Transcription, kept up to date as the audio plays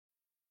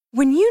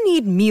When you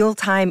need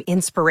mealtime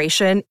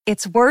inspiration,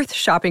 it's worth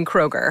shopping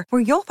Kroger,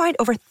 where you'll find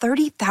over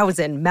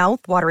 30,000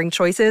 mouth-watering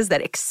choices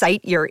that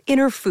excite your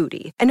inner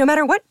foodie. And no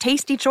matter what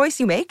tasty choice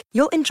you make,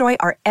 you'll enjoy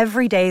our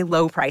everyday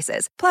low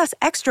prices, plus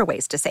extra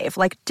ways to save,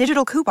 like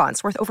digital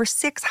coupons worth over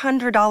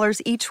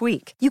 $600 each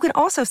week. You can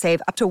also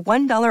save up to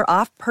 $1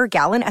 off per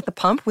gallon at the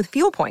pump with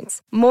fuel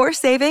points. More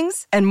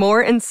savings and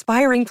more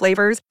inspiring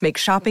flavors make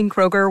shopping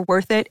Kroger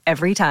worth it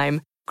every time.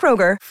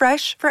 Kroger,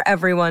 fresh for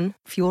everyone.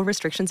 Fuel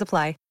restrictions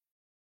apply.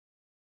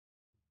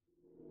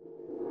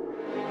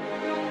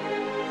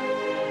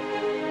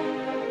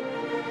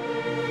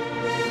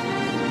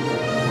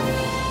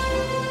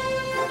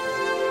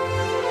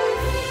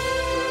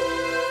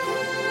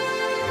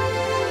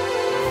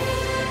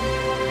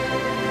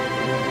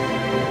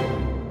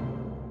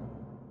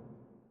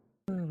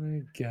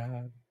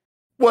 God.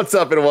 What's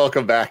up and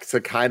welcome back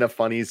to Kinda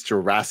Funny's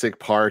Jurassic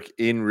Park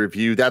in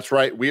Review. That's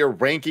right, we are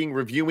ranking,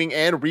 reviewing,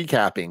 and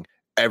recapping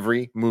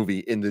every movie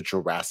in the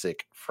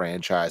Jurassic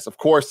franchise. Of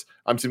course,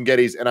 I'm Tim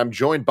Geddes, and I'm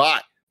joined by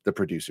the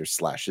producer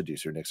 /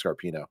 seducer, Nick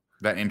Scarpino.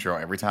 That intro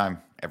every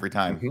time.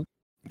 Mm-hmm.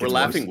 We're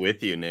laughing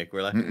with you, Nick.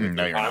 We're laughing with you.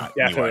 No, you're I'm not.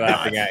 definitely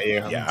laughing at you.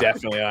 Yeah. I'm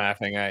definitely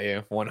laughing at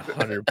you.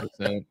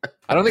 100%.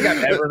 I don't think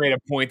I've ever made a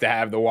point to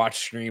have the watch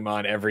stream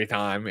on every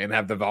time and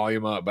have the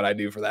volume up, but I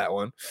do for that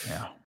one.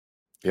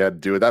 Yeah,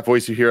 do it. That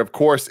voice you hear, of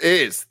course,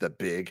 is the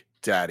Big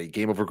Daddy,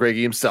 Game Over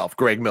Greggy himself,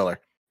 Greg Miller.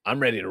 I'm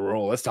ready to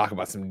roll. Let's talk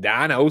about some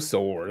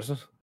dinosaurs.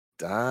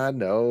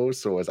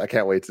 Dinosaurs. I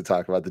can't wait to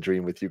talk about the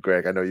dream with you,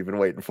 Greg. I know you've been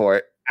waiting for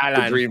it.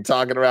 Alan. The dream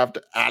talking around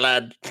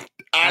Alan.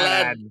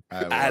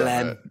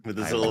 With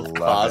his little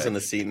claws in the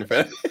seat in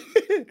front.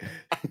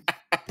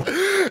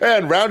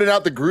 And rounding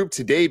out the group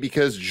today,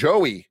 because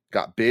Joey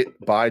got bit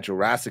by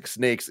Jurassic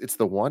snakes, it's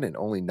the one and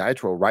only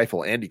Nitro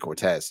Rifle, Andy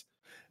Cortez.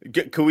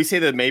 Could we say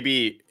that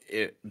maybe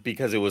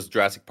because it was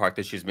Jurassic Park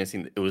that she's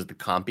missing, it was the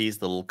compies,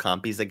 the little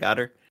compies that got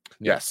her?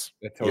 Yes.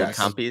 Yes.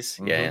 Compies?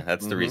 Mm-hmm. Yeah,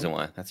 that's the reason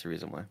why. That's the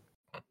reason why.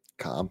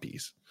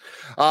 Compies.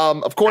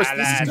 Of course,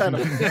 this is kind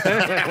of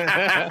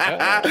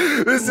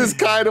this is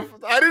kind of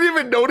I didn't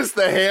even notice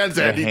the hands,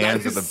 Andy. The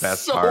hands are the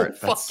best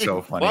part. That's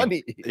so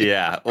funny.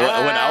 Yeah. When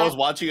I was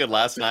watching it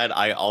last night,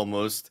 I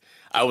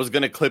was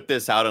gonna clip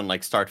this out and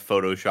like start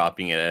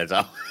photoshopping it as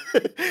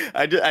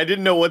I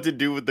didn't know what to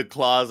do with the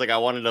claws. Like I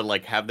wanted to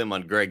like have them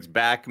on Greg's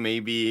back,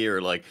 maybe,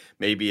 or like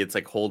maybe it's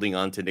like holding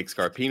on to Nick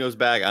Scarpino's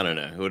back. I don't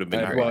know. It would have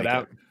been great.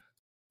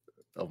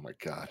 Oh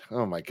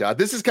my God.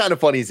 This is Kinda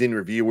Funny's in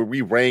Review, where we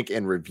rank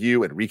and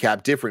review and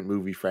recap different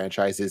movie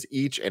franchises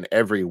each and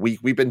every week.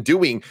 We've been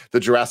doing the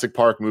Jurassic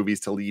Park movies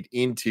to lead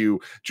into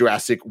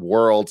Jurassic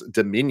World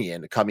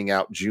Dominion coming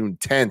out June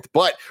 10th,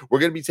 but we're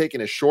going to be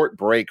taking a short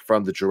break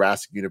from the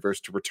Jurassic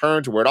universe to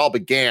return to where it all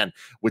began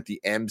with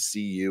the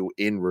MCU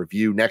in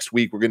review. Next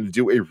week, we're going to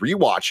do a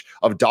rewatch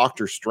of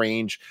Doctor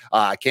Strange.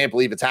 I can't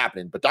believe it's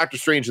happening, but Doctor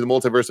Strange in the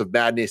Multiverse of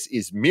Madness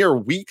is mere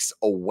weeks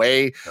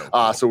away.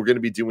 So we're going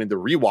to be doing the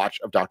rewatch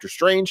of Doctor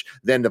Strange.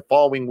 Then the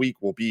following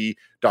week will be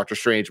Doctor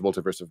Strange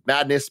Multiverse of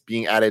Madness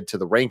being added to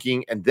the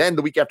ranking. And then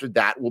the week after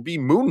that will be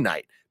Moon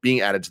Knight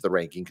being added to the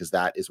ranking, because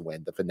that is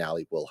when the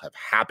finale will have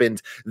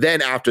happened.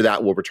 Then after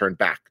that, we'll return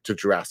back to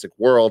Jurassic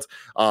World,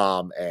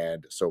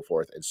 and so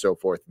forth and so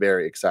forth.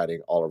 Very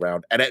exciting all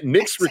around. And at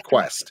Nick's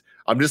request,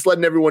 I'm just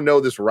letting everyone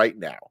know this right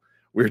now.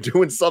 We're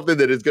doing something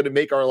that is going to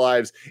make our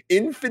lives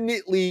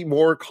infinitely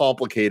more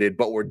complicated,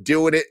 but we're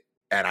doing it,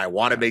 and I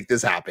want to make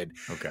this happen.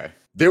 Okay.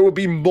 There will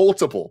be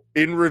multiple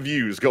in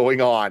reviews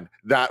going on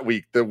that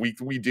week, the week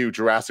we do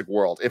Jurassic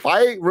World. If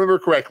I remember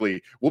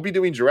correctly, we'll be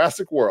doing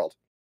Jurassic World,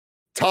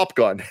 Top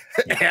Gun,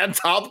 and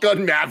Top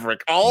Gun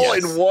Maverick all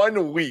in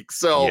 1 week.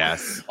 So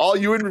all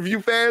you in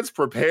review fans,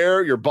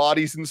 prepare your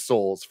bodies and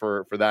souls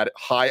for that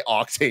high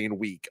octane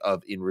week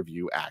of in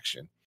review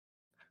action.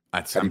 How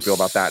do you feel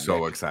about that?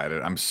 So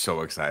excited. I'm so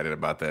excited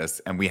about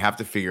this. And we have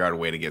to figure out a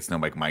way to get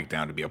Snowbike Mike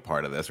down to be a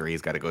part of this, or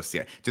he's got to go see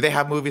it. Do they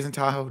have movies in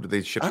Tahoe? Do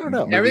they ship? I don't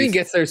know. Everything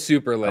gets there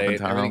super late.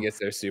 Everything gets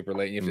there super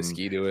late. You have to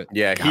ski to it.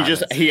 Yeah,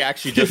 he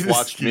actually just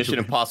watched Mission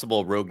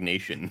Impossible Rogue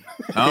Nation.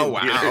 Oh,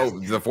 wow. Oh,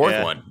 the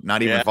fourth one.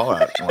 Not even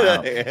Fallout.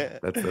 Wow.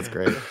 That's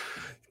great.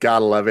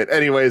 Gotta love it.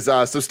 Anyways,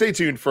 so stay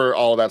tuned for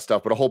all of that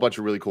stuff, but a whole bunch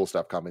of really cool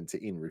stuff coming to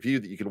In Review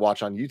that you can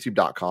watch on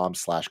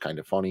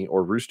youtube.com/kindafunny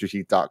or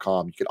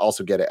roosterteeth.com. You can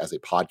also get it as a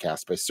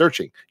podcast by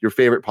searching your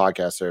favorite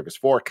podcast service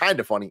for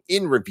Kinda Funny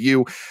In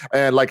Review.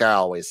 And like I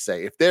always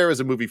say, if there is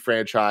a movie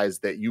franchise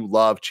that you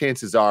love,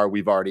 chances are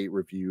we've already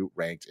reviewed,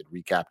 ranked, and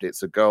recapped it.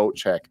 So go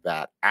check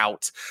that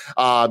out.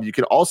 You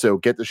can also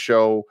get the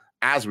show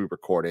as we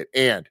record it,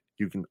 and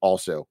you can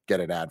also get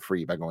it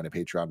ad-free by going to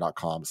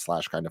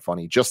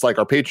patreon.com/kindafunny. Just like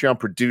our Patreon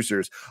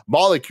producers,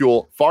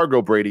 Molecule,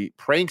 Fargo Brady,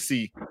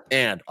 Pranksy,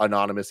 and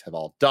Anonymous have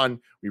all done.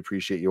 We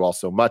appreciate you all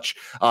so much.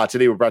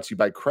 Today we're brought to you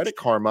by Credit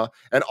Karma.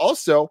 And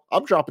also,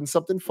 I'm dropping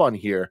something fun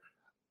here.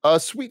 A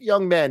sweet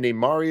young man named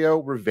Mario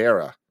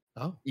Rivera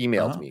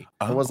emailed me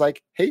and was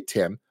like, hey,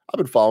 Tim, I've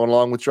been following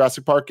along with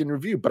Jurassic Park in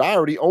Review, but I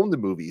already own the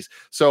movies,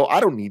 so I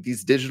don't need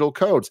these digital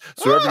codes.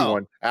 So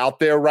everyone out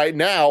there right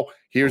now,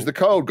 here's the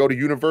code. Go to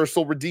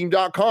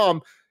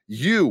universalredeem.com.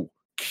 You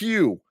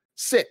Q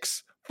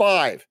 6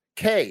 5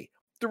 K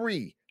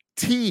 3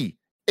 T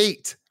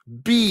 8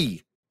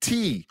 B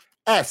T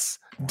S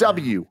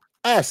W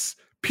S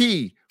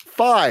P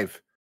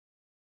 5.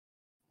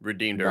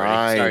 Redeemed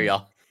already. Sorry,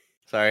 y'all.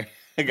 Sorry.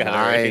 I got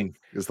 9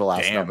 is the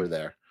last number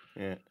there.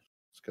 Yeah.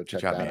 Let's go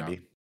check that out.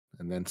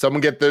 And then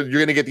someone you're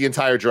going to get the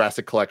entire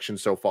Jurassic collection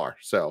so far.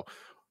 So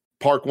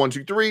Park 1,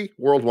 2, 3,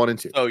 World 1 and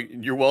 2. Oh,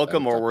 you're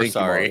welcome, or we're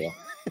sorry.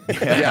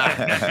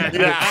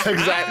 Yeah,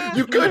 exactly.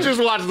 You could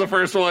just watch the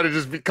first one and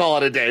just call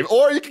it a day,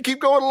 or you can keep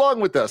going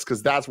along with us,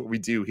 because that's what we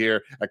do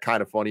here at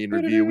Kind of Funny in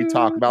Review. We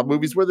talk about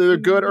movies, whether they're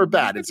good or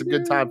bad. It's a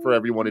good time for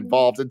everyone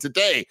involved. And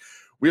today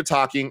we're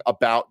talking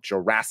about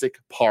Jurassic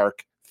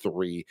Park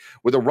 3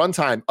 with a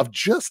runtime of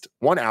just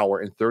 1 hour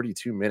and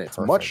 32 minutes,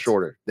 much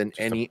shorter than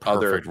any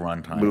other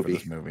runtime movie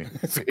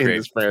in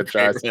this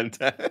franchise.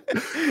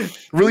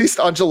 Released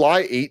on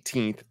July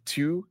 18th,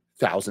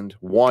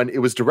 2001. It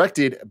was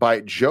directed by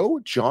Joe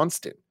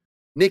Johnston.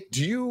 Nick,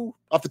 do you,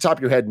 off the top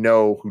of your head,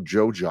 know who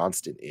Joe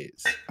Johnston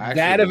is?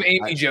 That of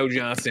Amy Jo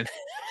Johnson.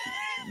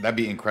 That'd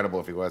be incredible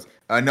if he was.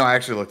 No, I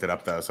actually looked it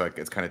up, though, so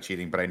it's kind of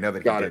cheating. But I know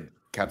that he did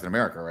Captain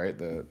America, right?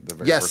 The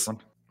very first one.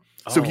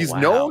 So he's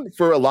known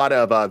for a lot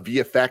of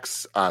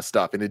VFX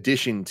stuff. In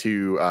addition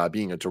to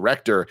being a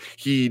director,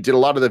 he did a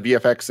lot of the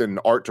VFX and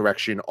art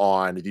direction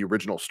on the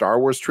original Star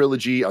Wars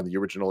trilogy, on the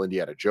original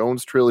Indiana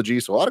Jones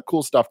trilogy. So a lot of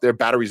cool stuff there.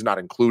 Batteries not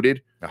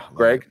included.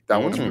 Greg,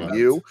 that one's for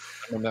you.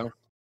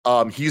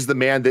 He's the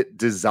man that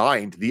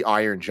designed the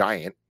Iron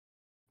Giant.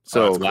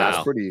 So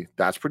that's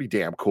pretty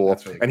damn cool.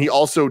 And he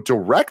also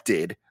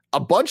directed a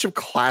bunch of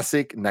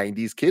classic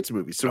 90s kids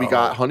movies. So we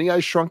got Honey,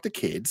 I Shrunk the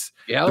Kids,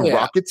 The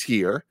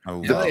Rocketeer,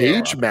 The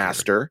Page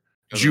Master,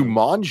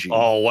 Jumanji.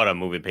 Oh, what a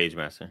movie, Page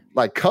Master.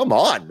 Like, come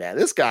on, man.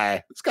 This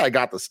guy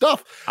got the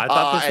stuff. I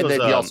thought this was,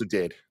 then he also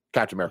did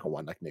Captain America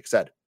 1, like Nick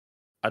said.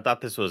 I thought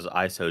this was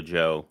ISO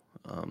Joe.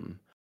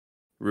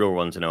 Real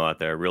ones know out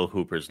there. Real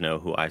hoopers know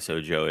who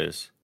ISO Joe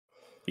is.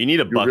 You need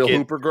a bucket. Real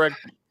hooper, Greg?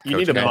 You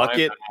need a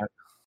bucket.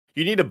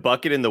 You need a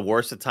bucket in the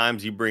worst of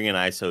times. You bring in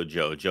ISO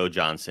Joe, Joe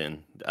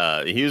Johnson.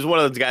 He was one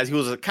of those guys. He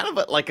was kind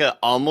of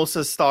almost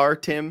a star,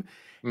 Tim.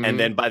 Mm-hmm. And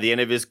then by the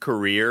end of his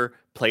career,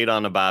 played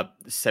on about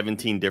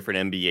 17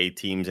 different NBA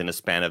teams in a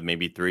span of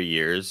maybe 3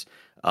 years.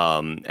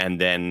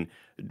 And then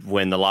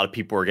when a lot of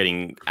people were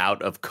getting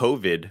out of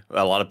COVID,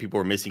 a lot of people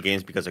were missing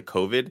games because of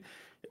COVID.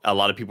 A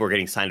lot of people were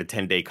getting signed to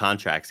 10-day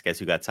contracts. Guess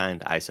who got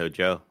signed? ISO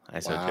Joe.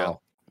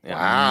 Joe. Yeah.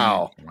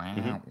 Wow.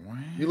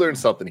 You learned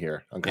something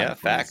here on Kind of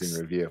Facts in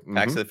Review.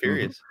 Facts of the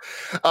Furious.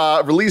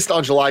 Released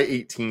on July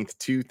 18th,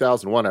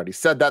 2001. I already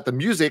said that. The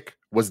music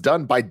was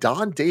done by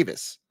Don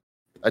Davis,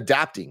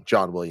 adapting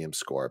John Williams'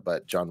 score,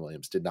 but John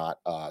Williams did not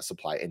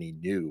supply any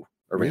new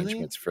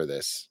arrangements for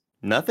this.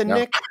 Nothing,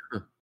 no.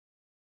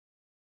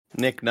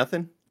 Nick,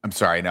 nothing? I'm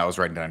sorry. No, I was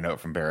writing down a note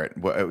from Barrett.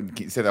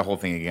 Say that whole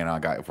thing again. I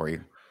got it for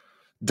you.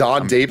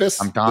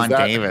 Davis? I'm Don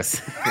Davis.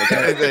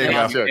 There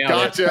you go.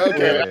 Gotcha.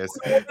 Okay.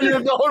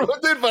 You're going with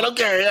it, but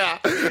okay, yeah.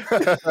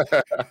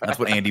 That's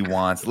what Andy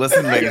wants.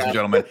 Listen, ladies and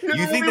gentlemen.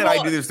 You think that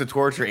I do this to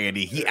torture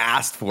Andy? He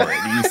asked for it.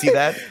 Do you see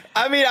that?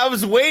 I mean, I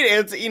was waiting.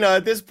 It's,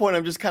 at this point,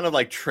 I'm just kind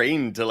of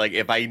trained to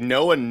if I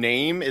know a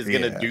name is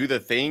going to do the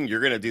thing, you're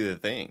going to do the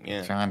thing.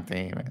 Yeah. John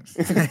Davis.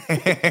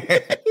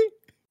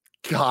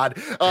 God,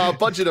 a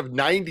budget of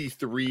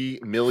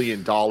 $93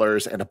 million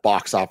and a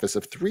box office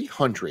of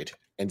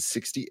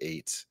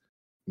 $368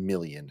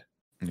 million.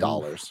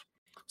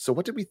 So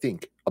what did we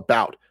think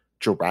about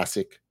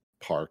Jurassic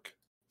Park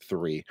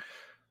 3?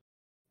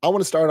 I want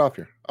to start off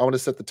here. I want to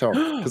set the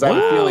tone because I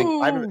have a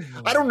feeling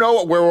I don't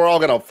know where we're all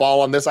going to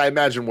fall on this. I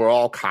imagine we're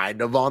all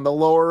kind of on the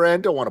lower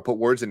end. Don't want to put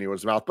words in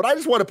anyone's mouth, but I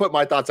just want to put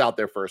my thoughts out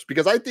there first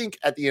because I think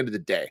at the end of the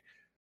day,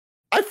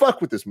 I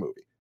fuck with this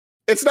movie.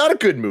 It's not a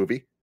good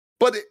movie,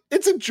 but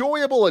it's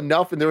enjoyable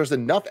enough, and there's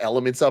enough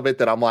elements of it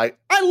that I'm like,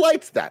 I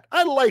liked that.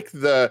 I like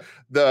the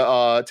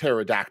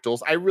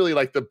pterodactyls. I really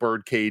like the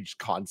birdcage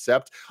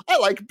concept. I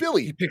like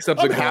Billy. He picks up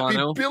the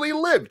guano. Happy Billy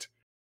lived.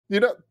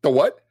 The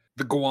what?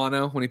 The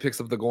guano, when he picks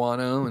up the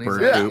guano and he's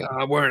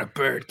I'm wearing a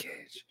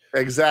birdcage.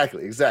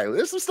 Exactly.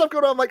 There's some stuff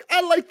going on. I'm like,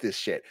 I like this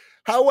shit.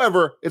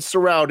 However, it's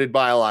surrounded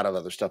by a lot of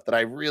other stuff that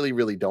I really,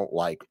 really don't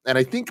like. And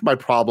I think my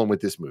problem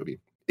with this movie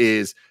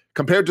is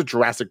compared to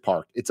Jurassic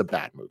Park, it's a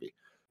bad movie.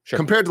 Sure.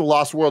 Compared to the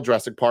Lost World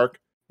Jurassic Park,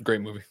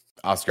 great movie.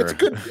 Oscar. It's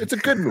a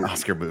good movie.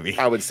 Oscar movie,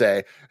 I would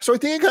say. So I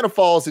think it kind of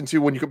falls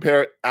into, when you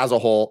compare it as a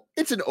whole,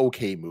 it's an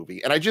okay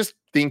movie. And I just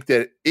think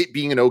that it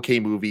being an okay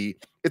movie,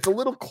 it's a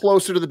little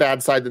closer to the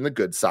bad side than the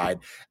good side.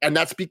 And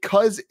that's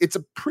because it's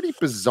a pretty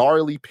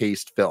bizarrely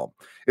paced film.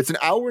 It's an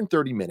hour and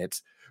 30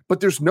 minutes, but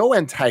there's no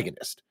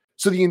antagonist.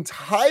 So the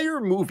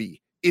entire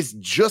movie is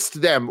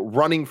just them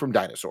running from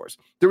dinosaurs.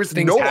 There is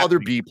no other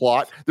B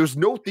plot. There's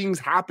no things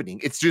happening.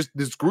 It's just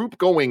this group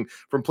going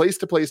from place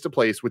to place to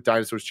place with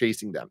dinosaurs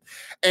chasing them.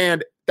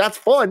 And that's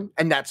fun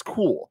and that's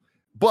cool.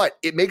 But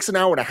it makes an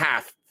hour and a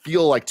half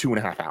feel like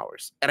 2.5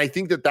 hours. And I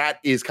think that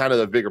is kind of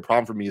the bigger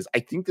problem for me is I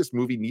think this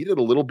movie needed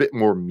a little bit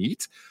more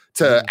meat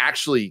to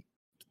actually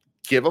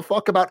give a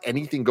fuck about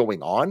anything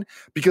going on,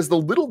 because the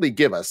little they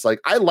give us, like,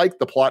 I like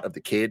the plot of the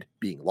kid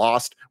being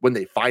lost when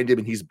they find him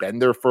and he's been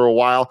there for a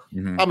while.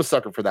 I'm a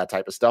sucker for that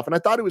type of stuff, and I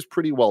thought it was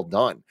pretty well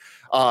done.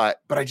 But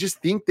I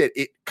just think that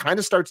it kind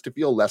of starts to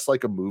feel less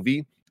like a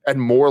movie and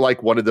more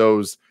like one of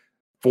those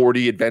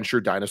 40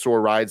 adventure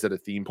dinosaur rides at a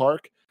theme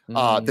park.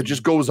 That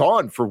just goes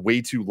on for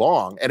way too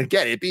long. And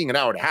again, it being an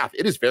hour and a half,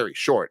 it is very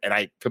short, and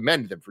I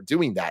commend them for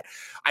doing that.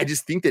 I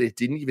just think that it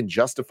didn't even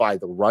justify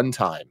the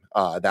runtime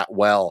that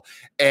well.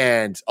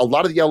 And a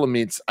lot of the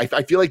elements,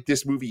 I feel like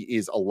this movie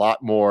is a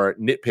lot more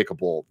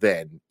nitpickable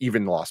than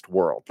even Lost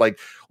World. Like,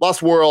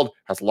 Lost World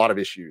has a lot of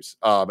issues,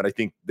 and I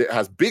think it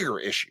has bigger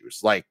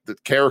issues, like the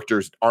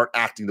characters aren't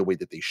acting the way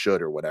that they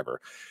should or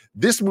whatever.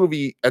 This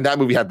movie and that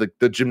movie had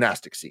the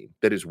gymnastic scene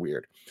that is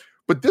weird.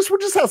 But this one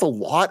just has a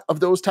lot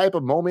of those type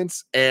of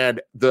moments, and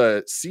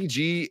the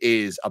CG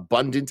is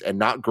abundant and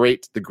not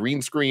great. The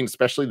green screen,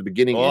 especially the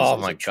beginning,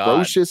 is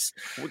atrocious.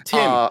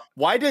 Tim,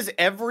 why does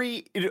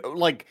every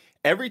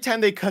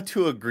time they cut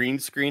to a green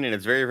screen and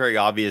it's very, very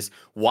obvious,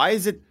 why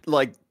is it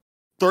like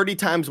 30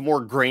 times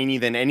more grainy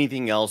than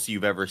anything else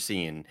you've ever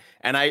seen?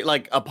 And I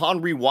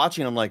upon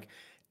rewatching, I'm like,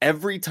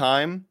 every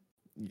time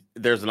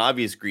there's an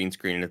obvious green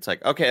screen, and it's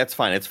like, okay, that's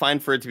fine. It's fine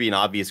for it to be an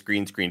obvious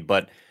green screen,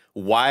 but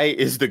why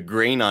is the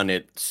grain on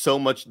it so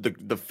much,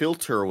 the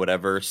filter or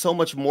whatever, so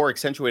much more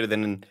accentuated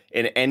than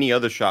in any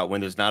other shot when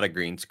there's not a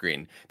green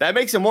screen? That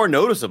makes it more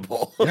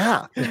noticeable.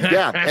 Yeah.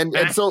 And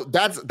so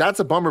that's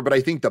a bummer, but I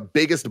think the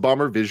biggest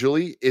bummer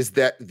visually is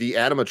that the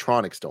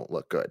animatronics don't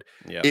look good.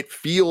 Yeah. It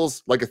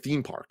feels like a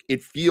theme park.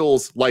 It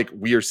feels like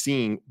we are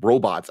seeing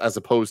robots as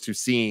opposed to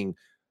seeing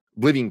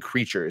living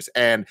creatures.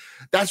 And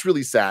that's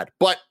really sad.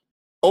 But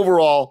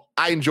overall,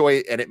 I enjoy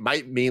it, and it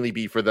might mainly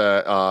be for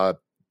the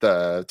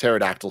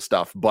pterodactyl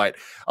stuff, but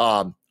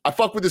I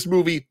fuck with this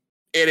movie.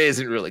 It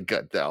isn't really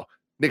good though.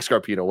 Nick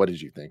Scarpino, what did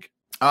you think?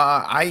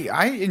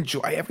 I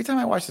enjoy every time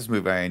I watch this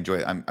movie. I enjoy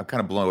it. I'm kind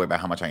of blown away by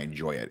how much I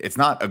enjoy it. It's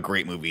not a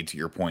great movie, to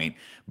your point,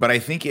 but I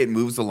think it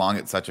moves along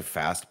at such a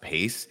fast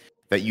pace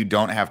that you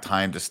don't have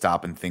time to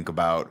stop and think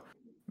about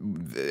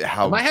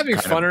how am I having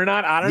fun or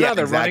not? I don't know.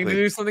 They're running to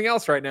do something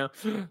else right now.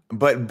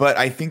 But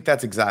I think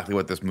that's exactly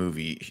what this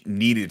movie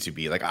needed to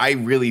be. Like, I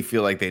really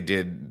feel like they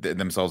did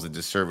themselves a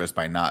disservice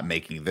by not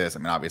making this. I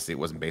mean, obviously it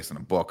wasn't based on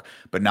a book,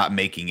 but not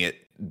making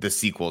it the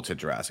sequel to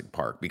Jurassic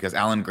Park, because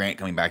Alan Grant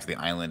coming back to the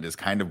island is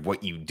kind of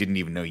what you didn't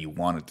even know you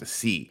wanted to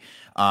see.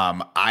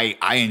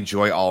 I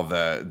enjoy all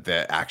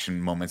the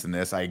action moments in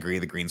this. I agree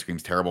the green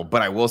screen's terrible,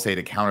 but I will say,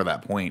 to counter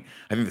that point,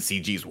 I think the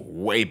CG is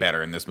way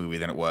better in this movie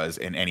than it was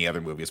in any other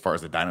movie as far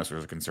as the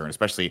dinosaurs are concerned,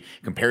 especially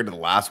compared to the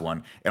last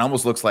one. It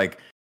almost looks like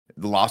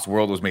The Lost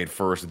World was made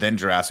first, then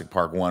Jurassic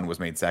Park 1 was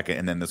made second,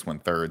 and then this one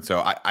third.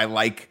 So I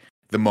like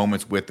the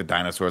moments with the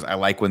dinosaurs. I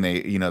like when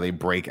they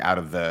break out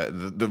of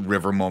the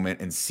river moment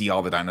and see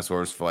all the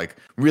dinosaurs, for like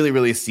really,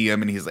 really see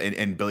them.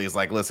 And Billy's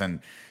like,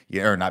 listen,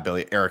 or not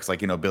Billy, Eric's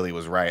like, Billy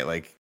was right.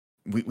 Like,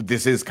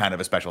 this is kind of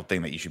a special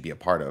thing that you should be a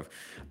part of.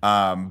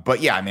 But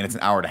yeah, I mean, it's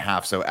an hour and a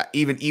half. So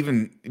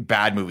even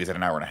bad movies at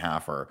an hour and a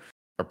half are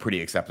pretty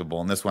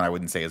acceptable. And this one I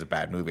wouldn't say is a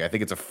bad movie. I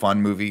think it's a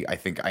fun movie. I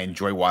think I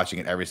enjoy watching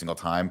it every single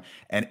time.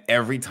 And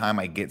every time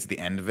I get to the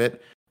end of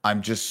it,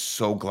 I'm just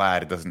so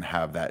glad it doesn't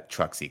have that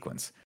truck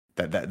sequence.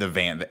 The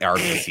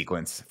RV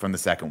sequence from the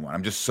second one.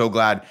 I'm just so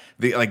glad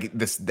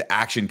the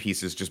action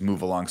pieces just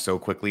move along so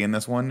quickly in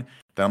this one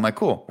that I'm like,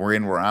 cool, we're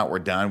in, we're out, we're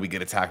done. We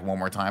get attacked one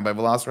more time by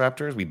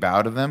velociraptors. We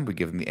bow to them, we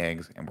give them the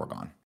eggs, and we're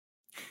gone.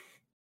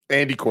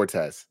 Andy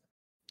Cortez.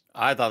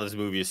 I thought this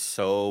movie is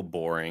so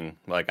boring.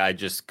 Like, I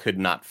just could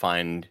not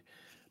find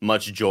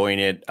much joy in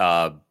it.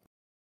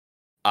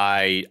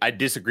 I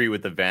disagree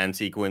with the van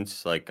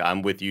sequence. Like,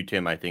 I'm with you,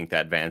 Tim. I think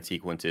that van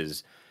sequence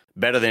is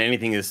better than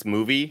anything in this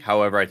movie.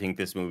 However, I think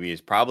this movie is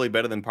probably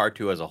better than part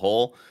 2 as a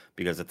whole,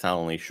 because it's not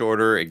only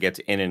shorter, it gets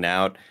in and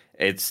out.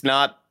 It's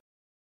not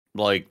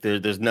like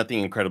there's nothing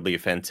incredibly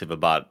offensive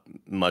about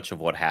much of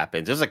what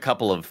happens. There's a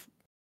couple of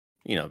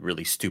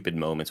really stupid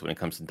moments when it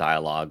comes to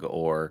dialogue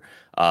or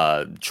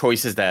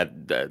choices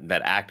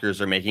that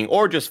actors are making,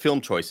 or just film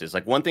choices.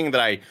 Like, one thing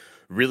that I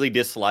really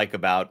dislike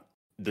about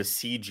the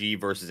CG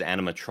versus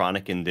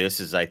animatronic in this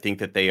is I think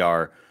that they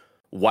are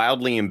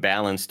wildly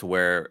imbalanced,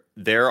 where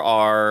there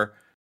are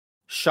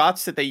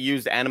shots that they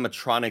used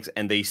animatronics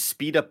and they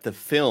speed up the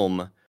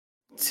film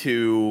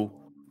to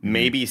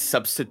maybe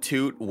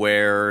substitute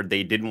where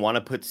they didn't want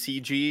to put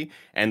CG,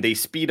 and they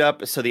speed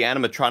up so the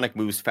animatronic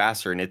moves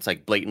faster, and it's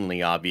like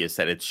blatantly obvious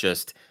that it's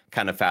just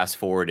kind of fast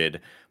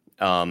forwarded.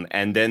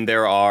 And then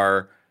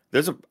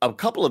there's a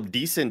couple of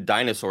decent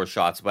dinosaur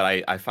shots,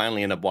 but I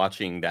finally end up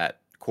watching that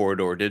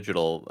Corridor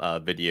Digital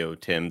video,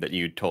 Tim, that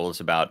you told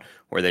us about,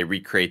 where they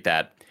recreate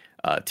that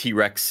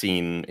T-Rex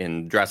scene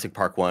in Jurassic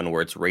Park 1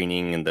 where it's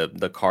raining and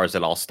the cars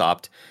had all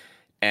stopped.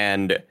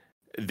 And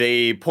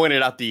they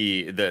pointed out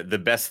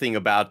the best thing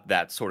about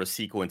that sort of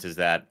sequence is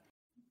that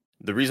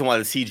the reason why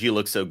the CG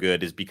looks so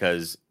good is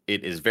because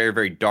it is very,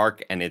 very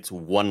dark and it's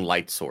one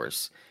light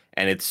source.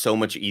 And it's so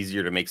much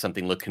easier to make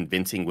something look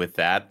convincing with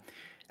that.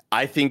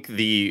 I think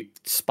the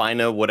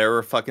Spina,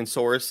 whatever fucking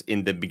source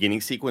in the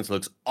beginning sequence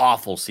looks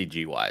awful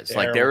CG wise.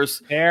 Like there's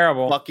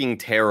fucking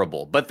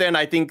terrible. But then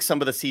I think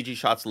some of the CG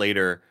shots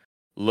later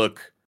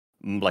look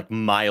like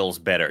miles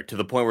better, to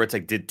the point where it's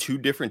like, did two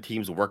different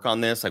teams work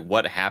on this? Like,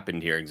 what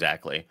happened here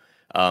exactly?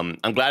 I'm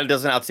glad it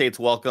doesn't outstay its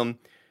welcome.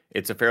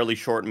 It's a fairly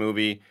short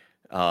movie.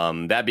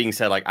 That being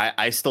said, like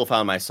I still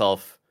found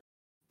myself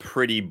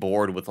pretty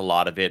bored with a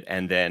lot of it,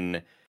 and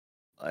then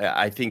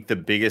I think the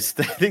biggest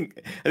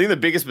the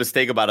biggest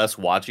mistake about us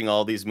watching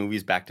all these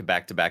movies back to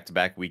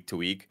back week to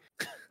week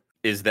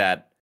is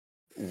that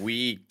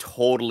we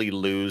totally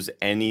lose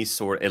any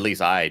sort, at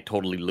least I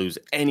totally lose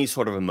any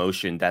sort of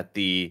emotion that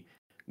the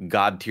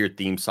God tier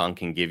theme song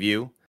can give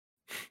you.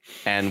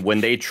 And when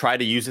they try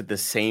to use it the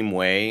same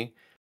way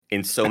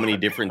in so many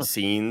different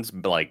scenes,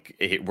 like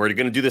we're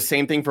going to do the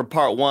same thing for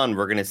part one.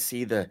 We're going to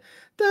see the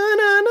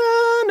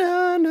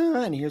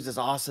and here's this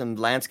awesome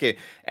landscape,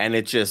 and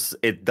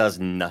it does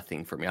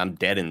nothing for me. I'm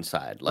dead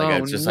inside.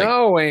 Like, it's just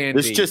Andy.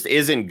 This just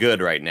isn't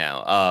good right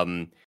now.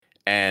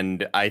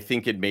 And I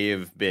think it may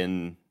have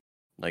been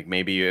like,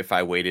 maybe if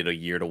I waited a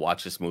year to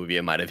watch this movie,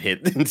 it might have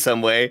hit in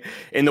some way.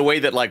 In the way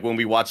that, like, when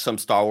we watch some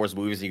Star Wars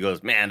movies, he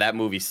goes, man, that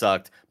movie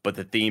sucked, but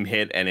the theme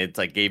hit and it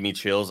like gave me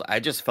chills. I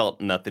just felt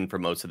nothing for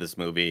most of this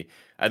movie.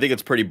 I think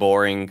it's pretty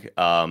boring.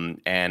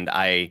 And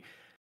I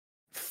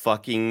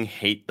fucking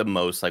hate the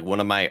most, like, one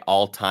of my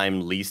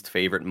all-time least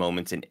favorite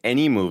moments in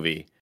any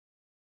movie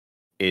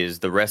is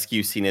the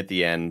rescue scene at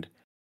the end.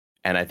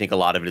 And I think a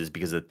lot of it is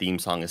because the theme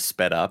song is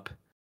sped up.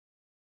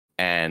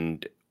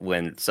 And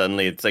when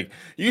suddenly it's like,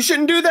 you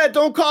shouldn't do that,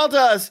 don't call to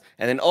us.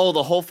 And then, oh,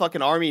 the whole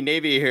fucking Army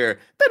Navy here.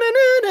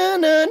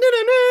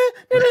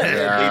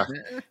 Yeah.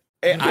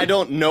 I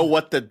don't know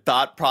what the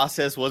thought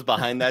process was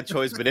behind that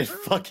choice, but it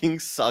fucking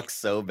sucks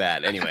so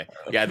bad. Anyway,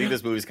 yeah, I think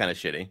this movie's kind of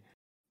shitty.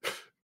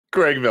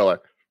 Greg Miller.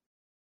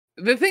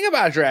 The thing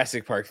about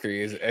Jurassic Park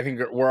 3 is I think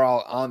we're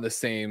all on the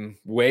same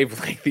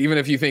wavelength, even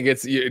if you think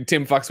it's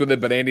Tim fucks with it,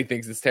 but Andy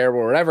thinks it's terrible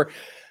or whatever.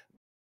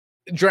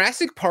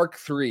 Jurassic Park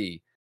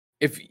 3,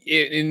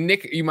 and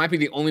Nick, you might be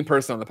the only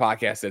person on the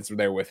podcast that's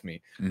there with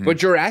me, but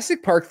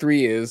Jurassic Park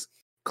 3 is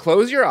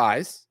close your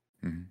eyes.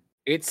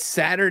 It's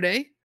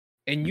Saturday,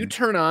 and you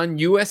turn on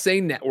USA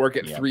Network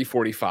at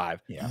 3:45.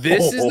 Yeah.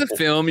 This is the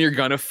film you're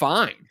going to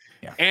find.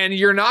 Yeah. And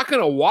you're not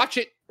going to watch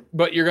it,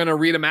 but you're going to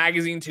read a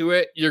magazine to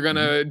it. You're going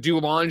to do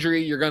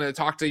laundry. You're going to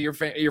talk to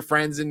your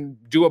friends and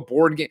do a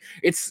board game.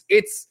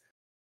 It's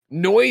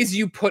noise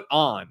you put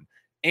on.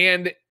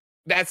 And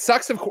that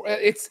sucks. Of course,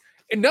 it's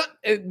not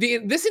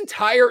this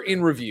entire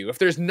in review. If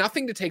there's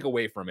nothing to take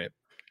away from it,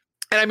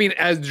 and I mean,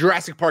 as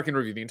Jurassic Park in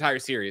review, the entire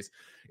series,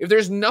 if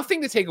there's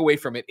nothing to take away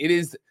from it, it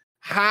is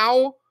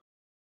how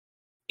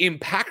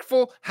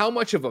impactful, how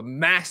much of a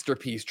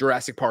masterpiece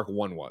Jurassic Park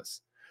 1 was.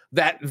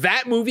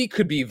 That movie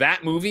could be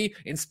that movie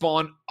and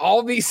spawn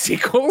all these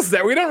sequels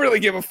that we don't really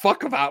give a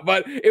fuck about,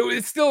 but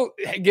it still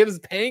gives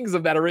pangs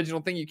of that original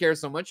thing you care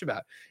so much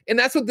about. And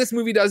that's what this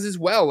movie does as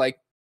well. Like,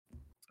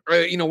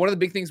 one of the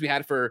big things we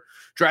had for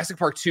Jurassic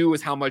Park 2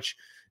 was how much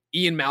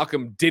Ian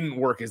Malcolm didn't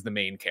work as the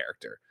main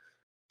character.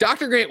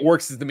 Dr. Grant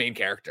works as the main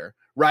character,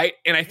 right?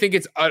 And I think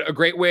it's a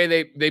great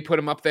way they put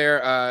him up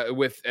there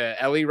with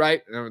Ellie,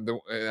 right?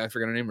 I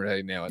forgot her name, or did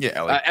I nail it? Yeah,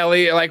 Ellie.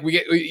 Ellie, like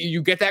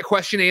you get that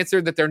question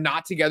answered that they're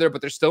not together, but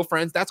they're still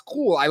friends. That's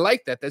cool. I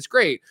like that. That's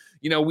great.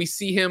 We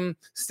see him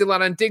still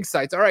out on dig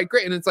sites. All right,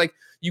 great. And it's like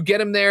you get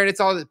him there, and it's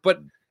all.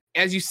 But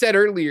as you said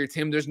earlier,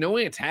 Tim, there's no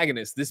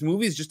antagonist. This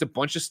movie is just a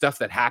bunch of stuff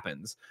that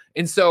happens,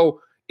 and so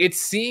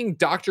it's seeing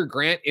Dr.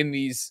 Grant in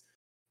these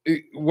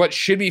what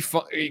should be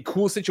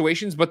cool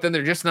situations, but then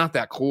they're just not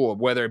that cool,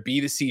 whether it be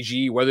the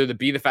CG, whether it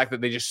be the fact that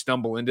they just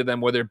stumble into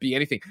them, whether it be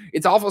anything.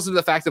 It's also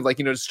the fact of, like,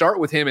 to start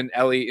with him and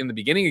Ellie in the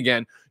beginning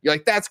again, you're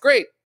like, that's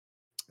great.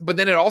 But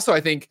then it also,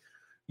 I think,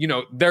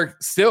 they're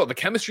still, the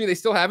chemistry they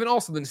still have, and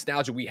also the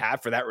nostalgia we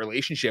have for that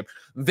relationship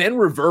then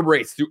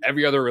reverberates through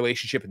every other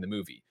relationship in the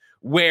movie,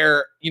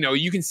 where,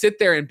 you can sit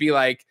there and be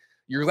like,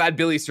 you're glad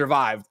Billy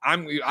survived.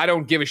 I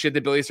don't give a shit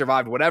that Billy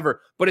survived,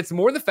 whatever. But it's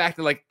more the fact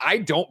that, like, I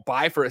don't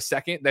buy for a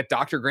second that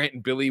Dr. Grant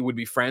and Billy would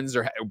be friends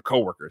or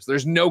coworkers.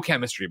 There's no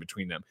chemistry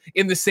between them.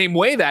 In the same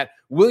way that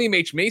William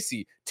H.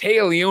 Macy,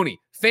 Téa Leoni,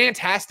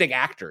 fantastic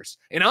actors.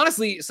 And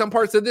honestly, some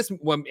parts of this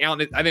one,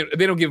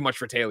 they don't give much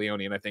for Téa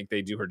Leoni, and I think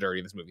they do her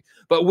dirty in this movie.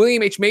 But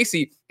William H.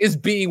 Macy is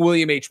being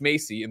William H.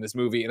 Macy in this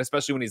movie, and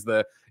especially when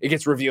it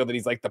gets revealed that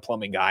he's like the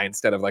plumbing guy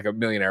instead of like a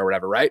millionaire or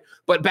whatever, right?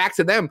 But back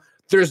to them,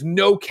 there's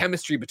no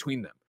chemistry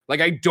between them.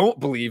 Like, I don't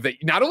believe that.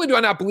 Not only do I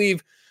not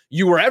believe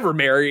you were ever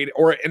married,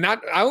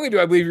 not only do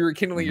I believe you were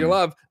rekindling your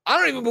love, I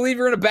don't even believe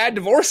you're in a bad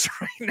divorce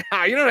right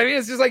now. You know what I mean?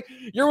 It's just like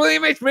you're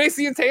William H.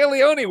 Macy and Téa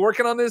Leoni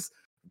working on this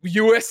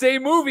USA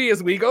movie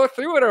as we go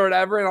through it or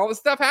whatever, and all this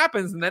stuff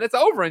happens, and then it's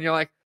over, and you're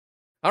like,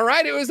 all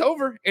right, it was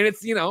over. And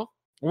it's,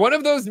 one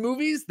of those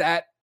movies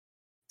that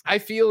I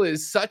feel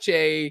is such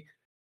a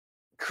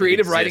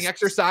creative writing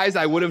exercise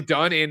I would have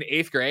done in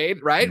 8th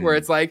grade, right? Where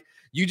it's like,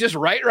 You just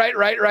write,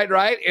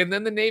 and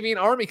then the Navy and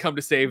Army come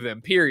to save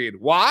them. Period.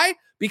 Why?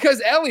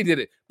 Because Ellie did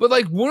it. But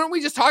like, weren't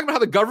we just talking about how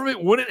the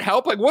government wouldn't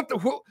help? Like, what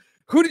the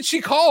who did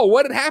she call?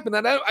 What had happened?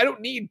 I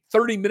don't need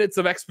 30 minutes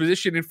of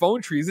exposition and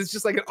phone trees. It's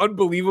just like an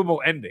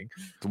unbelievable ending.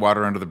 It's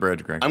water under the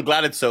bridge, Greg. I'm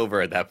glad it's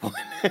over at that point.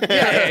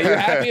 yeah, you're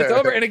happy it's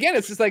over. And again,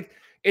 it's just like,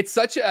 it's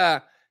such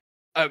a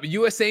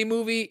USA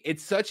movie.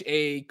 It's such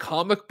a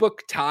comic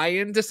book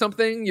tie-in to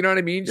something. You know what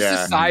I mean?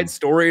 Just a side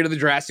story to the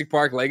Jurassic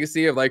Park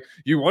legacy of like,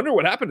 you wonder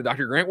what happened to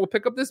Dr. Grant. We'll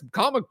pick up this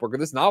comic book or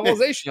this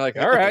novelization. You're like,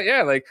 all right,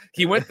 yeah. Like,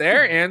 he went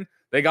there and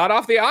they got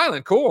off the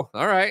island. Cool.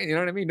 All right. You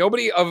know what I mean?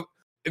 Nobody of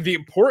the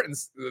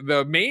importance,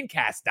 the main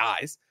cast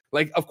dies.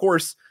 Like, of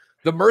course,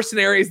 the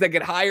mercenaries that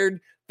get hired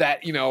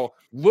that, you know,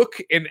 look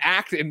and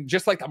act and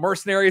just like the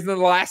mercenaries in the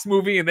last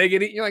movie, and they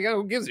get eaten. You're like,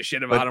 oh, who gives a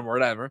shit about them or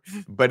whatever.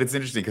 But it's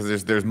interesting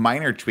because there's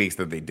minor tweaks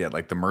that they did.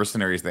 Like the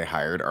mercenaries they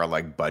hired are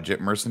like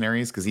budget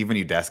mercenaries. Because even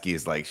Udesky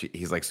is like,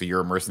 he's like, so you're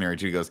a mercenary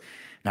too? He goes,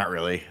 not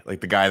really.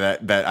 Like the guy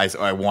that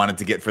I wanted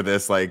to get for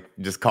this, like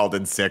just called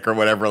in sick or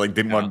whatever, like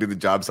didn't want to do the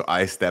job, so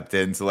I stepped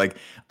in. So like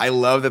I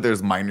love that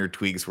there's minor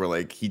tweaks where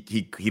like he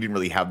didn't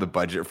really have the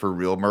budget for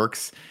real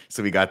mercs,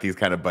 so we got these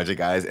kind of budget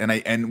guys.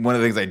 And one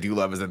of the things I do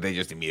love is that they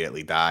just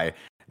immediately die.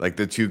 Like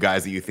the two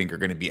guys that you think are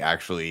going to be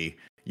actually,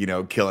 you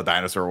know, kill a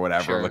dinosaur or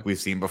whatever, like we've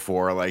seen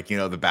before, like, you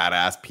know, the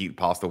badass Pete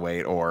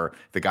Postlewaite or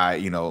the guy,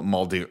 you know,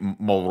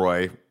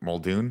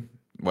 Muldoon,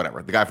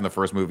 whatever, the guy from the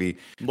first movie.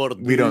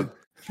 We don't.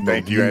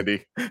 Thank you,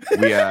 Andy.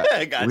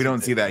 We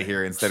don't see that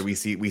here. Instead, we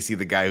see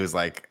the guy who's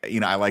like, you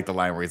know, I like the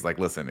line where he's like,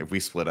 "Listen, if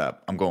we split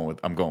up, I'm going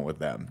with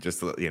them.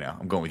 Just to, you know,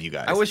 I'm going with you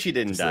guys." I wish he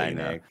didn't die,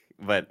 Nick.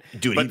 But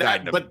dude, but he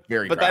died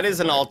but that is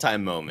an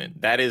all-time moment.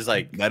 That is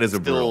like that is a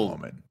brutal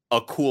moment,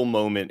 a cool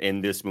moment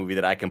in this movie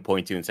that I can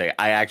point to and say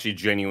I actually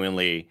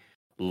genuinely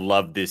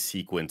love this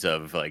sequence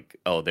of like,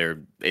 oh,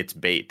 it's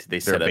bait. They're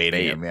set up bait.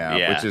 Him,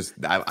 yeah, which is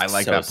I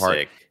like so that part.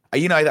 Sick.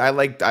 You know, I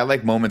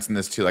like moments in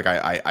this too. Like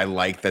I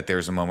like that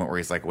there's a moment where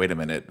he's like, wait a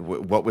minute,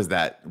 what was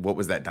that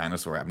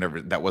dinosaur?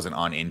 That wasn't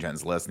on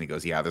InGen's list. And he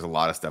goes, yeah, there's a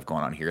lot of stuff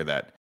going on here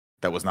that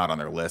was not on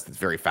their list. It's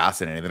very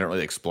fascinating. They don't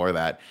really explore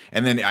that.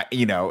 And then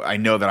I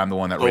know that I'm the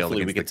one that railed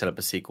against. We could set up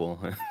a sequel.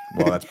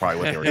 Well, that's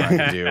probably what they were trying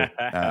to do,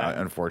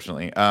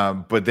 unfortunately.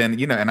 But then,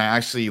 you know, and I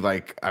actually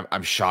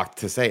I'm shocked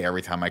to say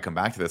every time I come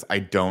back to this, I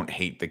don't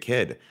hate the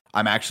kid.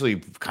 I'm actually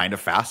kind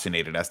of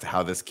fascinated as to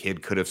how this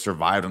kid could have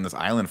survived on this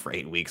island for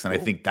 8 weeks. And I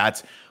think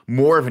that's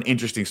more of an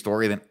interesting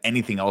story than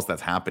anything else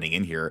that's happening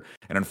in here.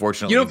 And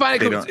unfortunately, you don't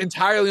find it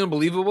entirely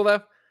unbelievable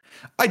though?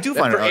 I do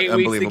find it for 8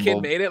 unbelievable. weeks the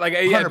kid made it. Like,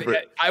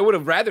 I would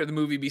have rather the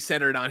movie be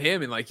centered on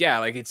him and like, yeah,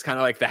 like it's kind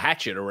of like The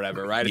Hatchet or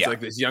whatever, right? It's like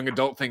this young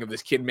adult thing of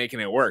this kid making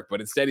it work,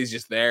 but instead he's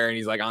just there and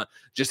he's like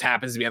just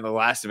happens to be on the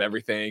last of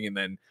everything, and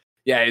then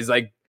he's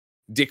like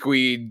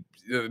dickweed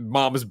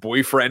mom's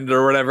boyfriend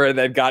or whatever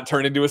that got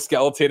turned into a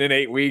skeleton in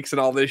 8 weeks and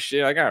all this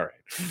shit. Like, all right,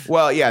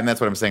 well, yeah, and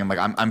that's what I'm saying. I'm like,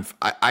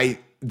 I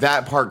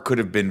that part could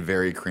have been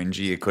very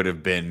cringy. It could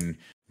have been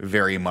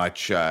very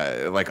much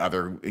like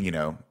other, you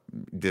know,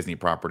 Disney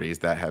properties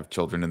that have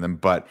children in them,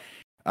 but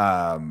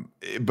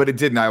it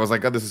didn't. I was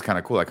like, oh, this is kind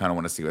of cool. I kind of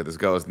want to see where this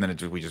goes, and then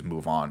we just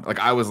move on. Like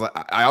I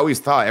always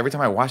thought every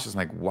time I watched this, I'm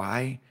like,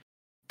 why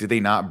did they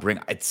not bring?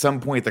 At some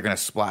point, they're gonna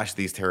splash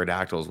these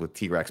pterodactyls with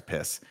T-Rex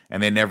piss,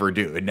 and they never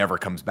do. It never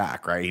comes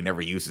back, right? He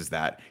never uses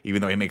that,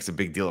 even though he makes a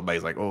big deal about.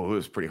 He's like, oh, it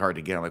was pretty hard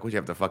to get. I'm like, would you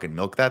have to fucking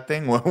milk that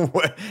thing? How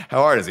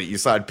hard is it? You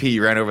saw it pee,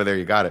 you ran over there,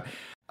 you got it.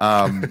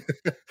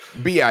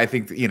 But yeah, I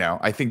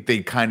think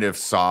they kind of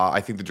saw. I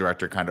think the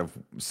director kind of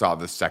saw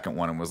the second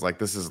one and was like,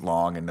 "This is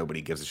long, and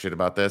nobody gives a shit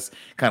about this."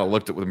 Kind of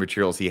looked at the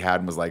materials he had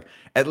and was like,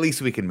 "At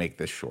least we can make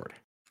this short."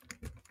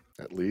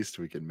 At least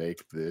we can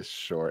make this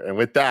short. And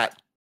with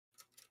that,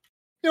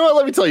 you know what?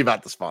 Let me tell you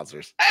about the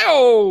sponsors.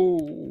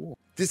 Oh.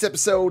 This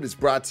episode is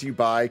brought to you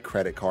by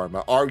Credit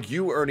Karma. Are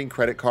you earning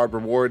credit card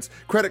rewards?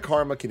 Credit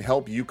Karma can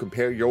help you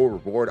compare your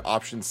reward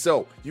options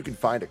so you can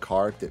find a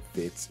card that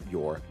fits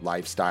your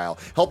lifestyle,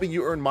 helping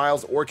you earn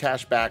miles or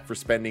cash back for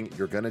spending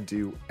you're gonna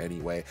do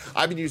anyway.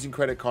 I've been using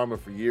Credit Karma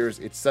for years.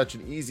 It's such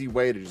an easy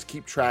way to just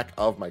keep track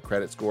of my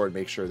credit score and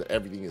make sure that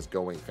everything is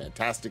going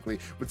fantastically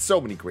with so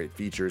many great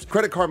features.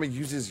 Credit Karma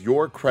uses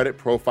your credit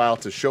profile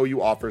to show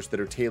you offers that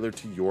are tailored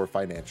to your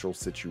financial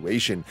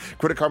situation.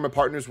 Credit Karma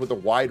partners with a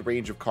wide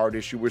range of card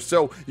issuers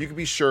so you can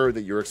be sure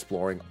that you're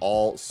exploring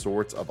all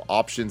sorts of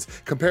options.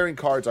 Comparing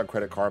cards on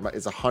Credit Karma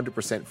is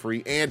 100%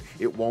 free and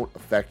it won't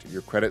affect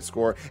your credit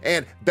score.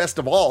 And best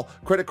of all,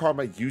 Credit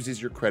Karma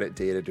uses your credit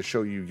data to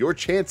show you your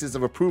chances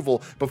of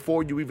approval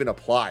before you even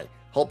apply,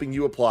 helping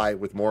you apply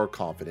with more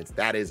confidence.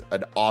 That is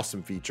an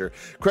awesome feature.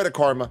 Credit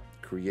Karma,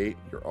 create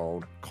your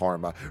own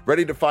karma.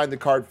 Ready to find the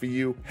card for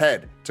you?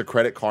 Head to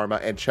Credit Karma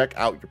and check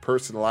out your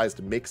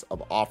personalized mix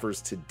of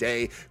offers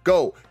today.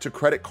 Go to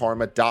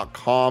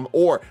creditkarma.com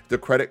or the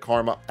Credit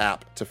Karma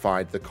app to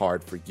find the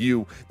card for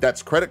you.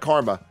 That's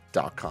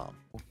creditkarma.com.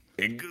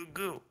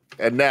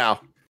 And now,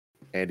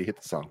 Andy,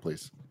 hit the song,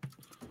 please.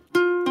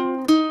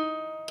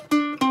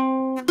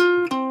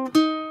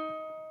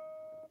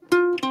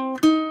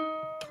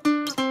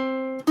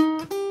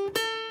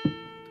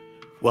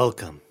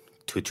 Welcome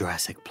to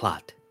Jurassic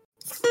Plot.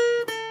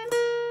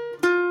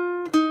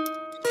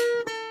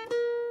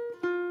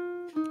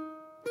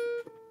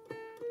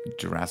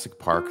 Jurassic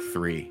Park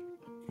 3.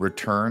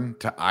 Return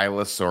to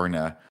Isla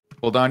Sorna.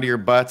 Hold on to your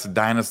butts.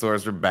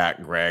 Dinosaurs are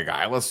back, Greg.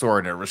 Isla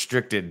Sorna.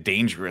 Restricted,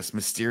 dangerous,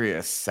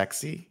 mysterious,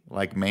 sexy,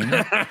 like Maine.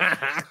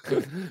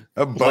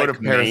 A boat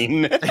of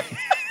Maine.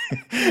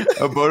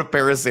 A boat of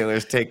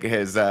parasailers take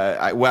his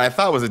what I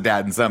thought was a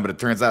dad and son, but it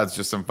turns out it's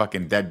just some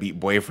fucking deadbeat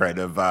boyfriend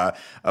of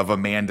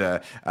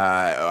Amanda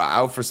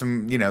out for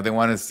some, they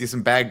want to see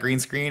some bad green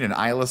screen in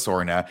Isla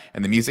Sorna,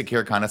 and the music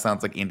here kind of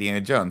sounds like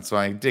Indiana Jones, so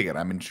I dig it.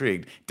 I'm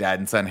intrigued. Dad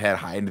and son head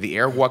high into the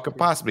air. What could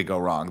possibly go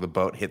wrong? The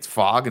boat hits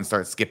fog and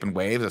starts skipping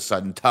waves. A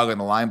sudden tug on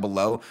the line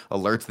below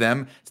alerts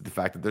them to the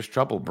fact that there's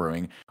trouble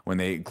brewing. When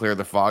they clear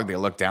the fog, they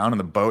look down and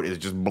the boat is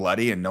just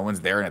bloody and no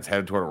one's there and it's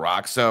headed toward a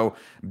rock. So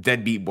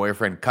deadbeat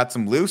boyfriend cuts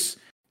them loose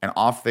and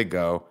off they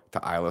go to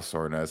Isla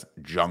Sorna's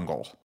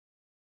jungle.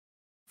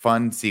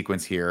 Fun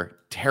sequence here.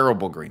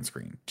 Terrible green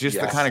screen. Just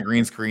the kind of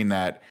green screen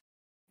that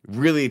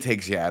really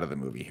takes you out of the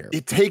movie here.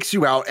 It takes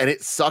you out, and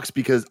it sucks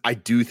because I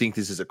do think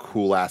this is a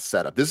cool ass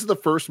setup. This is the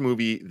first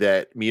movie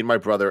that me and my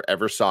brother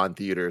ever saw in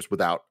theaters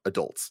without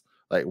adults.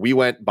 Like, we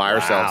went by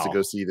ourselves to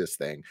go see this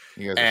thing.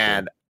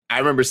 And I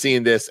remember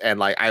seeing this, and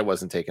like, I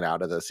wasn't taken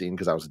out of the scene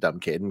because I was a dumb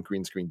kid and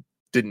green screen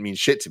didn't mean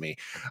shit to me.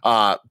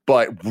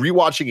 But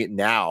rewatching it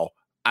now,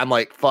 I'm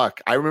like,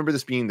 fuck, I remember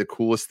this being the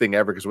coolest thing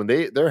ever, because when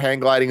they're hang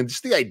gliding, and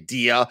just the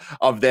idea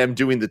of them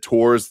doing the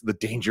tours, the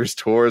dangerous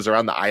tours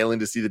around the island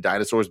to see the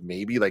dinosaurs,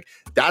 maybe, like,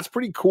 that's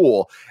pretty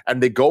cool.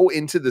 And they go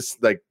into this,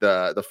 like,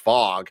 the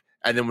fog,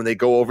 and then when they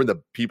go over and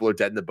the people are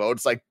dead in the boat,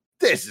 it's like,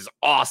 this is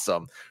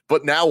awesome.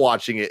 But now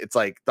watching it, it's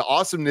like the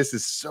awesomeness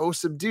is so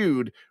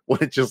subdued when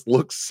it just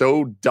looks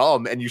so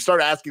dumb, and you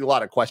start asking a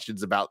lot of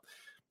questions about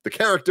the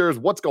characters,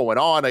 what's going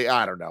on.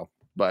 I don't know,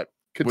 but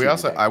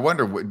I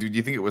wonder, do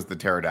you think it was the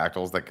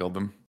pterodactyls that killed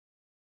them?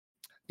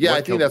 Yeah,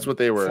 I think that's what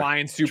they were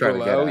flying super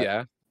low.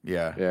 Yeah.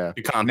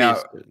 The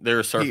compies, they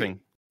were surfing.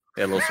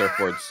 They had little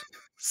surfboards.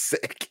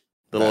 Sick.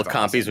 The little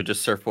compies were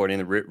just surfboarding,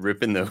 and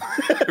ripping the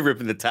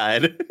ripping the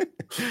tide.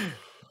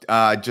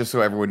 Just so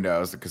everyone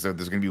knows, because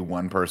there's going to be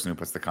one person who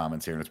puts the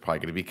comments here, and it's probably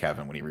going to be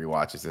Kevin when he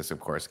rewatches this, of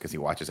course, because he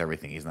watches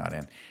everything he's not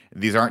in.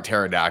 These aren't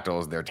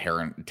pterodactyls; they're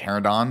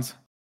pterodons.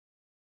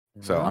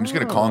 So I'm just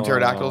going to call them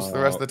pterodactyls for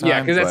the rest of the time. Yeah,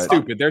 because that's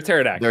stupid. They're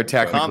pterodactyls. They're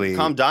technically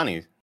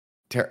Donnie.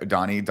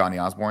 Donnie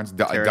Osborne's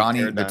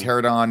Donnie, the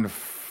pterodon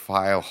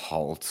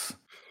Fileholtz.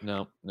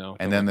 No.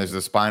 And then there's the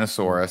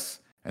Spinosaurus.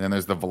 And then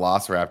there's the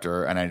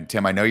Velociraptor. And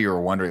Tim, I know you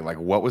were wondering, like,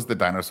 what was the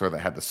dinosaur that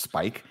had the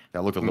spike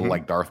that looked a little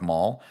like Darth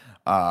Maul?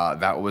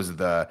 That was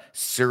the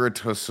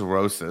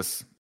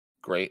Ceratosaurosis.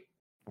 Great.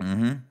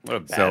 Mm-hmm. What a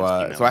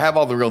bad so I have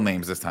all the real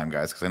names this time,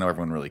 guys, because I know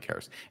everyone really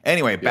cares.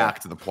 Anyway, back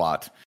to the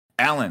plot.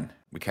 Alan,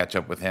 we catch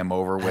up with him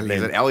over when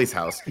he's at Ellie's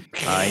house.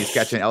 He's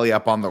catching Ellie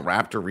up on the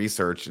raptor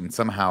research, and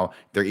somehow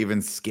they're even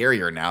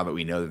scarier now that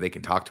we know that they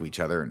can talk to each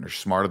other, and they're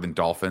smarter than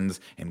dolphins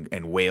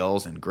and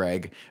whales and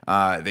Greg.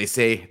 They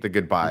say the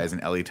goodbyes,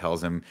 and Ellie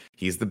tells him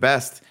he's the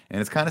best,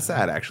 and it's kind of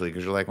sad, actually,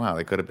 because you're like, wow,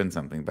 they could have been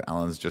something, but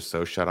Alan's just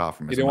so shut off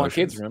from his He didn't want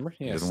emotions. kids, remember?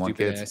 He doesn't want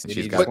kids.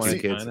 She's got 2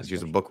 kids, and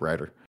she's a book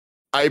writer.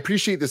 I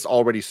appreciate this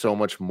already so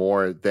much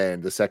more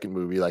than the second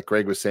movie. Like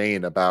Greg was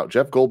saying about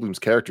Jeff Goldblum's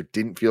character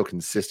didn't feel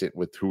consistent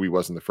with who he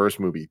was in the first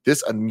movie.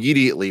 This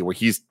immediately, where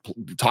he's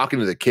talking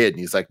to the kid and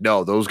he's like,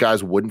 no, those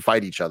guys wouldn't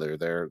fight each other.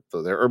 They're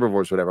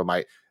herbivores, whatever.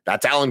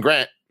 That's Alan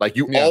Grant. Like,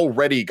 you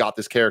already got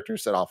this character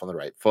set off on the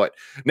right foot.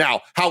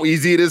 Now, how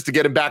easy it is to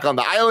get him back on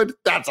the island,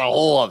 that's a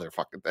whole other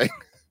fucking thing.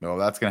 No,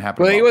 that's going to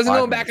happen. Well, he wasn't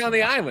going back on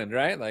the island,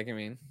 right? Like, I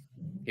mean,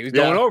 he was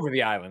going over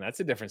the island. That's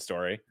a different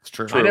story. It's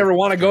true. I never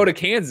want to go to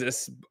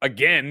Kansas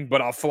again,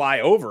 but I'll fly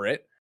over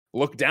it,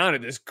 look down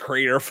at this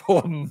crater full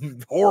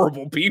of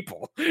horrible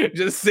people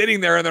just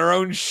sitting there in their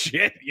own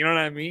shit. You know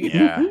what I mean?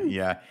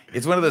 Yeah.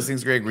 It's one of those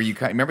things, Greg, where you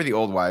remember the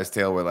old wives'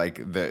 tale where, like,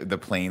 the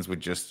planes would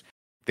just,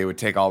 they would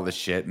take all the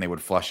shit and they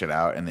would flush it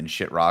out, and then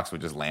shit rocks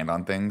would just land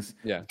on things.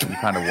 Yeah. You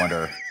kind of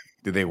wonder,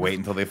 did they wait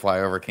until they fly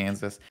over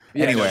Kansas?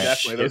 Yeah, anyway, no,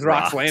 definitely. Those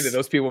rocks landed.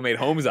 Those people made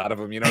homes out of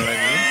them. You know what I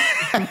mean?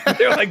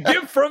 They're like,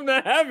 gift from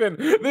the heaven.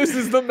 This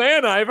is the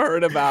man I've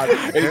heard about.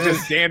 It's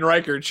just Dan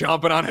Reichert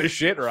chomping on a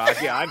shit rock.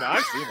 Yeah, I know.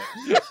 I've seen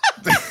it.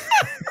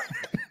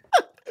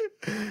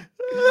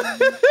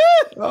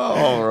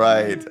 All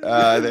right.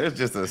 There's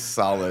just a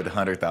solid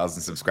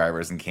 100,000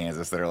 subscribers in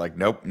Kansas that are like,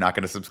 nope, not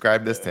going to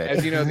subscribe this day.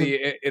 As you know,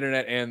 the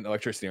internet and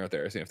electricity aren't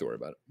there, so you don't have to worry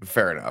about it.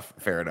 Fair enough.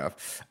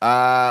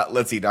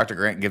 Let's see. Dr.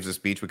 Grant gives a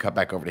speech. We cut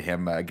back over to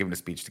him giving a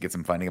speech to get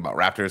some funding about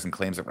raptors, and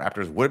claims that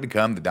raptors would have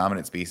become the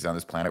dominant species on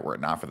this planet were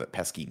it not for the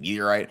pesky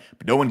meteorite.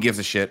 But no one gives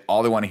a shit.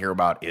 All they want to hear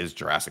about is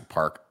Jurassic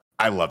Park.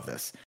 I love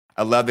this.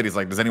 I love that he's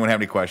like, does anyone have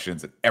any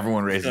questions? And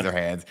everyone raises their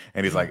hands.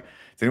 And he's like,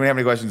 does anyone have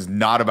any questions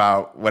not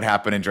about what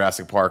happened in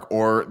Jurassic Park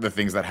or the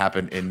things that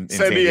happened in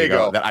San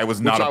Diego that I was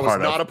not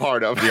a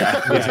part of?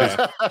 Yeah, which is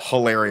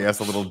hilarious.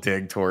 A little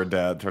dig toward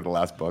the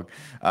last book.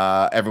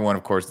 Everyone,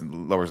 of course,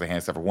 lowers their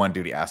hands except for one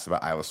dude. He asks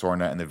about Isla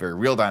Sorna and the very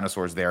real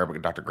dinosaurs there.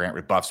 But Dr. Grant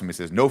rebuffs him. He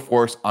says, no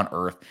force on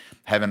Earth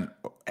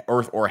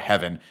or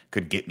heaven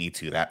could get me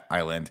to that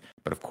island.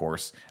 But of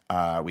course,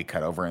 we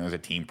cut over and there's a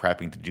team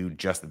prepping to do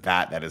just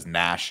that. That is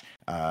Nash,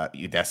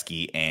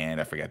 Udesky, and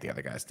I forget the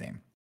other guy's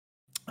name.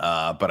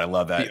 But I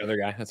love that. The other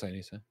guy. That's what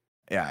you said.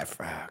 Yeah.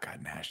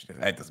 God, Nash.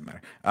 That doesn't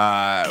matter.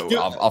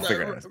 I'll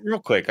figure it out. Real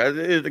quick.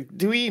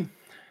 Do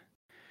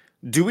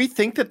we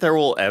think that there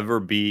will ever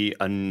be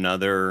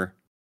another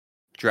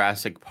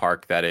Jurassic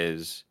Park that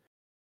is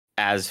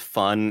as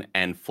fun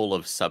and full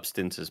of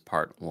substance as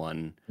Part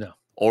 1? No.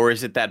 Or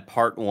is it that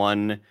Part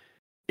 1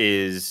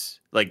 is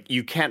like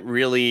you can't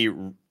really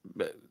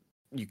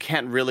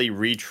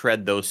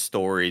retread those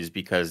stories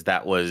because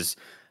that was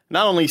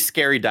not only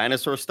scary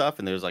dinosaur stuff,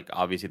 and there's like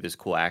obviously there's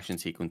cool action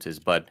sequences,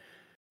 but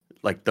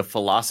like the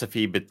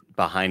philosophy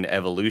behind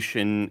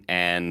evolution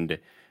and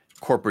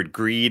corporate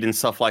greed and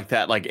stuff like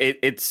that. Like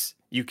it's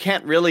you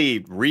can't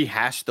really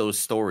rehash those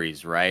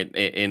stories, right?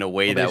 In a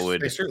way that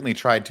would. They certainly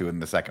tried to in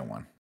the second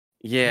one.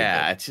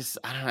 Yeah, it's just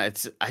I don't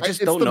know. I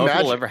just don't know if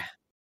it'll ever.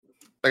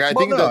 Like I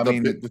think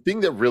the thing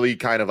that really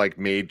kind of like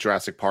made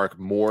Jurassic Park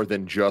more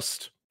than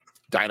just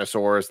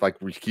dinosaurs, like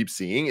we keep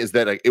seeing, is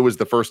that like it was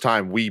the first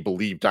time we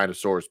believed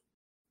dinosaurs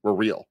were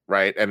real,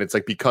 right? And it's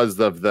like because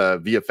of the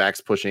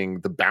VFX pushing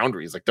the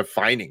boundaries, like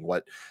defining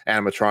what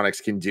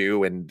animatronics can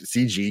do and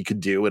CG could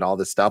do and all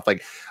this stuff.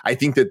 Like I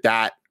think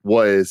that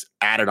was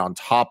added on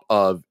top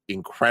of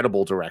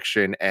incredible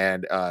direction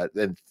and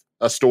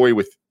a story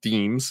with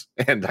themes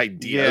and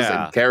ideas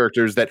and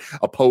characters that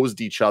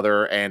opposed each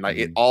other, and like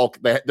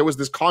there was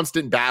this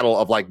constant battle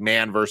of like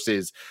man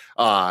versus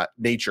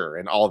nature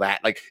and all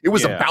that. Like it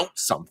was about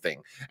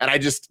something, and I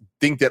just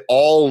think that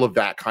all of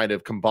that kind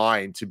of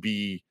combined to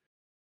be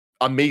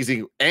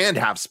amazing and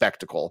have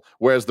spectacle,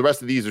 whereas the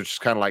rest of these are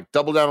just kind of like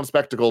double down on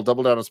spectacle,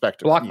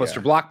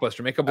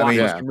 blockbuster, make a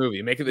blockbuster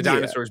movie, make it the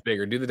dinosaurs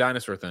bigger, do the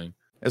dinosaur thing.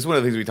 It's one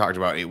of the things we talked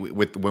about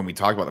when we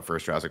talked about the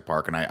first Jurassic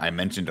Park, and I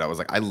mentioned it. I was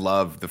like, I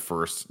love the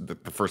first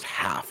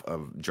half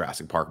of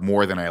Jurassic Park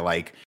more than I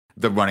like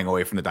the running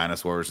away from the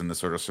dinosaurs and the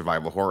sort of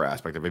survival horror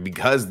aspect of it,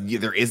 because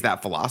there is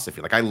that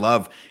philosophy. Like I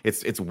love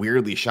it's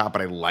weirdly shot,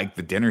 but I like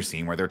the dinner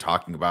scene where they're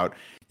talking about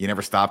you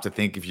never stop to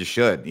think if you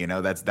should. You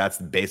know, that's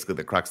basically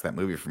the crux of that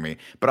movie for me.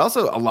 But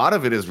also a lot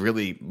of it is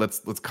really let's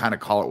kind of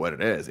call it what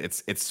it is.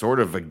 It's sort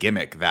of a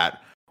gimmick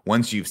that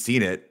once you've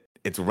seen it,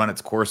 it's run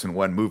its course in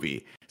one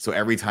movie. So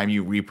every time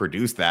you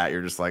reproduce that,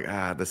 you're just like,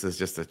 this is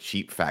just a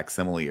cheap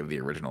facsimile of the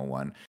original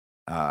one.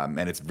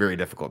 And it's very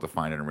difficult to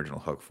find an original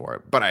hook for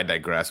it. But I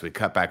digress. We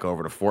cut back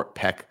over to Fort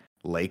Peck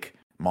Lake,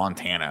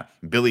 Montana.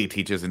 Billy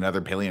teaches another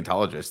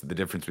paleontologist the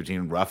difference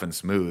between rough and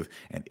smooth,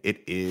 and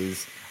it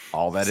is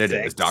all that it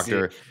is.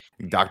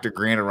 Dr.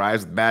 Grant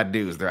arrives with bad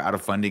news. They're out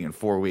of funding in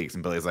 4 weeks.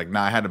 And Billy's like,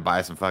 nah, I had to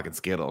buy some fucking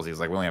Skittles. He's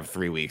like, we only have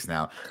 3 weeks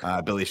now.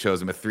 Billy shows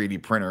him a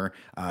 3D printer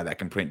that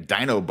can print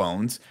dino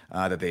bones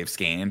that they've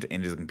scanned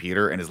into his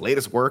computer. And his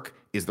latest work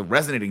is the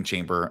resonating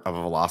chamber of a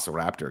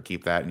velociraptor.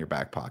 Keep that in your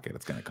back pocket.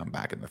 It's going to come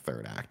back in the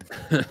third act.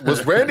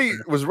 Was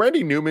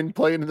Randy Newman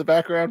playing in the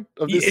background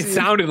of this scene?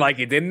 Sounded like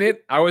it, didn't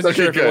it? I wasn't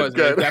sure if it was,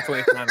 but it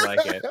definitely sounded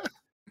like it.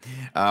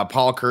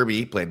 Paul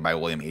Kirby, played by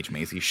William H.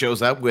 Macy,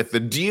 shows up with the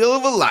deal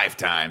of a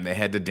lifetime. They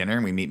head to dinner,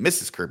 and we meet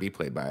Mrs. Kirby,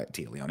 played by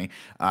Tia Leone.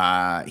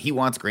 He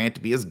wants Grant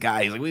to be his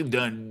guy. He's like, we've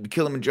done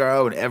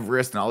Kilimanjaro and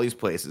Everest and all these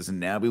places, and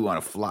now we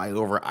want to fly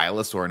over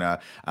Isla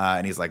Sorna.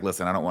 And he's like,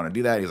 listen, I don't want to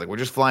do that. He's like, we're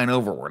just flying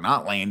over. We're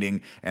not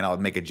landing, and I'll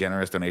make a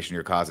generous donation to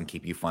your cause and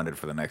keep you funded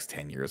for the next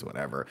 10 years,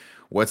 whatever.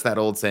 What's that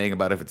old saying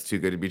about if it's too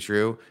good to be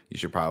true? You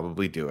should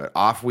probably do it.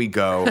 Off we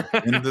go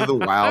into the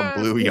wild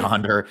blue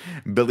yonder.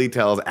 Billy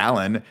tells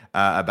Alan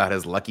about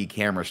his lucky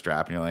camera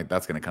strap, and you're like,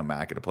 that's going to come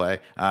back into play.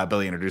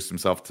 Billy introduced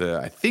himself to,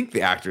 I think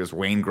the actor is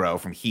Wayne Grow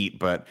from Heat,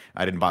 but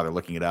I didn't bother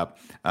looking it up,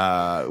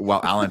 while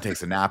Alan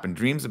takes a nap and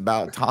dreams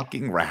about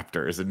talking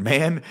raptors. And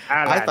man,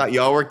 Alan. I thought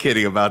y'all were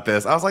kidding about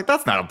this. I was like,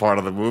 that's not a part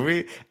of the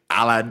movie.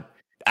 Alan,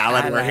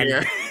 we're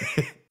here.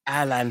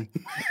 Alan.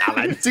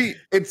 See,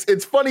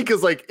 it's funny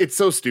because like it's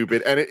so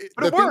stupid, and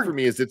the thing for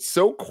me is it's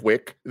so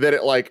quick that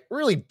it like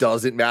really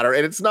doesn't matter,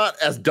 and it's not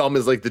as dumb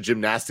as like the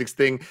gymnastics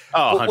thing.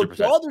 Oh,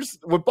 100%.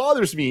 What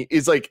bothers me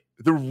is like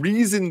the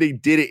reason they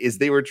did it is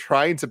they were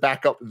trying to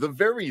back up the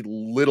very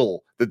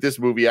little that this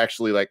movie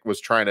actually like was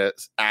trying to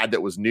add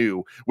that was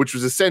new, which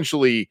was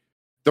essentially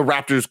the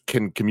raptors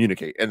can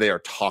communicate and they are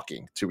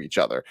talking to each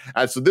other.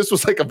 And so this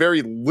was like a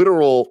very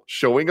literal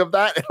showing of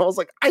that. And I was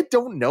like, I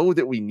don't know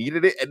that we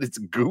needed it. And it's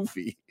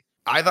goofy.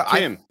 I thought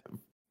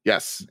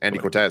Yes, Andy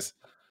Cortez.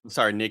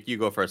 Sorry, Nick, you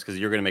go first because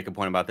you're going to make a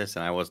point about this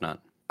and I was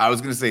not. I was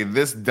going to say,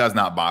 this does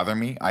not bother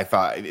me. I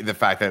thought the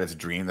fact that it's a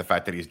dream, the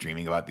fact that he's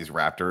dreaming about these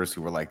raptors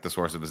who were like the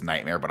source of his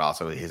nightmare, but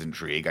also his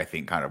intrigue, I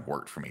think kind of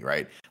worked for me,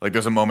 right? Like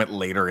there's a moment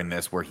later in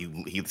this where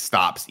he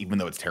stops, even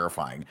though it's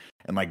terrifying,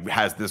 and like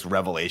has this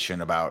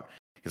revelation about,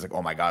 he's like,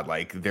 oh my God,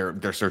 like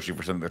they're searching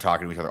for something, they're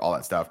talking to each other, all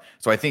that stuff.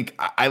 So I think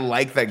I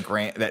like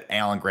that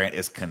Alan Grant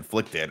is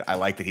conflicted. I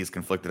like that he's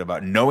conflicted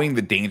about knowing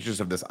the dangers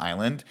of this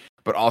island,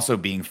 but also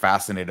being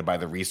fascinated by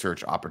the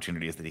research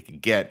opportunities that he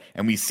could get.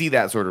 And we see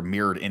that sort of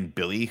mirrored in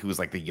Billy, who's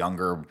like the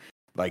younger,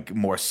 like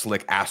more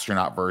slick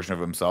astronaut version of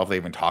himself. They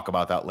even talk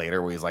about that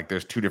later, where he's like,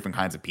 there's two different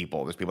kinds of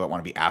people. There's people that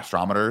want to be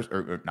astronomers,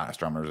 or not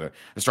astronomers,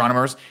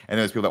 astronomers, and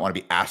there's people that want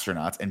to be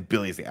astronauts, and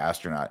Billy's the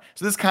astronaut.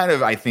 So this kind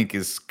of, I think,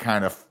 is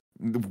kind of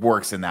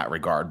works in that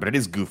regard, but it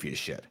is goofy as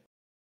shit.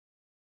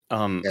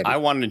 I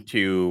wanted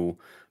to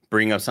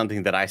bring up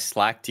something that I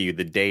slacked to you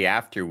the day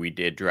after we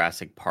did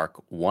Jurassic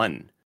Park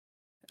 1.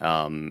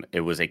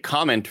 It was a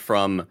comment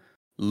from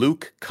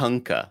Luke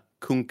Kunka.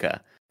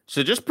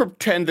 So just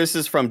pretend this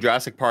is from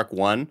Jurassic Park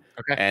 1.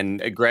 Okay.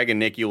 And Greg and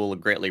Nick, you will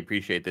greatly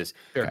appreciate this.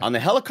 Sure. On the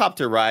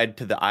helicopter ride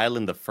to the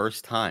island the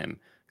first time,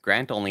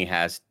 Grant only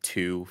has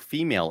 2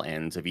 female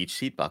ends of each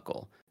seat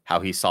buckle. How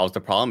he solves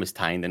the problem is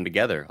tying them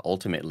together,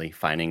 ultimately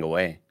finding a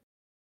way.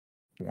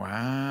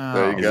 Wow.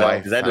 There you go.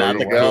 Is that not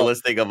the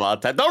coolest thing of all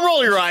time? Don't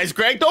roll your eyes,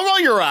 Greg. Don't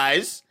roll your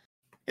eyes.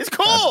 It's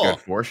cool. That's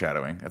good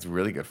foreshadowing. That's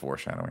really good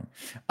foreshadowing.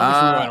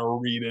 I want to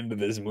read into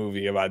this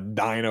movie about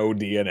dino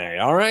DNA.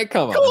 All right,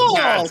 come on. Cool.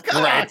 That's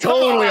come great. on,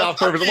 Totally come on, off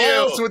purpose. fuck Why you.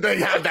 else would they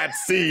have that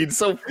scene?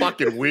 So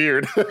fucking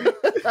weird.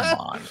 Come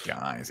on,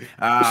 guys.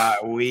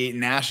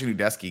 Nash and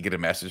Udesky get a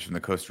message from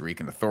the Costa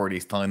Rican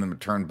authorities telling them to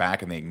turn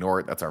back, and they ignore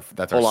it. That's our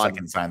Hold on.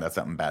 second sign that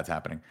something bad's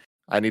happening.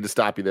 I need to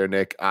stop you there,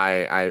 Nick.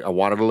 I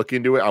wanted to look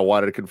into it. I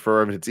wanted to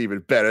confirm it's even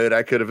better than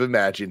I could have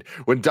imagined.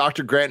 When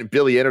Dr. Grant and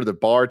Billy enter the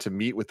bar to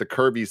meet with the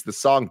Kirbys, the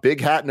song Big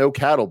Hat, No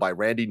Cattle by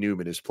Randy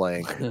Newman is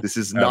playing. This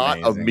is not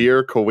a Amazing.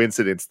 mere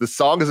coincidence. The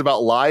song is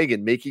about lying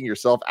and making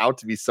yourself out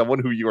to be someone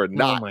who you are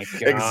not. my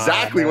God,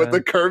 Exactly what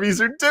the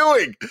Kirbys are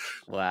doing.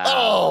 Wow.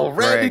 Oh,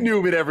 Randy Greg.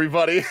 Newman,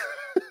 everybody.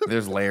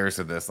 There's layers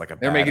to this, like a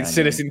They're bad making ending.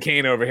 Citizen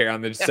Kane over here on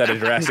the set of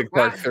Jurassic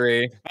Park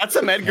 3. That's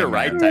some Edgar Hey,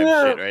 Wright man.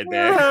 type shit right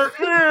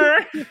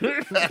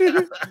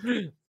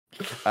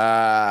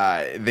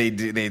there. They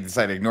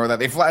decide to ignore that.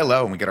 They fly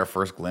low, and we get our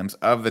first glimpse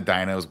of the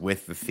dinos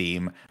with the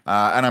theme.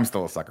 And I'm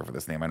still a sucker for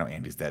this name. I know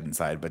Andy's dead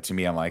inside, but to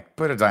me, I'm like,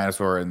 put a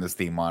dinosaur in this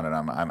theme on, and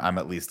I'm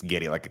at least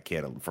giddy like a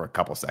kid for a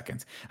couple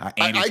seconds.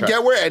 I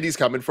get where Andy's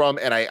coming from,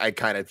 and I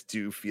kind of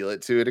do feel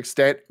it to an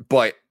extent.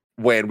 But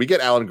when we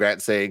get Alan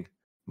Grant saying,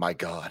 "My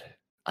God,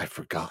 I've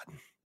forgotten,"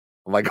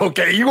 I'm like,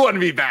 okay, you want to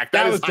be back.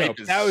 That is was dope. hype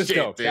as That was shit,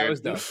 dope. That dude.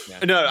 was dope.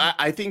 Yeah. No,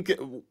 I think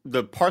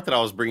the part that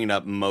I was bringing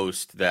up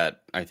most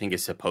that I think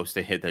is supposed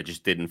to hit that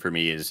just didn't for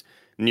me is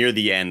near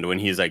the end when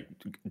he's like,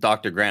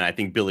 Dr. Grant, I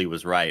think Billy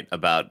was right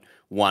about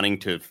wanting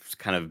to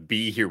kind of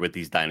be here with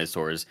these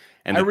dinosaurs.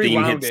 And I the theme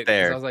rewound hits it 'cause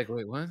there. I was like,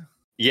 wait, what?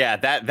 Yeah,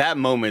 that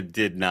moment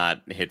did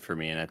not hit for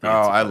me. And I think Oh,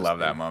 it's I supposed love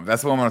to. that moment.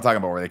 That's the one I'm talking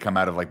about, where they come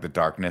out of like the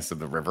darkness of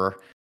the river,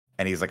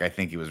 and he's like, I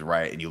think he was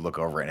right. And you look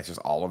over, and it's just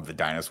all of the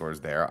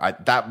dinosaurs there.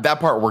 That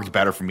part worked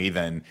better for me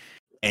than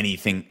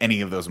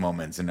any of those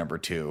moments in number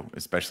 2,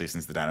 especially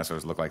since the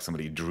dinosaurs look like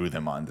somebody drew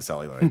them on the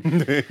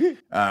celluloid.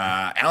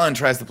 Alan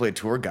tries to play a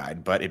tour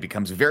guide, but it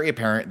becomes very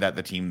apparent that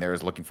the team there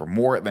is looking for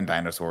more than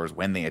dinosaurs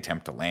when they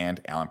attempt to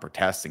land. Alan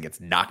protests and gets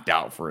knocked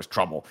out for his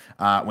trouble.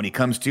 When he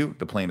comes to,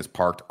 the plane is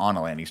parked on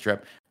a landing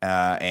strip,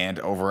 and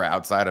over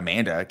outside,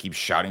 Amanda keeps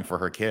shouting for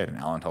her kid, and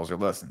Alan tells her,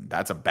 listen,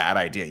 that's a bad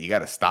idea. You got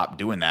to stop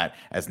doing that,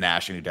 as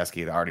Nash and Udesky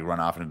had already run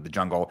off into the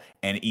jungle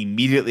and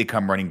immediately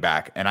come running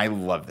back. And I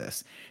love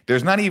this.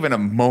 There's not even a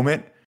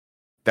moment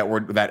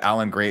that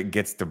Alan Grant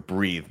gets to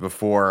breathe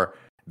before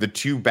the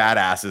 2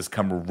 badasses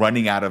come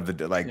running out of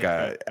the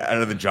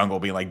out of the jungle,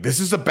 being like, "This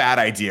is a bad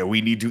idea. We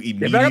need to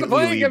immediately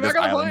leave this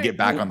island, get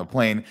back on the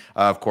plane."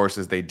 Of course,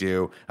 as they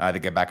do, they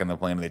get back on the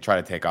plane and they try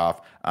to take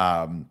off.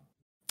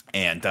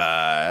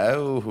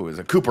 Who is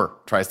it? Cooper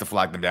tries to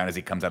flag them down as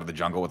he comes out of the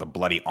jungle with a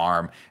bloody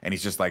arm, and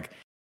he's just like,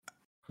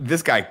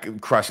 this guy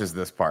crushes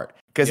this part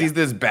because he's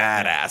this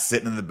badass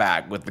sitting in the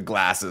back with the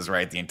glasses,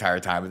 right, the entire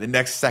time. And the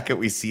next second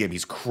we see him,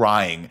 he's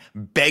crying,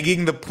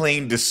 begging the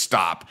plane to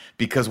stop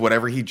because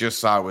whatever he just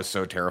saw was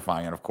so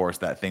terrifying. And of course,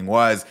 that thing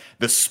was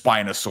the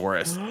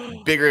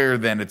Spinosaurus, bigger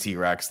than a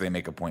T-Rex. They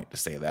make a point to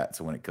say that.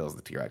 So when it kills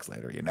the T-Rex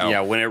later, you know.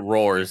 Yeah, when it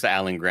roars,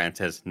 Alan Grant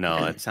says,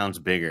 no, it sounds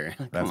bigger.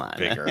 Come on.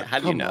 bigger. How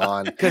do you Come know?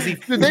 on. Because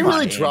Dude, they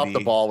really dropped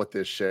the ball with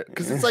this shit.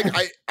 Because it's like,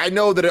 I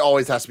know that it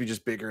always has to be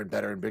just bigger and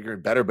better and bigger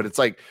and better, but it's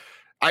like,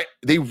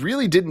 they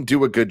really didn't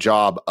do a good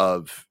job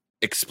of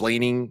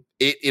explaining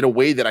it in a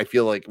way that I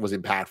feel like was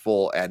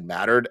impactful and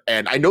mattered.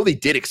 And I know they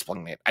did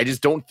explain it. I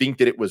just don't think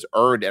that it was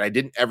earned. And I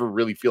didn't ever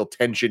really feel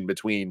tension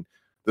between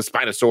the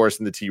Spinosaurus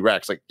and the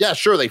T-Rex. Like, yeah,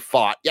 sure, they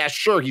fought. Yeah,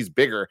 sure, he's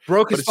bigger.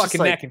 Broke But his it's just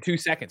fucking like- neck in 2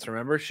 seconds,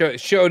 remember?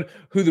 Showed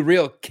who the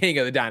real king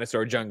of the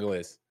dinosaur jungle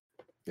is.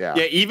 Yeah.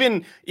 Yeah,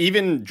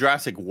 even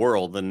Jurassic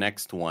World, the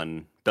next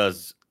one,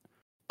 does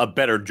a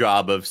better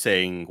job of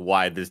saying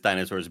why this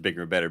dinosaur is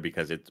bigger and better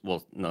because it's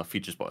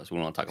future spoilers. We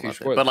don't want to talk about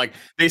that, but like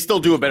they still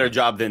do a better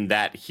job than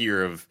that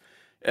here. Of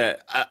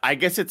I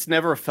guess it's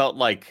never felt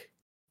like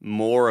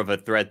more of a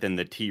threat than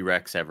the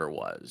T-Rex ever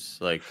was.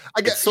 Like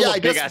it's still a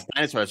big ass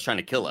dinosaur that's trying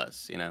to kill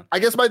us. You know. I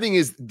guess my thing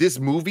is this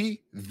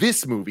movie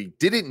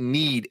didn't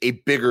need a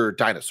bigger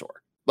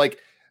dinosaur. Like.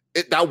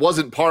 That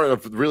wasn't part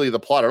of really the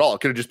plot at all. It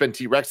could have just been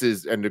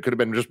T-Rexes and it could have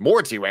been just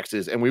more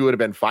T-Rexes and we would have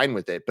been fine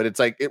with it. But it's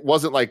like, it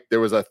wasn't like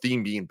there was a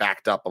theme being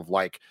backed up of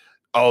like,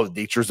 oh,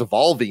 nature's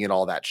evolving and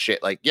all that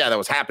shit. Like, yeah, that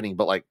was happening,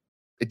 but like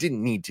it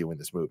didn't need to in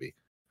this movie.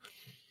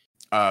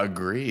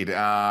 Agreed.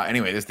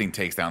 Anyway, this thing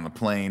takes down the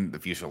plane. The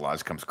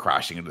fuselage comes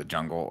crashing into the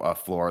jungle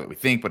floor that we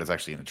think, but it's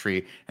actually in a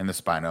tree. And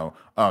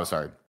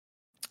the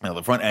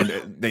the front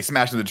end, they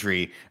smash into the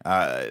tree.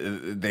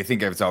 They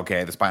think it's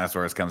okay. The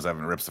Spinosaurus comes up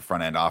and rips the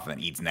front end off and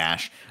then eats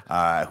Nash,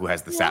 who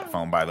has the sat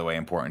phone, by the way,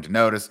 important to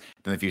notice.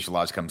 Then the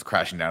fuselage comes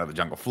crashing down to the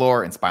jungle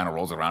floor and Spino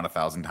rolls around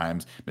 1,000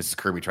 times. Mrs.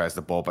 Kirby tries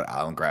to bolt, but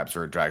Alan grabs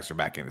her and drags her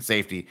back into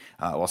safety.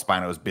 While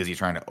Spino is busy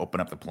trying to open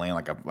up the plane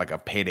like a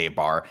payday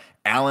bar,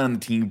 Alan and the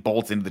team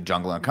bolts into the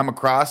jungle and come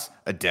across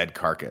a dead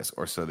carcass,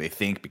 or so they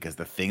think, because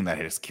the thing that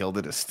has killed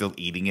it is still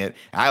eating it.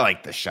 I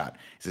like this shot.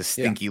 It's a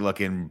stinky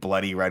looking,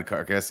 bloody red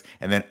carcass,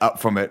 and then up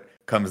from it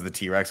comes the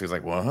T-Rex, who's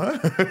like, what?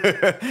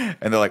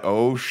 And they're like,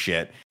 oh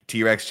shit.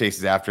 T-Rex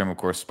chases after him, of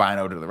course,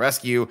 Spino to the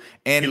rescue,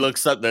 and he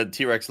looks up, the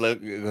T-Rex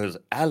goes,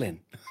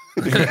 Alan.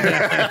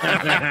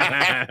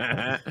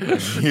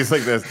 He's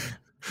like this,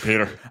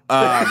 Peter.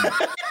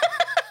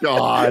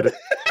 God.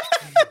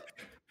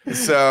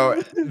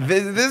 So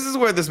this is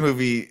where this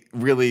movie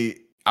really,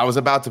 I was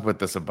about to put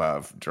this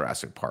above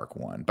Jurassic Park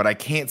 1, but I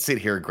can't sit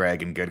here,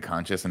 Greg, in good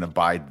conscience and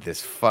abide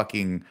this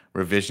fucking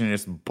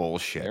revisionist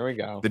bullshit. There we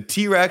go. The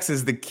T-Rex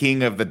is the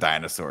king of the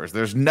dinosaurs.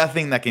 There's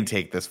nothing that can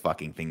take this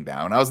fucking thing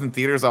down. When I was in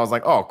theaters, I was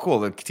like, oh, cool,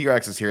 the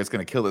T-Rex is here. It's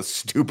going to kill this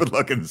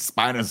stupid-looking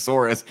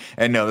Spinosaurus.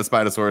 And no, the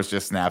Spinosaurus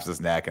just snaps his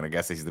neck, and I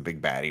guess he's the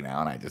big baddie now,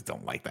 and I just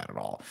don't like that at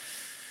all.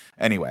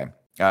 Anyway.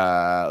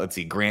 Let's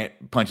see.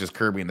 Grant punches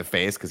Kirby in the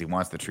face because he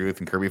wants the truth,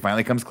 and Kirby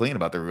finally comes clean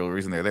about the real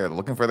reason they're there. They're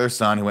looking for their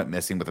son who went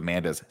missing with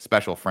Amanda's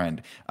special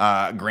friend.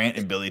 Grant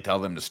and Billy tell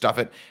them to stuff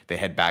it. They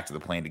head back to the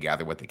plane to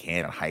gather what they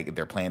can and hike.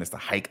 Their plan is to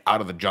hike out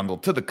of the jungle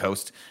to the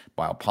coast,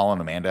 while Paul and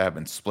Amanda have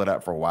been split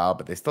up for a while,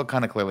 but they still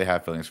kind of clearly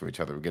have feelings for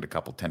each other. We get a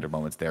couple tender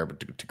moments there,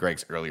 but to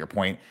Greg's earlier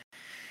point,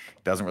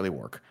 it doesn't really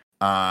work.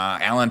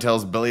 Alan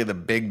tells Billy the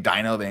big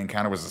dino they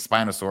encountered was a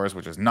Spinosaurus,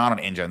 which is not on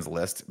InGen's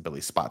list.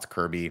 Billy spots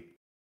Kirby.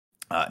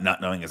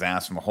 Not knowing his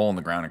ass from a hole in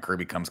the ground, and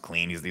Kirby comes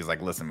clean. He's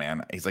like, listen,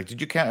 man. He's like,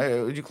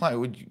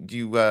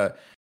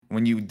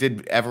 when you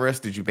did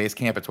Everest, did you base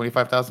camp at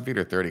 25,000 feet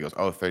or 30? He goes,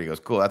 oh, 30. He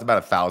goes, cool. That's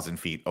about 1,000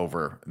 feet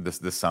over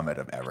this summit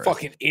of Everest.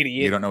 Fucking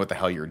idiot. You don't know what the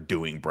hell you're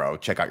doing, bro.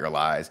 Check out your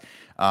lies.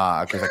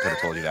 Because I could have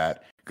told you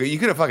that. You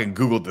could have fucking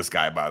Googled this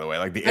guy, by the way.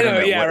 Like the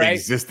internet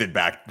existed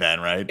back then,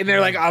 right? And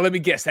they're like, oh, let me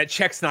guess, that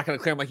check's not going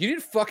to clear. I'm like, you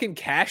didn't fucking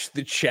cash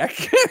the check?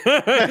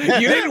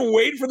 You didn't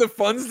wait for the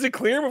funds to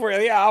clear before?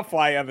 Yeah, I'll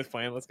fly on this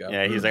plane. Let's go.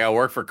 Yeah, he's like, I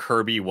work for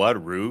Kirby.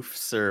 What,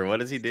 roofs, or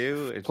what does he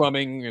do?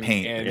 Plumbing and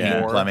paint,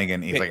 and plumbing,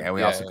 and he's like, and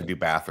we also could do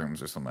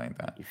bathrooms or something like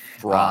that.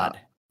 Fraud.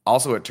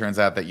 Also, it turns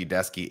out that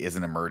Udesky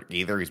isn't a murderer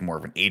either. He's more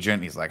of an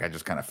agent. He's like, I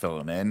just kind of fill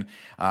him in.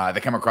 They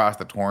come across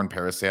the torn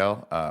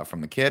parasail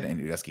from the kid, and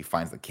Udesky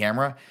finds the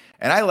camera.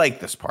 And I like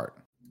this part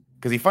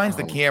because he finds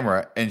the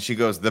camera, and she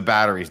goes, the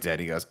battery's dead.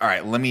 He goes, all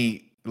right, let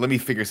me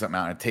figure something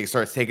out. And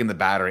starts taking the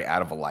battery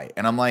out of a light.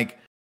 And I'm like,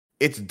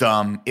 it's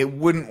dumb. It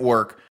wouldn't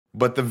work.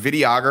 But the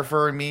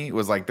videographer in me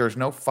was like, there's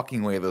no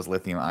fucking way those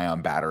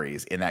lithium-ion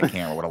batteries in that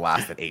camera would have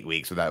lasted 8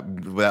 weeks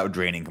without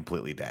draining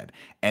completely dead.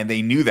 And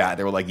they knew that.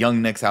 They were like,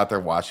 young Nick's out there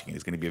watching.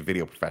 He's going to be a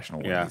video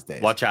professional one of these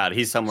days. Watch out.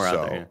 He's somewhere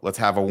out there. Let's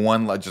have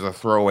just a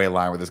throwaway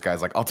line where this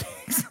guy's like, I'll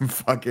take some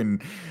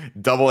fucking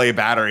AA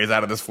batteries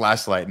out of this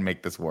flashlight and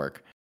make this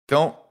work.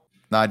 Don't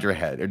nod your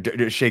head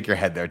or shake your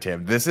head there,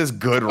 Tim. This is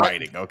good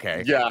writing,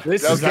 okay? Yeah.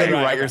 This is how you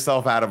write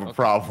yourself out of a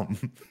problem.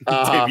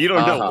 Tim, you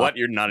don't know what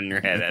you're nodding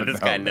your head at. This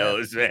guy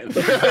knows, man.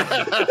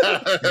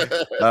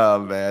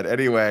 Oh, man.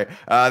 Anyway,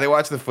 they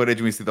watch the footage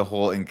and we see the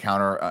whole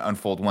encounter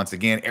unfold once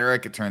again.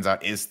 Eric, it turns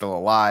out, is still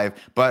alive,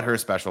 but her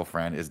special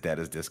friend is dead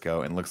as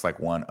disco and looks like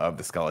one of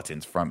the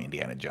skeletons from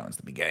Indiana Jones at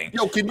the beginning.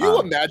 Yo, can you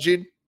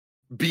imagine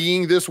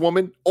being this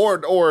woman or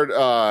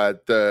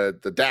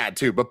the dad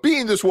too, but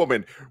being this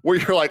woman where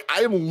you're like,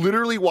 I am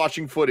literally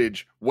watching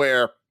footage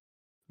where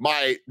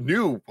my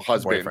new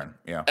husband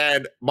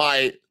and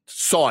my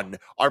son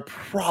are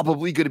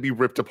probably going to be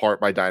ripped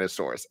apart by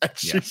dinosaurs. And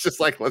she's just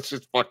like, let's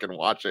just fucking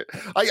watch it.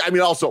 I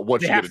mean, also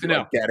what you have to do,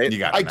 I get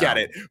it. I get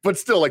it. But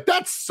still, like,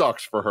 that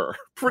sucks for her.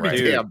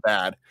 Pretty damn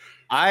bad.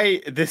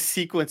 This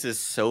sequence is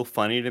so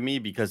funny to me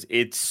because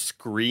it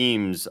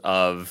screams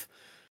of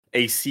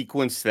a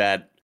sequence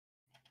that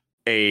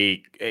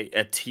a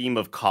team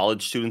of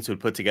college students would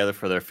put together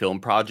for their film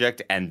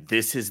project, and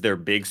this is their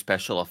big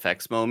special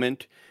effects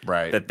moment,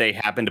 right? That they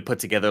happen to put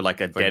together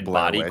like a dead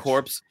body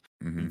corpse.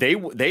 Mm-hmm.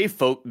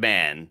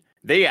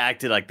 They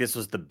acted like this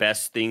was the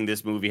best thing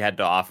this movie had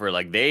to offer.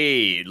 Like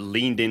they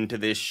leaned into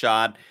this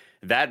shot.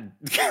 That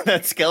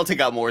skeleton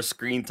got more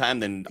screen time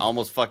than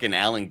almost fucking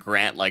Alan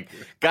Grant. Like,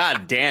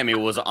 god damn, it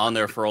was on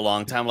there for a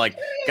long time. Like,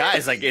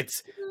 guys, like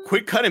it's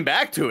quit cutting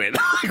back to it.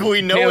 Like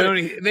we know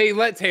they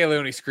let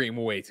Taylor scream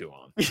way too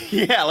long.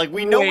 Yeah, like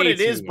we know what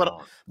it is,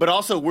 but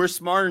also we're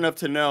smart enough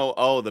to know,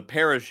 oh, the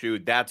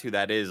parachute, that's who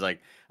that is. Like,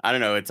 I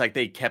don't know. It's like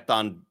they kept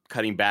on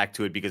cutting back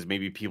to it because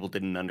maybe people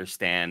didn't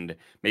understand.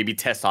 Maybe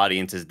test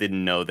audiences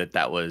didn't know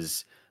that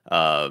was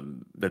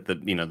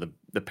that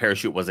the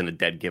parachute wasn't a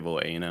dead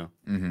giveaway,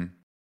 Mm-hmm.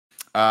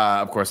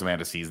 Of course,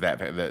 Amanda sees that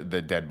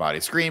the dead body,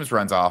 screams,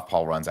 runs off.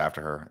 Paul runs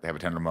after her. They have a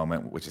tender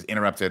moment, which is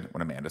interrupted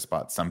when Amanda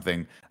spots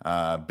something.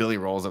 Billy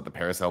rolls up the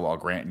parasail while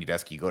Grant and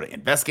Udesky go to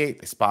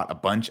investigate. They spot a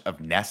bunch of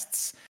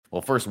nests.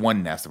 Well, first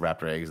one nest of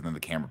raptor eggs, and then the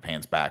camera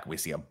pans back. We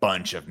see a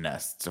bunch of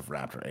nests of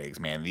raptor eggs.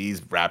 Man,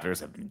 these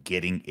raptors have been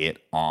getting it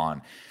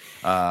on.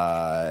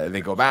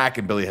 They go back,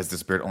 and Billy has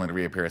disappeared, only to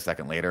reappear a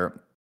second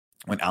later.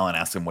 When Alan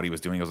asked him what he was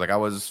doing, he was like, "I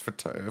was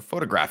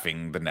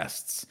photographing the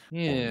nests."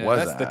 Yeah,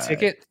 was that's the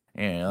ticket.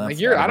 Yeah,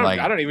 like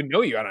I don't even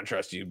know you. I don't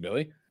trust you,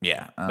 Billy.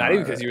 Yeah, not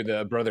even because you were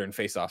the brother in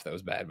Face Off that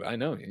was bad, but I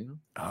know you.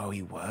 Oh,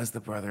 he was the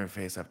brother in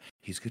Face Off.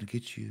 He's gonna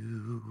get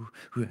you.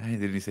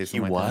 Did he say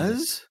something? He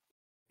was.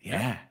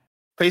 Yeah.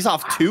 Face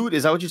Off 2?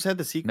 Is that what you said?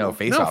 The sequel? No,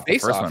 Face Off, the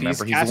first one.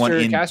 Remember, he's the one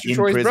in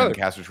prison. Brother.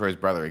 Castor Troy's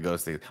brother. He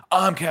goes to,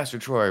 I'm Castor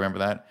Troy. Remember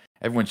that?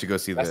 Everyone should go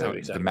see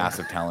the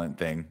massive talent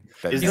thing.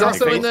 He's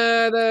also in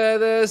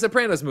the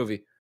Sopranos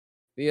movie.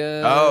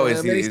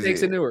 Many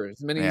Snakes and Newer.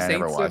 I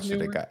never watched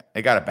it.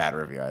 It got a bad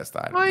review. I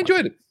thought. I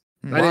enjoyed it.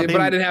 I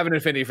didn't have an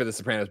affinity for the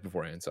Sopranos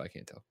beforehand, so I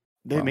can't tell.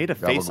 They made a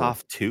Face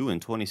Off 2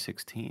 in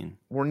 2016.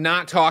 We're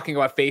not talking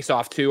about Face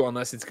Off 2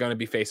 unless it's going to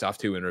be Face Off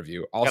 2 in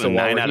review. Also,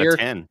 9 out of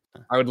 10.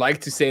 I would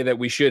like to say that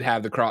we should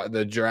have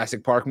the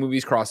Jurassic Park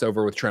movies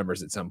crossover with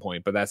Tremors at some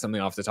point, but that's something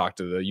I'll have to talk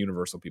to the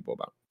Universal people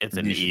about. That's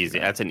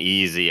an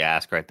easy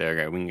ask right there,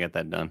 guy. We can get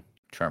that done.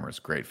 Tremors,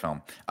 great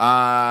film.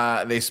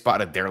 They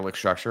spot a derelict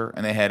structure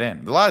and they head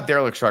in. A lot of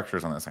derelict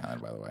structures on this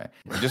island, by the way.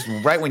 Just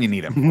right when you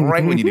need them.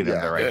 Right when you need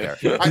them, they're right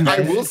there. I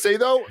will say,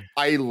 though,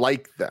 I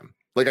like them.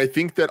 Like, I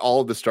think that all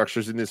of the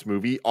structures in this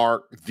movie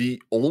are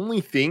the only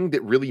thing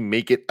that really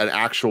make it an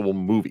actual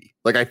movie.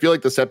 Like, I feel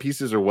like the set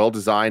pieces are well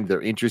designed.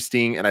 They're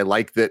interesting. And I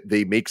like that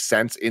they make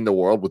sense in the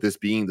world with this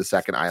being the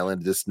second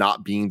island, this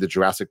not being the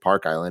Jurassic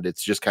Park island.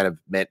 It's just kind of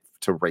meant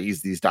to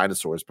raise these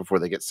dinosaurs before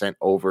they get sent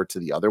over to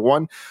the other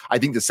one. I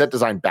think the set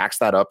design backs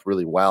that up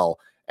really well.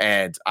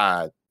 And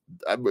I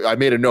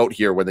made a note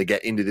here when they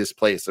get into this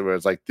place where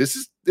it's like,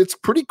 it's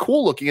pretty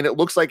cool looking. And it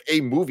looks like a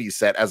movie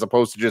set as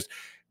opposed to just,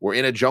 we're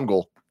in a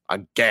jungle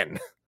again.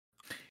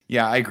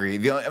 Yeah, I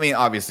agree.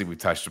 Obviously we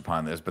touched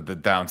upon this, but the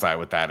downside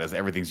with that is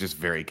everything's just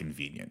very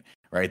convenient,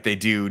 right? They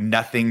do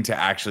nothing to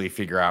actually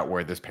figure out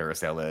where this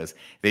parasail is.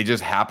 They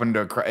just happen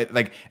to,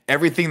 like,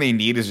 everything they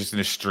need is just in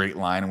a straight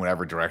line in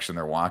whatever direction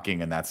they're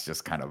walking, and that's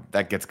just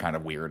that gets kind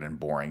of weird and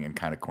boring and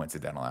kind of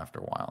coincidental after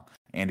a while.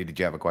 Andy, did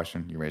you have a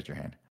question? You raised your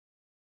hand.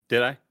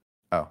 Did I?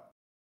 Oh.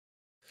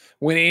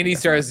 When Andy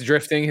starts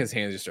drifting, his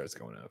hand just starts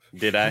going up.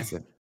 Did I? It's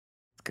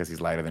because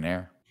he's lighter than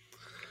air.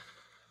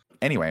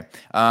 Anyway,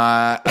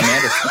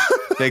 Amanda,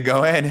 they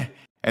go in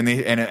and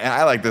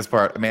I like this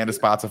part. Amanda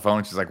spots a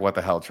phone. She's like, "What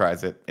the hell?"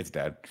 Tries it. It's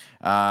dead.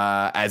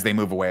 As they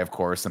move away, of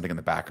course, something in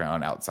the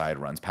background outside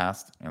runs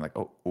past. And you're like,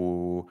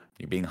 "Oh,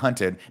 you're being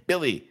hunted."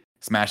 Billy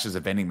smashes a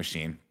vending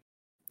machine.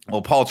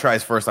 Well, Paul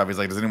tries first off. He's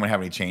like, "Does anyone have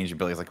any change?" And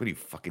Billy's like, "What are you,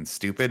 fucking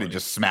stupid?" And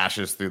just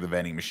smashes through the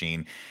vending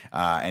machine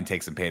and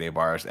takes some payday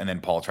bars. And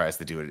then Paul tries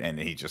to do it, and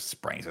he just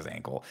sprains his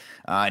ankle.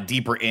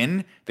 Deeper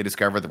in, they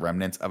discover the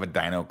remnants of a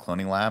dino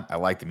cloning lab. I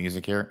like the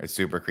music here. It's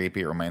super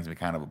creepy. It reminds me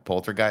kind of a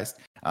Poltergeist.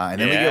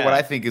 And then we get what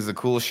I think is a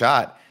cool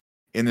shot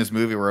in this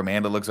movie where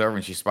Amanda looks over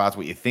and she spots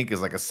what you think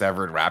is like a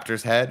severed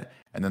raptor's head.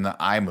 And then the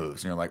eye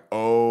moves, and you're like,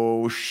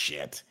 "Oh,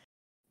 shit.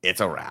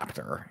 It's a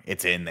raptor.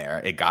 It's in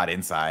there. It got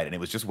inside, and it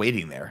was just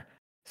waiting there."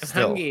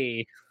 Still,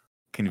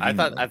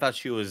 I thought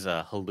she was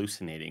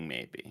hallucinating,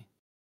 maybe.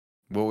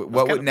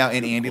 Well, now?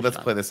 And Andy, let's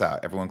play this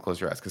out. Everyone, close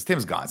your eyes, because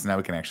Tim's gone, so now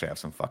we can actually have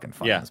some fucking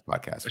fun on this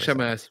podcast. Shut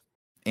my eyes.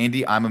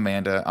 Andy, I'm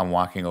Amanda. I'm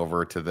walking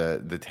over to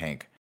the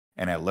tank,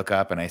 and I look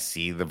up and I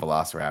see the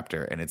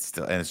Velociraptor, and it's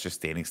just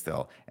standing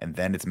still. And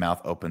then its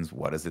mouth opens.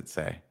 What does it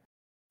say?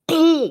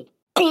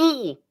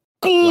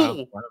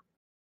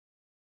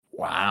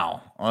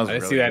 Wow. I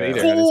didn't see that either.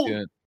 I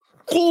didn't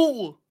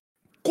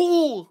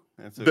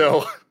see that.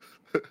 No.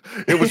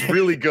 It was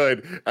really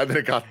good, and then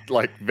it got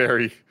like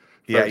very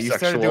you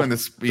started doing the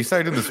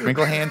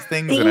sprinkle hands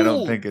things, and I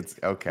don't think it's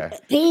okay.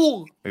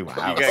 Wow,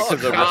 because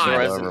the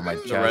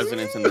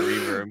resonance and the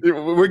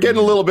reverb. We're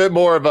getting a little bit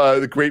more of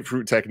the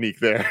grapefruit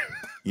technique there.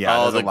 Yeah.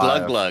 Oh, there's the a lot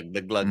glug of- glug,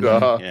 the glug Mhm.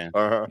 glug.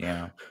 Uh-huh.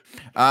 Yeah.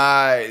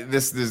 Yeah.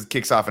 This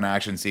kicks off an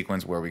action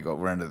sequence where we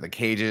run into the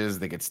cages.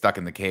 They get stuck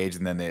in the cage,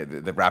 and then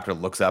the raptor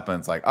looks up and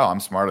it's like, "Oh, I'm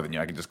smarter than you.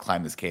 I can just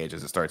climb this cage."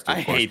 As it starts to, I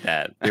of course, hate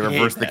that. they I hate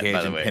reverse the that, cage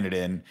by the and way. pin it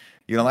in.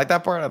 You don't like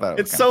that part? I thought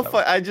it was It's kinda so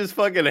clever. fun. I just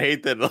fucking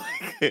hate that.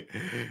 Like,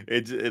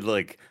 it's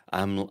like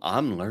I'm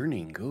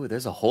learning. Ooh,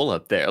 there's a hole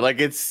up there. Like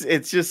it's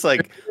just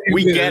like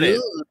we get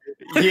it.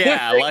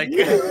 Yeah, like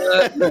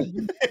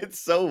it's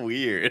so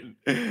weird.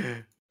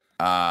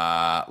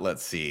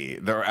 Let's see.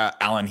 There,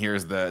 Alan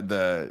hears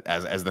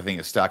as the thing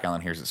is stuck. Alan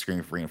hears it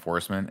screaming for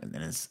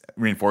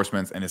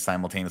reinforcements and is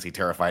simultaneously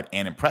terrified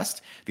and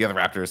impressed. The other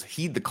raptors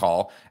heed the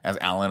call as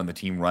Alan and the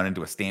team run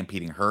into a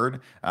stampeding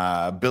herd.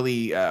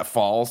 Billy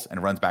falls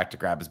and runs back to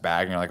grab his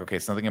bag, and you're like, okay,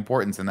 something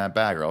important's in that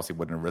bag, or else he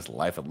wouldn't have risked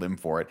life and limb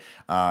for it.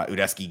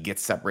 Udesky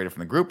gets separated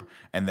from the group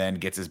and then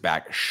gets his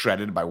back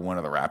shredded by one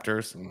of the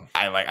raptors.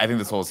 I think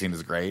this whole scene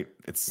is great.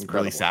 It's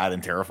Incredible. really sad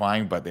and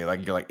terrifying, but you're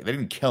like, they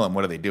didn't kill him.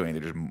 What are they doing?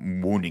 They're just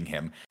wounding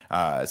him,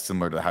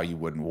 similar to how you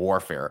would in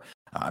warfare.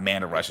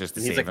 Amanda rushes to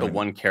He's save like him. the and-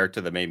 one character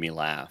that made me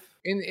laugh.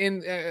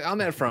 In on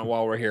that front,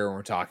 while we're here and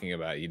we're talking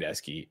about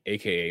Udesky,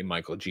 aka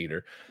Michael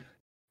Jeter,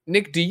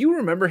 Nick, do you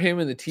remember him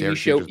in the TV Derek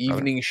show Jeter's brother.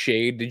 Evening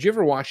Shade? Did you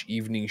ever watch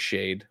Evening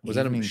Shade? Was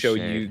that Evening a show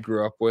Shade. you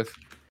grew up with?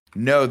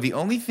 No, the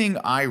only thing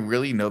I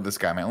really know this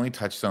guy, my only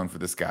touchstone for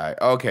this guy.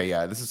 Okay,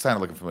 yeah, this is kind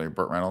of looking familiar.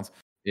 Burt Reynolds.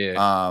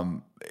 Yeah.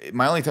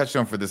 My only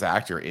touchstone for this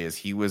actor is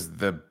he was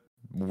the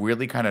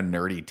really kind of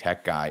nerdy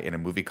tech guy in a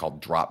movie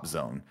called Drop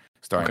Zone,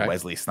 starring Okay.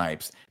 Wesley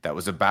Snipes. That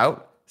was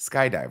about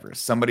skydivers.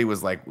 Somebody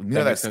was like, you know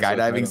That that makes sense, look at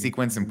skydiving him.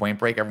 sequence in Point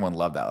Break? Everyone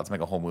loved that. Let's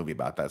make a whole movie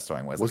about that,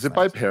 starring Wesley. Was it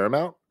by Snipes.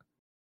 Paramount?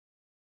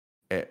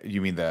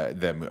 You mean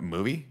the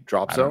movie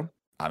Drop I don't- Zone?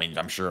 I mean,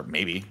 I'm sure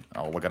maybe.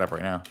 I'll look it up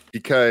right now.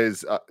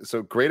 Because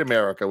so Great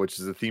America, which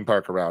is a theme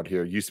park around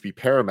here, used to be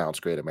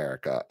Paramount's Great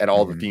America, and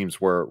all the Mhm. themes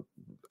were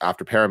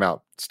after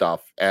Paramount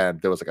stuff.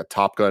 And there was like a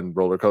Top Gun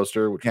roller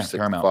coaster, which Yeah, was sick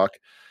Paramount. to fuck.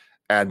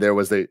 And there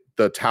was the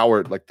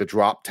tower, like the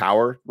drop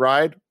tower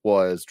ride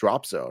was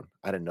Drop Zone.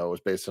 I didn't know it was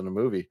based on a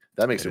movie.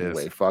 That makes It it is.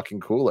 way fucking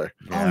cooler.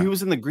 Oh, he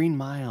was in the Green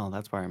Mile.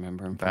 That's where I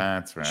remember him from.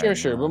 That's right.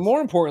 Sure. But yes.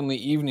 more importantly,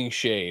 Evening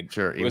Shade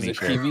Sure, was Evening a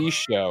Shade. TV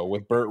show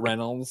with Burt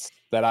Reynolds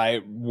that I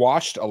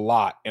watched a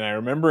lot and I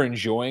remember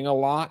enjoying a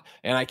lot.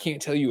 And I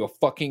can't tell you a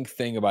fucking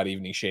thing about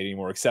Evening Shade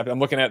anymore, except I'm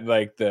looking at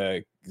like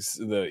the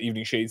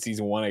Evening Shade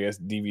season 1, I guess,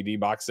 DVD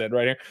box set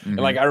right here. And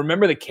Mhm. like I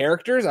remember the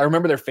characters, I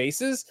remember their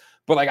faces,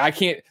 but like I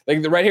can't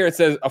like right here it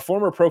says a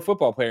former pro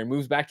football player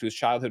moves back to his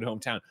childhood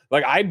hometown.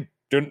 Like I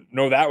didn't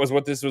know that was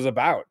what this was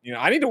about. You know,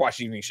 I need to watch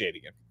Evening Shade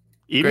again.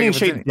 Evening if it's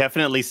Shade any-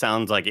 definitely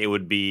sounds like it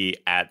would be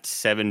at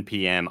 7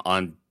 p.m.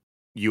 on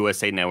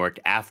USA Network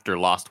after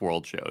Lost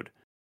World showed.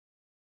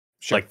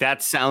 Sure. Like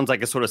that sounds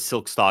like a sort of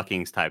Silk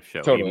Stockings type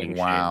show. Totally. Evening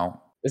Shade.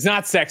 Wow. It's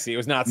not sexy. It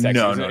was not sexy.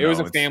 No, it was, no, it was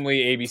no, a it's- family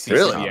ABC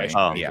Really? CBS show.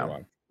 Oh, yeah.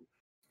 Well,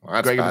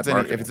 that's Greg, bad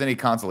if it's any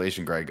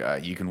consolation, Greg,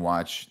 you can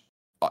watch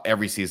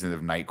every season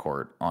of Night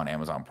Court on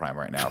Amazon Prime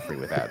right now, free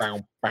with ads. Bow,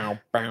 bow,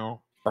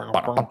 bow, bow, Bow,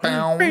 bow.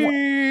 bow.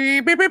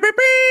 Beep, beep, beep, beep,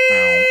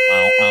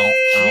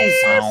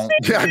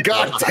 Yeah,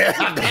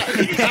 goddamn.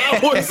 That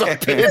was a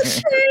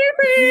bitch.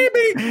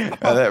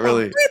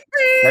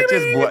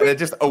 that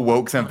just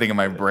awoke something in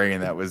my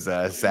brain that was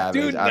savage.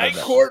 Dude, I don't Night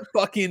know. Court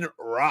fucking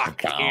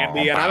rock,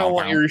 Andy. And I don't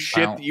want your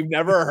shit that you've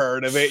never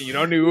heard of it. You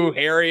don't know who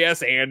Harry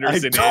S.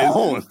 Anderson is.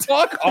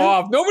 Fuck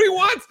off. Nobody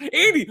wants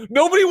Andy.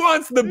 Nobody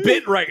wants the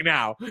bit right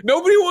now.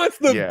 Nobody wants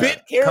the Yeah. bit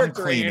Come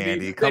character, clean, Andy,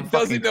 Andy. Come that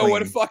doesn't fucking know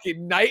what clean.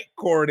 fucking Night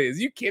Court is.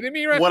 You kidding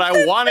me? Right? What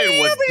I wanted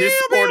was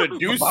Discord to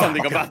do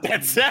something about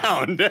that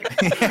sound.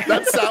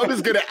 That sound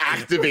is going to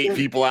activate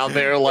people out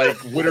there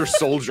like Winter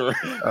Soldier.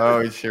 Oh,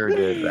 it sure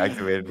did.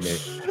 Activated me.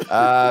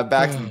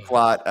 Back to the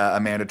plot.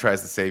 Amanda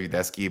tries to save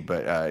Udesky,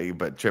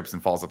 but trips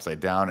and falls upside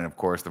down. And of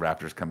course, the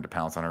Raptors come to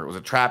pounce on her. It was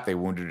a trap. They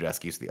wounded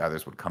Udesky, so the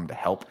others would come to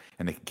help,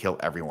 and they can kill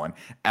everyone.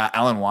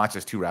 Alan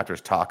watches two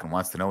Raptors talk and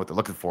wants to know what they're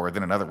looking for.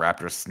 Then another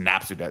Raptor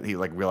snaps Udesky. He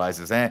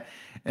realizes,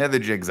 the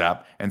jig's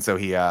up, and so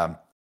he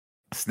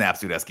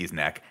snaps Udesky's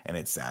neck, and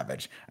it's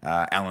savage.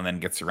 Alan then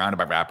gets surrounded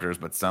by Raptors,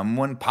 but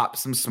someone pops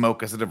some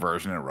smoke as a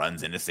diversion and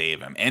runs in to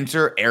save him.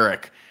 Enter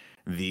Eric,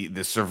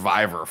 the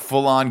survivor,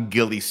 full-on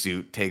ghillie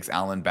suit, takes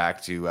Alan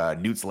back to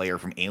Newt's lair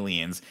from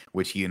Aliens,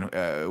 which she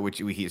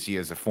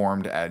has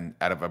formed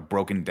out of a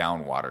broken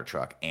down water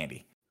truck.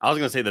 Andy. I was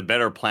gonna say the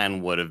better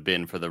plan would have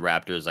been for the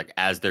Raptors, like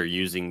as they're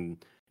using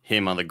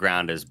him on the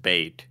ground as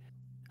bait.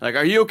 Like,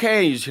 are you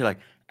okay? And you're like,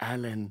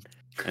 Alan.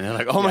 And they're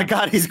like, oh my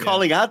God, he's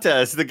calling out to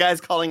us. The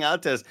guy's calling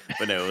out to us.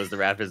 But no, it was the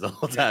Raptors the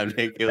whole time.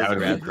 Nick. It was That would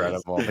the be Raptors.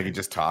 incredible. They could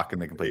just talk in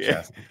the complete Yeah.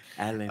 chest.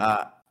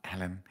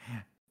 Alan.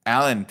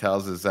 Alan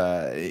tells him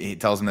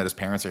that his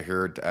parents are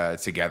here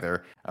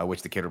together,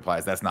 which the kid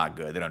replies, "That's not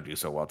good. They don't do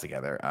so well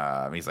together."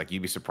 He's like,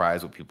 "You'd be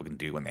surprised what people can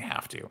do when they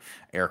have to."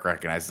 Eric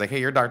recognizes, like, "Hey,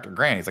 you're Dr.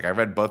 Grant." He's like, "I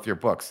read both your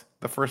books.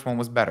 The first one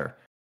was better,"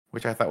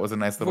 which I thought was a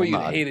nice little Well, you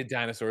nod. hated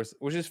dinosaurs,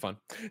 which is fun.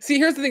 See,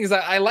 here's the thing: is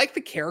I like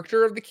the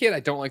character of the kid.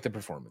 I don't like the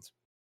performance.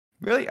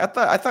 Really, I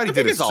thought he I did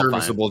think a it's all fine.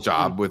 serviceable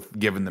job with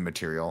given the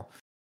material.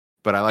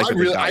 But I like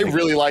that I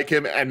really like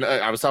him. And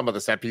I was talking about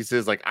the set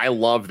pieces. Like, I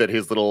love that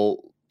his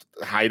little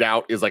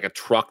hideout is like a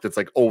truck that's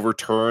like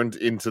overturned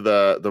into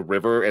the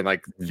river, and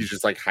like he's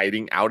just like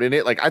hiding out in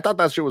it. Like, I thought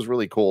that shit was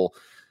really cool.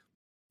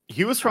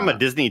 He was from a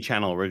Disney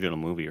Channel original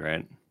movie,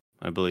 right?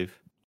 I believe.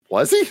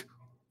 Was he?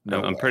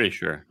 No, I'm pretty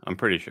sure.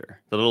 The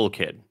little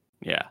kid.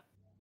 Yeah.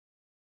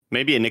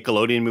 Maybe a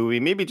Nickelodeon movie,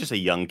 maybe just a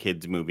young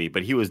kids movie,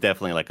 but he was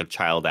definitely like a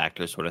child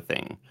actor sort of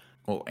thing.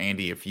 Well,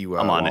 Andy, if you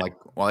while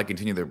I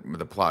continue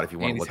the plot, if you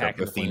want to look up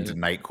the theme to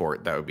Night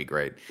Court, that would be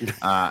great.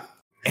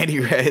 Andy,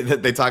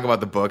 they talk about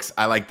the books.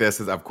 I like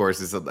this, of course,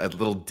 is a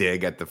little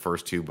dig at the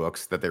first two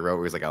books that they wrote.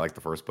 Where he's like, I like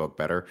the first book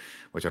better,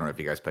 which I don't know if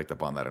you guys picked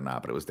up on that or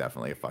not, but it was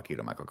definitely a fuck you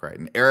to Michael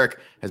Crichton. Eric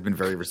has been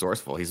very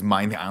resourceful. He's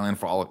mined the island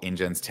for all of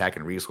InGen's tech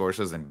and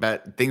resources, and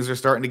bet things are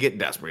starting to get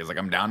desperate. He's like,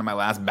 I'm down to my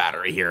last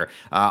battery here.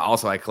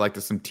 Also, I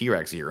collected some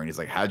T-Rex here, and he's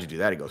like, how'd you do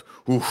that? He goes,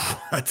 oof,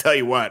 I tell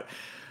you what.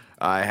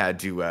 I had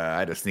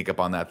to sneak up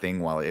on that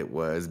thing while it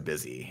was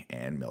busy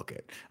and milk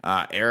it.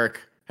 Eric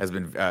has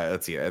been,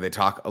 let's see, they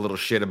talk a little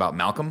shit about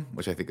Malcolm,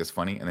 which I think is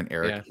funny. And then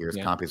Eric hears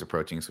Compy's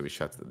approaching, so he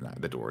shuts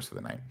the doors for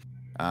the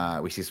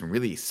night. We see some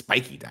really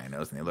spiky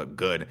dinos, and they look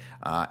good.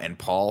 And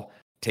Paul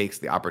takes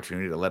the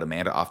opportunity to let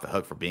Amanda off the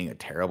hook for being a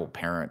terrible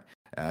parent.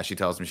 She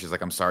tells him, she's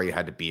like, I'm sorry you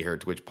had to be here,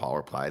 to which Paul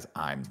replies,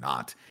 I'm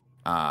not.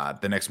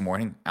 The next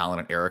morning, Alan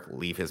and Eric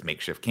leave his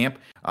makeshift camp,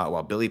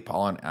 while Billy,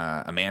 Paul, and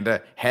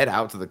Amanda head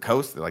out to the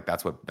coast. They're like,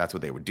 that's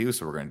what they would do,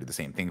 so we're going to do the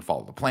same thing,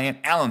 follow the plan.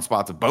 Alan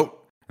spots a boat,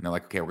 and they're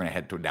like, okay, we're going to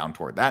head down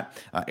toward that.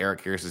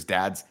 Eric hears his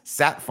dad's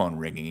sat phone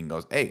ringing and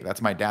goes, hey,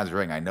 that's my dad's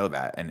ring, I know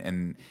that.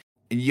 And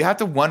you have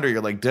to wonder,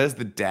 you're like, does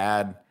the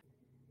dad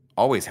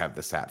always have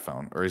the sat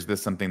phone, or is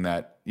this something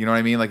that, you know what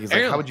I mean? Like, he's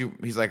like, how would you,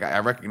 he's like, I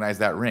recognize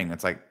that ring.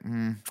 It's like,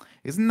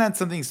 isn't that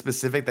something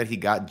specific that he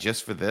got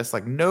just for this?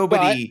 Like,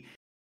 nobody...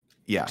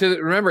 Yeah.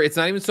 Remember, it's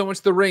not even so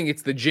much the ring,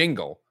 it's the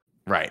jingle.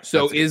 Right.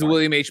 So is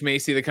William H.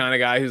 Macy the kind of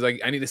guy who's like,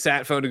 I need a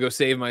sat phone to go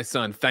save my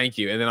son. Thank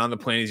you. And then on the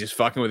plane, he's just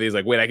fucking with it. He's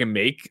like, wait, I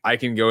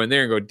can go in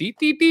there and go dee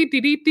dee dee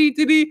dee dee dee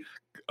dee dee.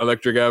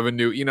 Electric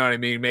Avenue. You know what I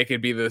mean? Make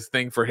it be this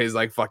thing for his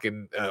like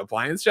fucking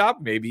appliance shop.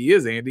 Maybe he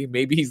is, Andy.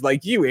 Maybe he's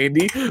like you,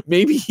 Andy.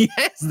 Maybe he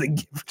has the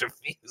gift of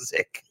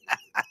music.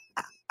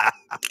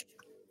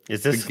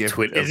 Is this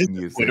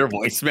Twitter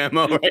voice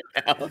memo right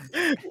now?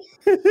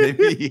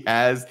 Maybe he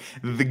has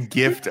the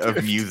gift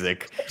of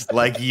music,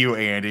 like you,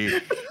 Andy.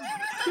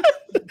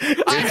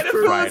 I had to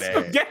fill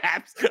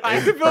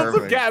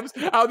some gaps.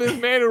 How this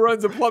man who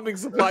runs a plumbing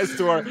supply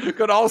store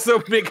could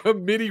also make a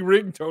MIDI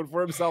ringtone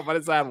for himself on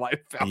a satellite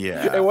phone.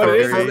 Yeah. And what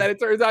it is that it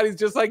turns out he's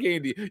just like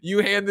Andy. You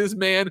hand this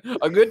man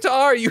a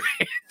guitar, you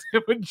hand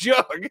him a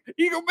jug,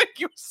 he gonna make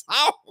you a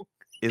song.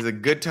 Is a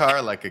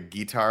guitar like a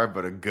guitar,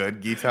 but a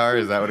good guitar?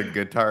 Is that what a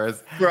guitar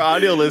is? For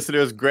audio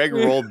listeners, Greg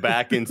rolled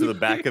back into the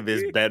back of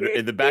his bed,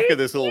 in the back of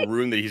this little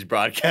room that he's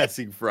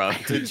broadcasting from,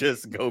 to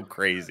just go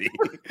crazy.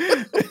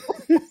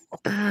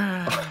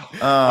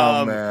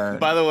 Man.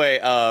 By the way,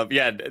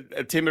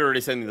 Tim had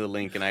already sent me the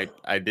link, and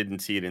I didn't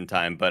see it in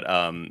time. But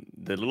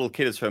the little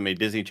kid is from a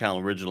Disney Channel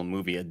original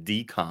movie, a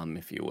DCOM,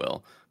 if you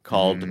will,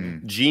 called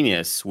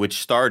Genius,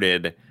 which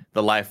started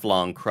the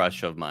lifelong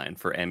crush of mine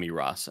for Emmy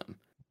Rossum.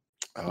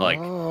 Like,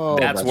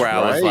 that's where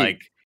I was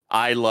like,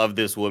 I love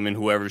this woman,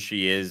 whoever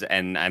she is,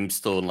 and I'm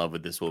still in love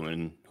with this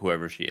woman,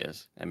 whoever she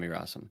is, Emmy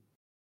Rossum.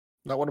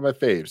 Not one of my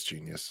faves,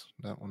 Genius.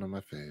 Not one of my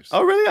faves.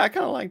 Oh, really? I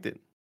kind of liked it.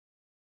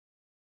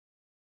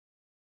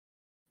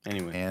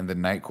 Anyway. And the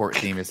Night Court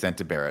theme is sent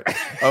to Barrett.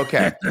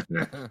 Okay.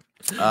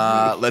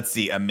 Let's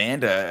see.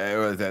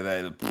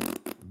 Amanda,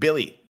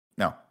 Billy.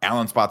 No,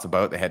 Alan spots a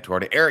boat. They head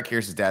toward it. Eric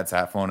hears his dad's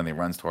sat phone, and they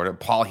runs toward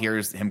it. Paul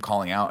hears him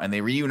calling out, and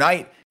they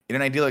reunite in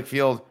an idyllic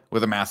field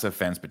with a massive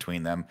fence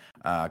between them.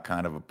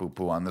 Kind of a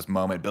poo-poo on this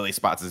moment. Billy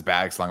spots his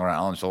bag slung around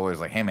Alan's shoulders,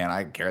 like, hey, man,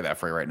 I can carry that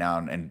for you right now.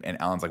 And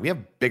Alan's like, we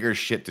have bigger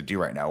shit to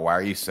do right now. Why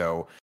are you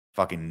so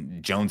fucking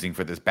jonesing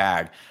for this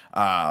bag?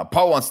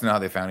 Paul wants to know how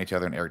they found each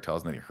other, and Eric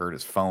tells him that he heard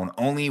his phone.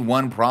 Only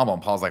one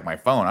problem. Paul's like, my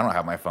phone? I don't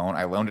have my phone.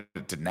 I loaned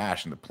it to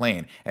Nash in the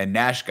plane, and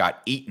Nash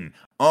got eaten.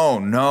 Oh,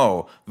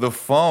 no. The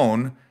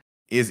phone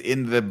is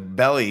in the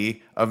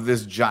belly of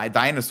this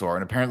dinosaur,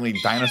 and apparently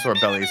dinosaur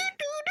bellies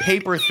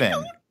paper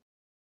thin.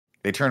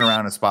 They turn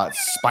around and spot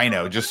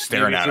Spino just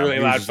staring at him. Really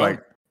loud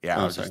like,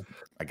 yeah,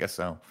 I guess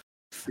so.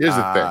 Here's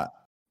the thing.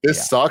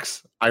 This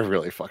sucks. I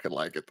really fucking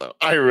like it though.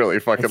 I really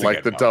fucking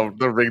like the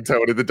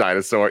ringtone of the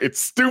dinosaur.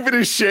 It's stupid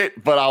as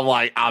shit, but I'm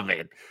like, I'm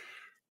in.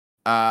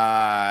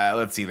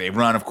 Let's see. They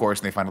run, of course,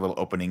 and they find a little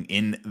opening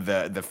in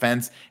the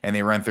fence, and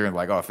they run through and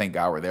like, oh, thank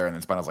God we're there. And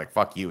then Spino's like,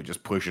 fuck you. It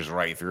just pushes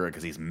right through it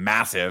because he's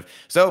massive.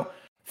 So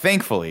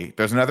thankfully,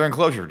 there's another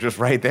enclosure just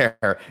right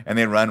there, and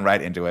they run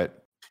right into it.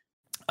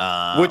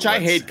 Which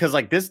I hate because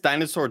like this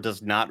dinosaur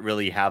does not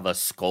really have a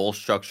skull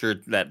structure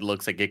that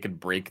looks like it could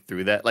break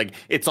through that. Like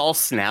it's all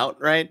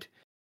snout, right?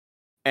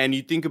 And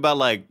you think about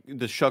like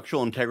the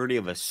structural integrity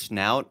of a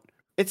snout.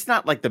 It's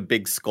not like the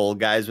big skull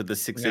guys with the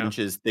 6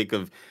 inches thick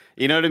of,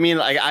 you know what I mean?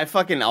 Like I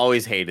fucking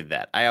always hated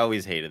that.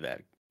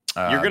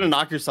 You're gonna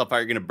knock yourself out.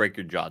 You're gonna break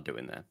your jaw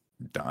doing that.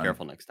 Done.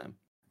 Careful next time.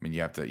 I mean,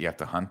 you have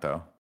to hunt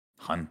though.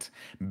 hunt.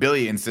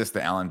 Billy insists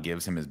that Alan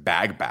gives him his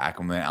bag back.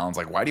 And then Alan's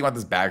like, why do you want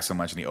this bag so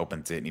much? And he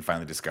opens it and he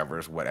finally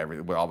discovers what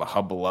all the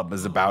hubbub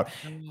is about.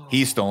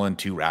 He's stolen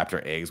 2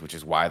 raptor eggs, which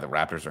is why the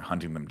raptors are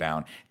hunting them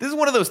down. This is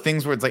one of those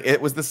things where it's like, it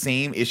was the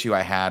same issue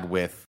I had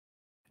with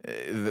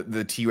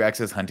the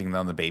T-Rexes hunting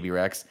down the baby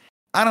Rex.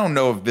 I don't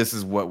know if this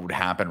is what would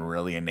happen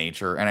really in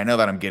nature. And I know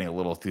that I'm getting a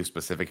little too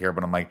specific here,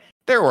 but I'm like,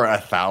 there were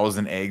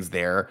 1,000 eggs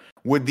there.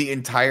 Would the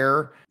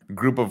entire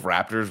group of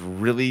raptors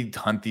really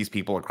hunt these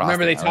people across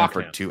the island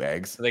for 2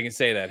 eggs? So they can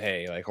say that,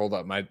 hey, like, hold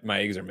up, my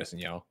eggs are missing,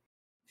 y'all.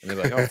 And they're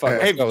like, oh,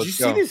 fuck. Hey, did you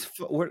see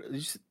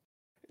these?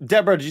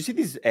 Deborah, did you see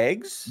these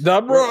eggs?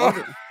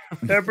 Deborah,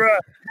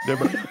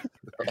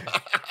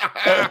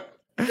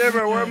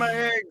 where are my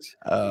eggs?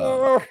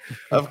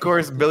 Of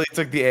course, Billy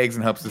took the eggs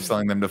and hopes of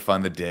selling them to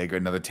fund the dig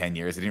another 10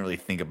 years. He didn't really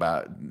think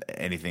about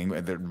anything,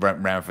 the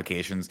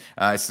ramifications.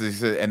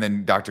 And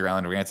then Dr.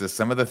 Alan Grant says,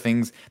 some of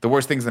the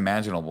worst things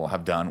imaginable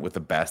have done with the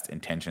best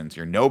intentions.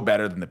 You're no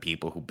better than the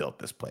people who built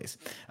this place.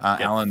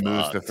 Alan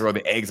moves to throw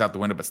the eggs out the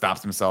window, but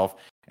stops himself.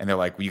 And they're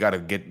like, well, you got to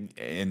get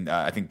in.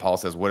 I think Paul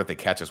says, what if they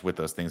catch us with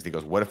those things? He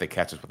goes, what if they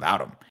catch us without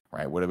them?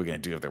 Right? What are we going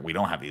to do if we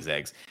don't have these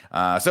eggs?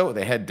 So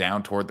they head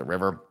down toward the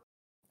river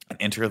and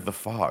enter the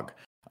fog.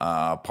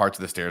 Parts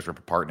of the stairs rip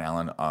apart and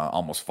Alan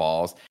almost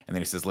falls. And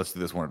then he says, let's do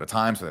this one at a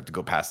time. So they have to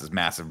go past this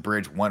massive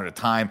bridge one at a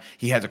time.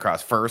 He heads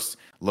across first,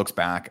 looks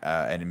back,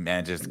 and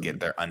manages to get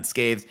there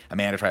unscathed.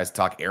 Amanda tries to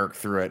talk Eric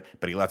through it,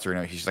 but he lets her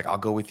know. She's like, I'll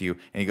go with you.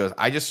 And he goes,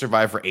 I just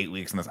survived for 8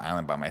 weeks on this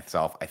island by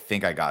myself. I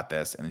think I got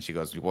this. And then she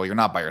goes, well, you're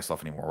not by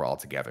yourself anymore. We're all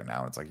together now.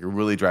 And it's like, you're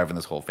really driving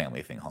this whole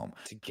family thing home.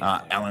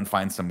 Alan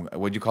finds some,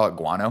 what'd you call it,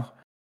 guano?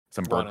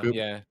 Some bird poop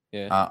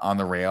on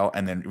the rail,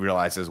 and then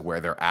realizes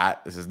where they're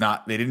at. This is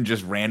not, they didn't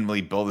just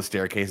randomly build a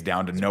staircase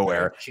down to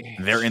nowhere.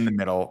 They're in the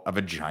middle of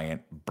a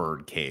giant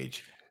bird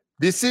cage.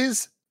 This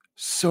is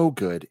so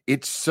good.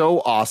 It's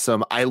so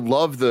awesome. I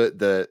love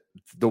the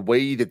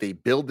way that they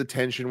build the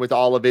tension with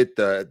all of it.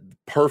 The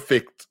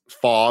perfect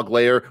fog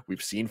layer.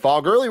 We've seen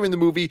fog earlier in the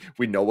movie.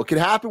 We know what could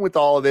happen with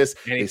all of this.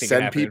 They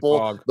send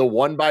people the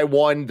one by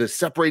one, the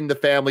separating the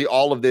family,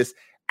 all of this.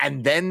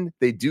 And then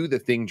they do the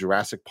thing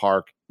Jurassic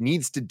Park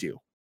needs to do.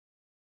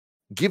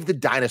 Give the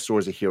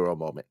dinosaurs a hero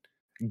moment.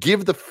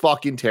 Give the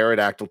fucking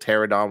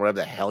pterodon, whatever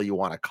the hell you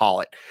want to call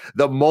it.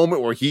 The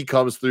moment where he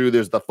comes through,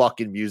 there's the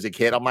fucking music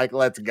hit. I'm like,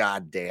 let's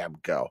goddamn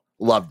go.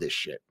 Love this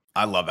shit.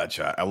 I love that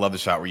shot. I love the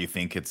shot where you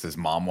think it's his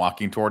mom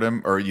walking toward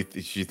him, or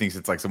she thinks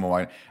it's like someone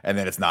walking, and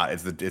then it's not.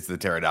 It's the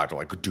pterodactyl,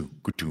 like good,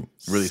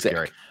 really Sick.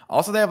 Scary.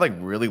 Also, they have like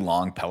really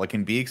long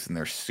pelican beaks, and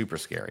they're super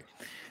scary.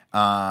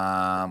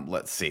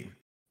 Let's see.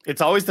 It's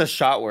always the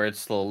shot where it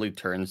slowly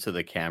turns to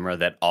the camera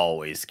that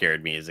always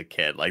scared me as a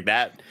kid. Like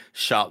that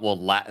shot will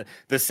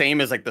the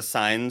same as like the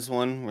Signs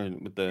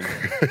one with the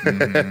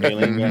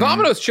alien guy.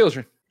 Domino's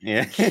children.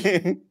 Yeah.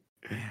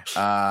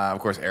 Of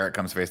course, Eric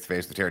comes face to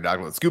face with the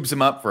pterodactyl. It scoops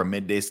him up for a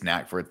midday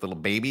snack for its little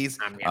babies.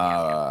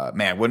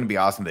 Man, wouldn't it be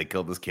awesome if they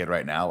killed this kid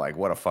right now? Like,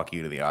 what a fuck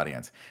you to the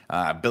audience.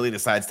 Billy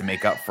decides to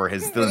make up for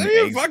his stealing the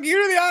eggs. Fuck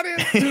you to the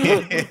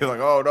audience. You're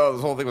like, oh no,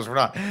 this whole thing was for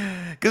naught.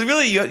 Because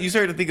really, you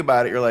start to think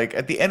about it. You're like,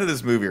 at the end of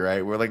this movie,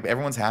 right? We're like,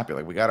 everyone's happy.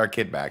 Like, we got our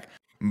kid back.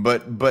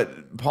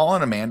 But Paul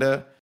and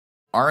Amanda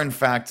are in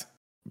fact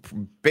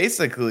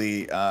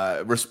basically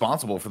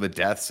responsible for the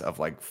deaths of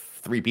like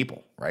 3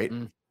 people, right?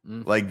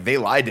 Like they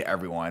lied to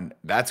everyone.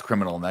 That's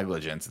criminal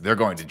negligence. They're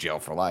going to jail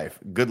for life.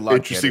 Good luck.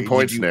 Interesting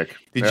points, Nick.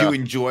 Did you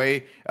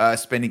enjoy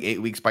spending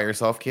 8 weeks by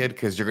yourself, kid?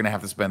 Because you're going to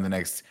have to spend the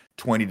next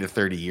 20 to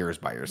 30 years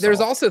by yourself. There's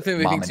also a thing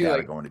they think too,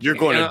 like you're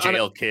going to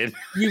jail, kid.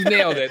 You've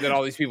nailed it. That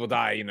all these people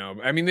die. You know,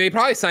 I mean, they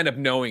probably signed up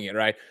knowing it,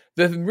 right?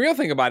 The real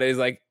thing about it is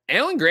like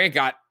Alan Grant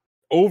got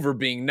over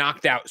being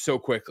knocked out so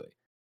quickly.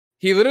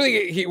 He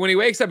literally, when he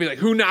wakes up, he's like,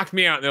 who knocked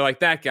me out? And they're like,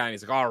 that guy. And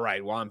he's like, all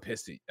right, well, I'm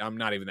pissed. I'm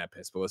not even that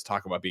pissed, but let's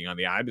talk about being on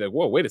the eye. I'd be like,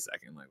 whoa, wait a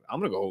second. Like,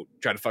 I'm going to go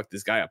try to fuck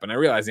this guy up. And I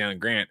realized Alan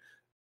Grant,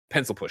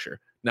 pencil pusher,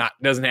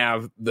 doesn't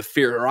have the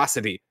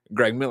ferocity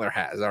Greg Miller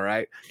has, all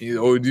right? Do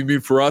you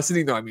mean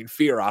ferocity? No, I mean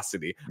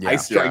ferocity. I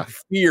strike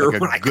fear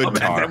like when I come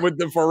at them with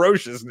the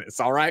ferociousness,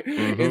 all right?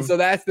 And so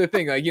that's the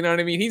thing. Like, you know what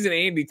I mean? He's an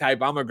Andy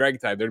type. I'm a Greg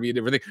type. There'd be a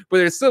different thing. But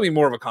there'd still be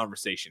more of a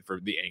conversation for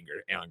the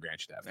anger Alan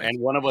Grant should have. And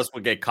one of us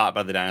would get caught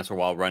by the dinosaur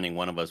while running.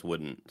 One of us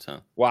wouldn't.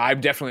 So, well,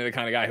 I'm definitely the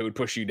kind of guy who would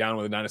push you down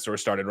when the dinosaur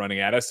started running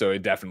at us, so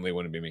it definitely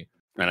wouldn't be me.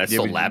 And I'd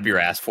still lap your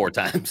ass 4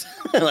 times.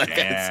 Like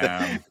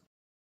damn.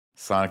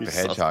 Sonic the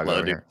Hedgehog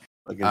over here.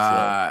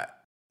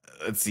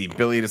 Let's see.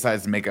 Billy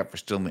decides to make up for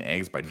stealing the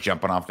eggs by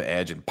jumping off the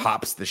edge and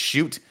pops the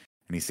chute.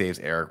 And he saves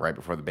Eric right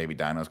before the baby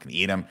dinos can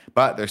eat him.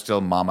 But there's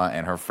still Mama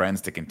and her friends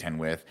to contend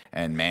with.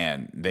 And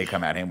man, they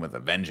come at him with a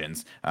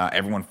vengeance.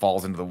 Everyone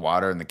falls into the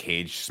water and the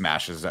cage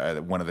smashes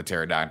one of the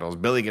pterodactyls.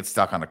 Billy gets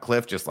stuck on a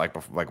cliff, just like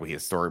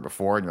his story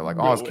before. And you're like,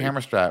 oh, his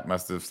camera strap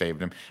must have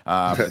saved him.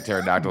 The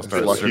pterodactyl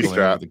starts circling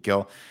for the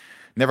kill.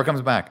 Never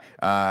comes back.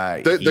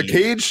 The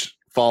cage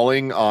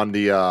falling on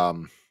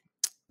the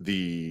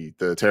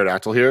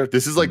pterodactyl here.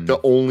 This is like the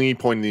only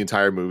point in the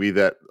entire movie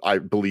that I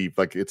believe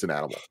like it's an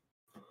animal.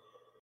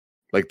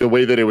 Like the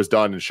way that it was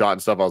done and shot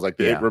and stuff, I was like,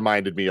 Yeah. it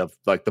reminded me of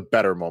like the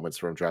better moments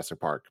from Jurassic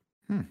Park.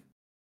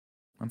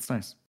 That's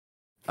nice.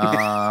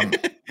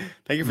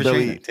 Thank you for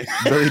Billy,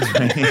 sharing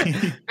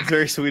that. It's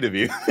very sweet of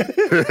you.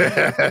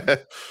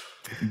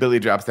 Billy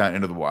drops down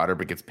into the water,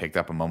 but gets picked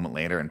up a moment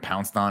later and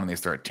pounced on, and they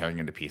start tearing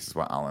him to pieces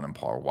while Alan and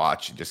Paul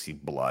watch and just see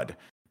blood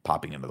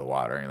popping into the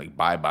water. And you're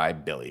like, bye,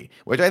 Billy.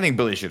 Which I think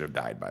Billy should have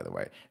died, by the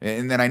way.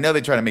 And then I know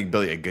they try to make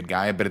Billy a good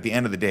guy, but at the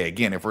end of the day,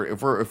 again, if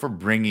we're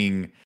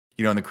bringing,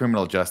 you know, in the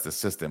criminal justice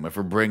system, if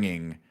we're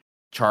bringing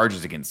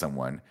charges against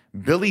someone,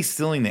 Billy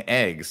stealing the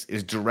eggs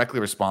is directly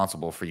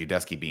responsible for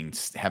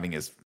Udesky having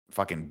his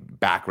fucking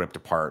back ripped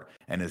apart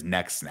and his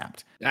neck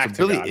snapped. Act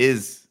So of Billy God.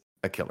 is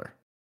a killer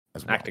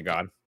as well. Act of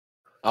God.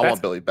 I want That's-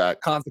 Billy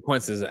back.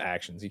 Consequences of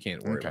actions. You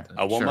can't worry Okay. about that.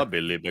 I want Sure. my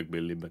Billy back,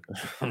 Billy back.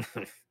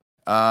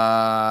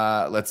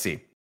 Let's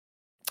see.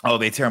 Oh,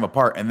 they tear him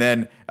apart, and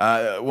then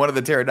one of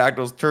the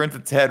pterodactyls turns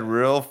its head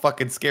real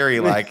fucking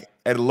scary, like,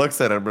 and looks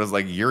at him, but is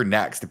like, "You're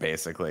next,"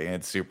 basically, and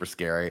it's super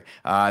scary.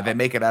 They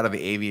make it out of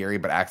the aviary,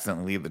 but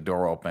accidentally leave the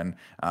door open,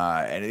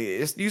 and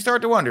you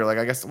start to wonder, like,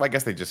 I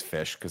guess they just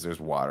fish because there's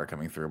water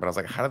coming through. But I was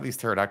like, how do these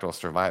pterodactyls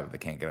survive if they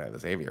can't get out of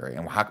this aviary?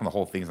 And how come the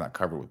whole thing's not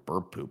covered with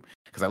bird poop?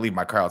 Because I leave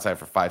my car outside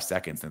for 5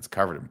 seconds and it's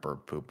covered in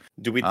bird poop.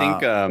 Do we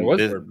think was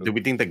bird poop. do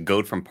we think the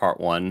goat from part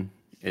 1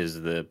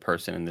 is the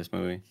person in this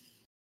movie?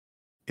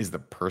 Is the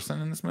person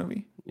in this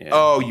movie? Yeah.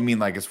 Oh, you mean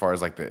like as far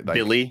as like the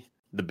Billy,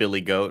 the Billy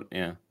goat.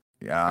 Yeah.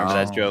 Yeah,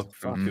 Remember that joke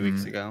from 2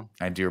 weeks mhm. ago?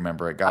 I do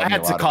remember it. I Got me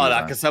had a to lot call of it out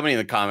views because somebody in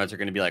the comments are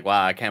going to be like,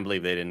 "Wow, I can't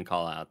believe they didn't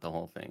call out the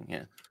whole thing."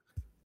 Yeah.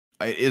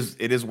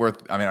 It is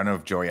worth. I mean, I don't know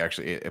if Joey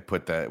actually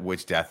put the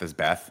which death is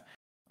Beth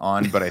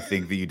on, but I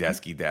think the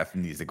Udesky death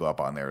needs to go up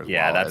on there as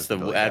Yeah, well. that's as the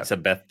Billy that's death.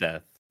 a Beth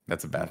death.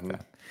 That's a bad Mhm.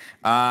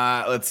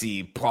 death. Let's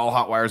see. Paul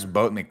hotwires a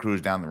boat and they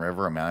cruise down the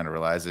river. Amanda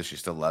realizes she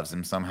still loves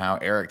him somehow.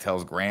 Eric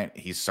tells Grant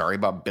he's sorry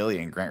about Billy,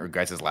 and Grant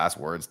regrets his last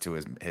words to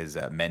his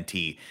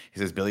mentee. He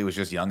says Billy was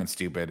just young and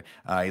stupid.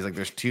 He's like,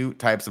 there's two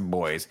types of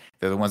boys.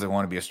 They're the ones that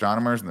want to be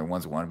astronomers and they're the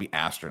ones that want to be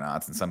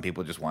astronauts. And some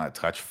people just want to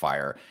touch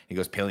fire. He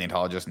goes,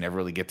 paleontologists never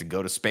really get to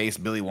go to space.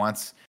 Billy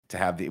wanted to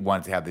have the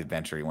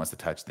adventure. He wants to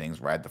touch things,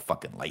 ride the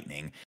fucking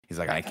lightning. He's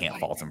like, I can't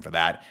fault him for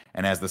that.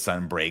 And as the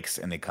sun breaks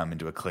and they come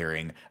into a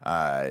clearing,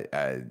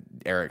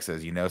 Eric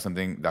says, you know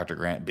something, Dr.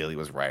 Grant, Billy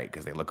was right,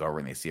 because they look over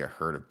and they see a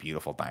herd of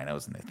beautiful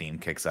dinos and the theme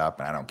kicks up,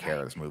 and I don't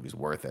care, this movie's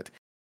worth it.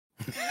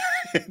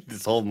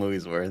 This whole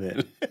movie's worth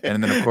it.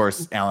 And then, of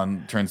course,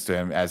 Alan turns to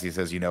him as he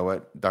says, you know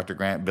what, Dr.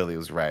 Grant, Billy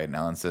was right. And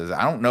Alan says,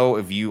 I don't know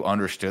if you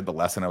understood the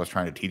lesson I was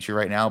trying to teach you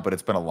right now, but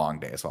it's been a long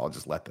day, so I'll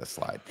just let this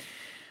slide.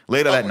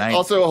 Later that night.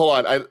 Also,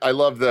 hold on. I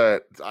love I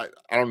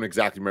don't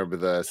exactly remember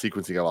the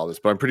sequencing of all this,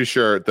 but I'm pretty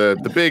sure the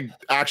big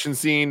action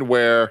scene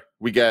where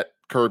we get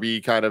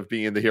Kirby kind of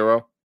being the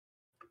hero.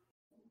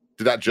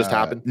 Did that just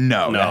happen?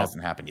 No, No. that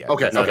hasn't happened yet.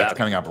 Okay, That's okay.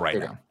 coming up right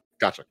Okay. now.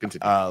 Gotcha.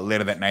 Continue.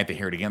 Later that night, they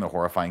hear it again, the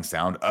horrifying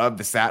sound of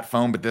the sat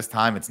phone, but this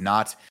time it's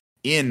not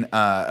in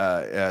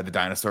the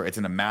dinosaur. It's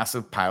in a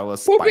massive pile of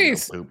spinal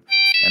Poopies. poop.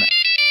 And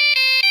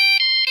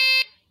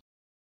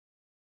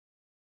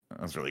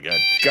that was really good.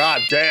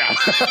 God damn.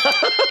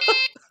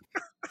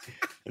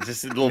 It's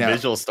just a little No.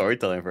 visual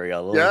storytelling for you.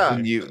 Yeah.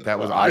 That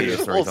was audio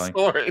Visual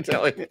storytelling.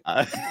 storytelling.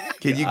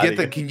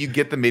 Can you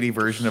get the MIDI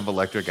version of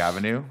Electric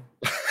Avenue?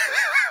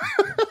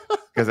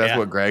 Because that's Yeah.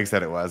 what Greg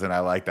said it was, and I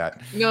like that.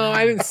 No,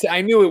 I didn't say,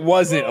 I knew it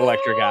wasn't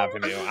Electric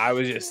Avenue. I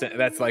was just saying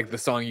that's like the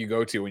song you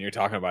go to when you're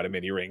talking about a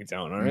MIDI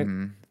ringtone. All right?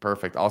 Mhm.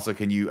 Perfect. Also,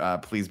 can you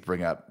please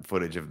bring up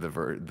footage of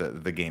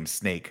the game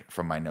Snake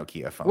from my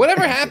Nokia phone?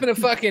 Whatever happened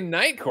to fucking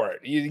Night Court?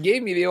 You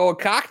gave me the old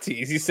cock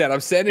tease. You said I'm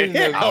sending the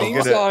Yeah, theme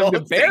gonna- song to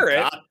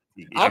Barrett.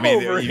 I'm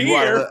over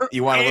here.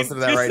 You want to listen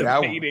to that right now?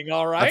 anticipating,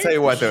 All right. I'll tell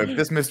you what, though, if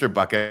this Mr.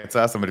 Bucket's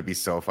us, I'm going to be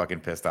so fucking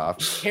pissed off.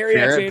 Harry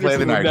X. Garrett, play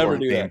the Anderson would Night never Court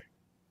do theme. that.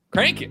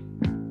 Crank it.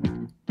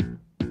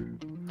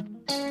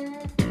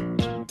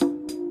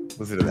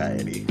 Listen to that,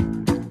 Eddie.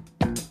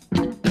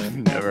 I've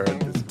never heard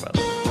this about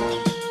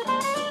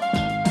it.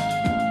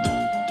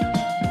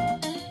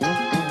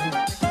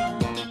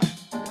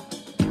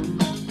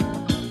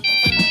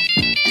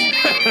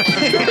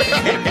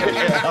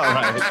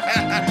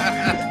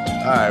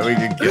 All right, we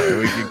can kill it.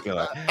 We can kill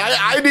it.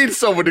 I need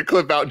someone to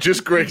clip out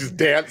just Greg's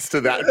dance to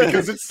that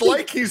because it's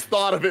like he's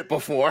thought of it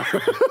before.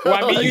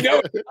 Well, I mean, you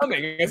know it's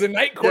coming. As a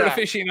Night Court Yeah.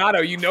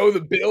 aficionado, you know the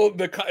build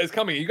is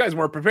coming. You guys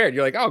weren't prepared.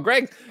 You're like, oh,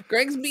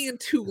 Greg's being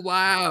too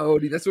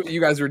loud. That's what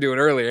you guys were doing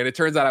earlier. And it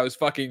turns out I was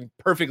fucking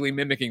perfectly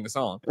mimicking the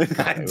song.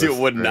 I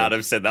would not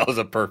have said that was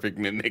a perfect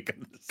mimic of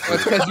the Well,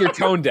 it's because you're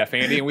tone deaf,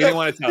 Andy, and we didn't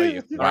want to tell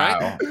you. All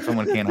right. Wow,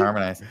 someone can't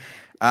harmonize.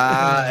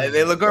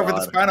 They look over the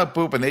God. spinal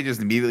poop and they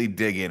just immediately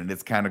dig in, and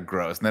it's kind of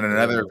gross. And then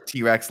another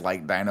T-Rex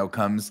like dino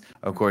comes.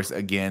 Of course,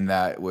 again,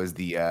 that was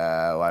the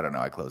I don't know.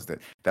 I closed it.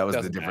 That was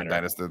Doesn't the different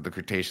matter. dinosaur, the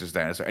Cretaceous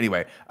dinosaur.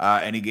 Anyway,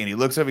 and he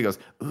looks over. He goes,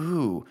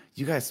 "Ooh,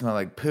 you guys smell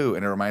like poo,"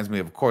 and it reminds me,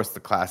 of course,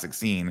 the classic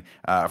scene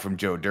from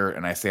Joe Dirt.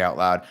 And I say out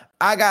loud,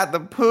 "I got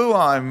the poo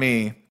on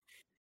me."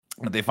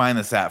 But they find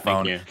the sat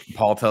phone. you.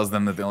 Paul tells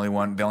them that they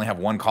only have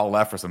one call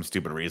left for some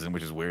stupid reason,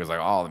 which is weird. It's like,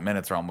 oh, the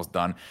minutes are almost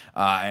done.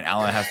 And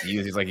Alan has to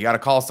use. He's like, you got to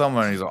call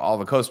someone. And he's like,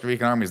 the Costa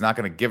Rican army is not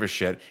going to give a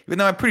shit. Even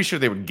though I'm pretty sure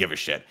they would give a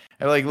shit.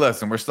 They're like,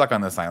 listen, we're stuck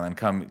on this island.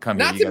 Come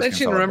Not here. to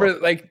mention, remember,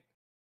 like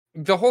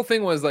the whole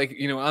thing was like,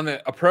 on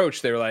the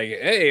approach, they were like,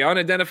 hey,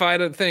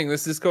 unidentified thing.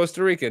 This is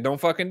Costa Rica.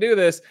 Don't fucking do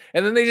this.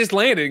 And then they just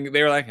landed. And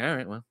they were like, all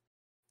right, well,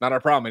 not our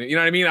problem. You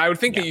know what I mean? I would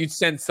think that you'd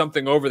send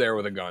something over there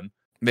with a gun.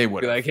 They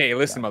would be like, hey,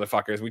 listen,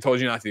 motherfuckers, we told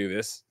you not to do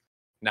this.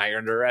 Now you're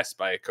under arrest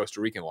by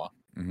Costa Rican law.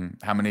 Mm-hmm.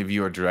 How many of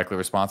you are directly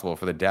responsible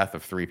for the death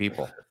of 3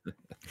 people?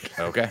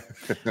 Okay.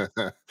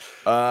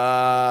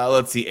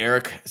 Let's see.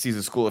 Eric sees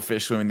a school of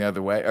fish swimming the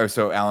other way. Or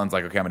so Alan's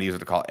like, okay, I'm going to use it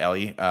to call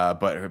Ellie.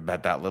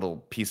 But that little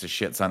piece of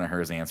shit son of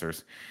hers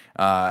answers.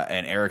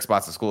 And Eric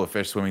spots a school of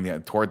fish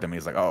swimming toward them.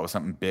 He's like, oh,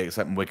 something big,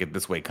 something wicked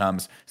this way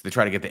comes. So they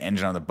try to get the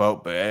engine on the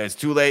boat, but it's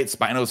too late.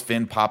 Spino's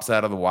fin pops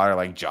out of the water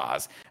like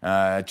Jaws.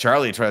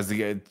 Charlie tries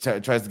to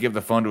give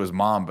the phone to his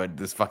mom, but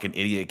this fucking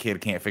idiot kid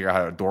can't figure out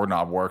how a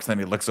doorknob works. Then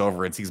he looks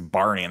over and sees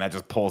Barney, and that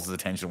just pulls his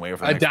attention away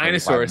from a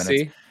dinosaur.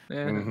 See,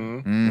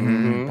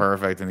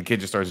 perfect. And the kid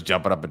just starts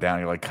jumping up and down.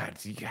 You're like, God,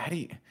 how do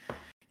you,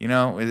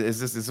 is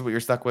this what you're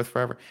stuck with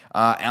forever?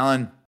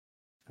 Alan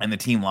and the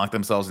team lock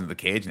themselves into the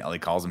cage, and Ellie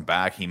calls him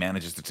back. He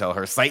manages to tell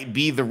her, Site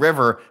B, the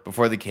river,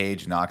 before the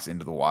cage knocks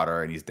into the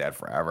water, and he's dead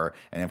forever.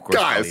 And of course,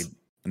 Ellie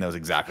knows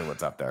exactly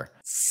what's up there.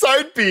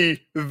 Site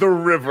B, the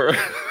river.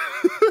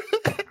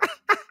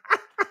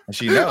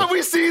 She knows. Have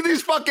we seen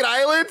these fucking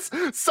islands?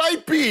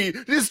 Site B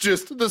is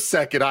just the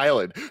second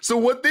island. So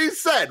what they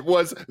said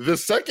was the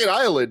second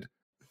island,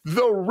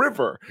 the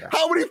river. Yeah.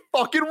 How many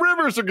fucking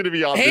rivers are going to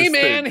be on this thing?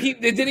 Hey, man,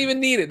 they didn't even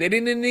need it. They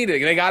didn't even need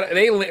it.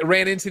 They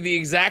ran into the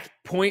exact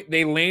point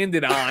they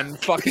landed on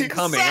fucking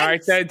coming. All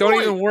right, don't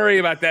even worry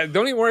about that.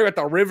 Don't even worry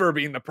about the river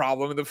being the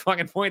problem. The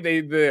fucking point,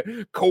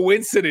 the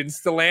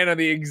coincidence to land on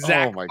the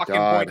exact point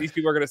these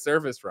people are going to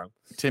surface from.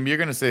 Tim, you're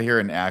going to sit here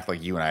and act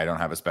like you and I don't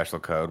have a special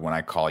code when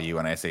I call you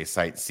and I say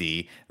Site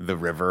C, the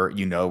river.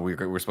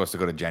 We're supposed to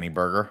go to Jenny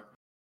Burger.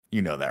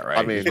 You know that, right?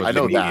 I mean, I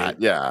know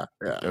that. Yeah.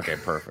 Okay,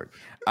 perfect.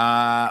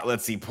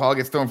 Let's see. Paul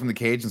gets thrown from the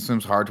cage and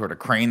swims hard toward a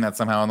crane that's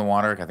somehow in the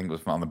water. I think it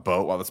was on the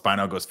boat while the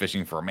Spino goes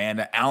fishing for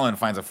Amanda. Alan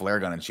finds a flare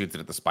gun and shoots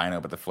it at the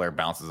Spino, but the flare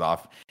bounces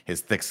off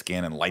his thick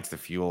skin and lights the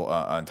fuel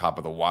on top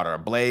of the water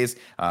ablaze,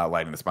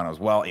 lighting the Spino as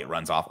well. It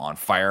runs off on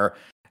fire,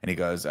 and he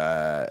goes,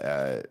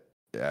 I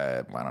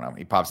don't know.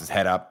 He pops his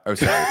head up. Oh,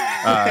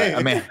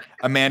 sorry.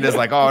 Amanda's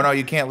like, oh, no,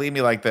 you can't leave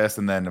me like this.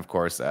 And then, of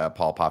course,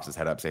 Paul pops his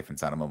head up safe and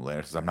sound a moment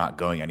later. Says, I'm not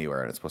going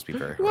anywhere. And it's supposed to be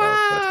very heroic.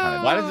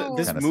 Wow. Why does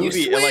this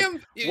movie... You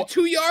swam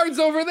 2 yards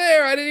over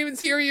there. I didn't even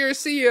hear you or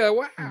see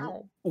you.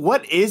 Wow.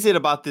 What is it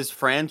about this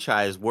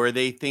franchise where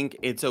they think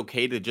it's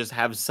okay to just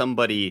have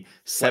somebody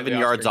 7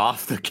 yards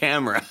off the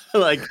camera?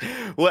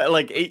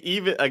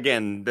 Even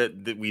again,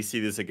 that we see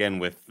this again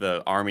with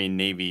the Army and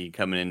Navy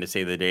coming in to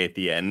save the day at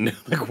the end.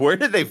 Like, where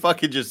did they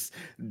fucking just,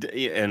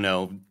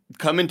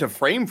 come into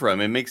frame from?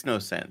 It makes no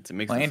sense. It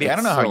makes Andy, I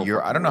don't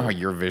know how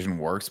your vision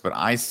works, but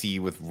I see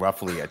with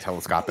roughly a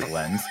telescopic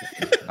lens.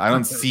 I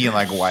don't see in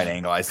like a wide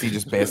angle. I see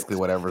just basically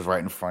whatever's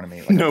right in front of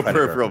me. Like no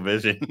peripheral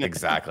vision.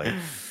 Exactly.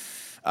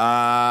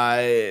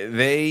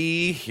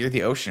 They hear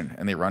the ocean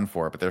and they run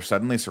for it, but they're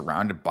suddenly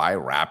surrounded by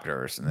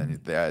raptors. And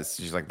then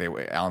she's like,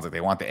 Alan's like, they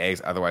want the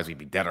eggs, otherwise we'd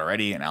be dead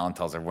already. And Alan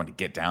tells everyone to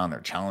get down.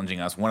 They're challenging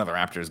us. One of the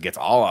raptors gets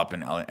all up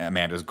in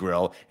Amanda's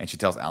grill, and she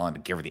tells Alan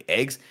to give her the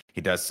eggs. He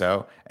does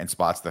so and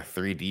spots the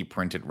 3D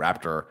printed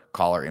raptor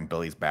collar in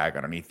Billy's bag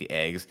underneath the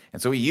eggs.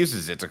 And so he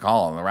uses it to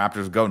call, and the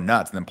raptors go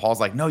nuts. And then Paul's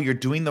like, no, you're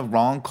doing the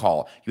wrong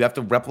call. You have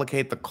to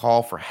replicate the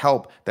call for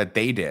help that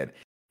they did.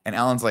 And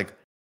Alan's like,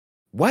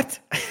 what?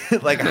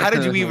 Like, how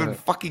did you even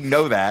fucking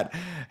know that?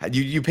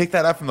 You picked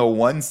that up from the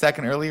 1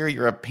 second earlier?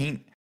 You're a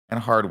paint and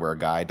hardware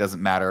guy. It doesn't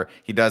matter.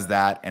 He does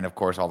that. And of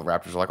course, all the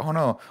raptors are like, oh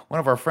no, one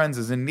of our friends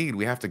is in need.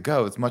 We have to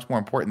go. It's much more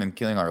important than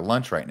killing our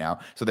lunch right now.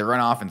 So they run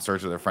off in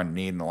search of their friend in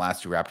need. And the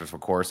last two raptors, of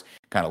course,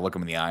 kind of look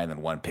them in the eye. And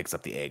then one picks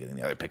up the egg, and then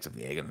the other picks up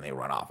the egg, and then they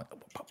run off.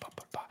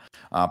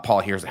 Paul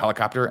hears a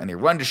helicopter, and they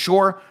run to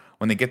shore.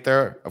 When they get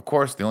there, of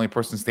course, the only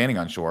person standing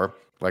on shore,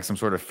 like some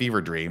sort of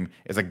fever dream,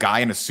 is a guy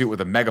in a suit with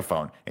a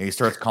megaphone, and he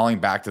starts calling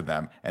back to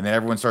them, and then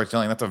everyone starts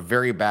yelling, that's a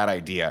very bad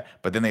idea.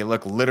 But then they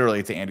look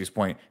literally, to Andrew's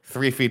point,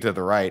 3 feet to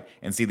the right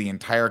and see the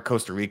entire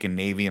Costa Rican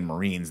Navy and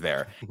Marines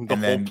there. The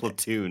whole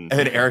platoon. And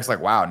then Eric's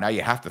like, wow, now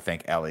you have to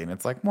thank Ellie. And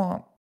it's like,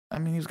 well, I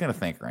mean, he was going to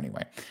thank her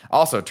anyway.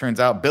 Also, it turns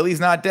out Billy's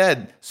not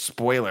dead.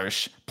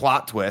 Spoilers.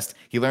 Plot twist.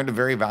 He learned a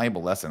very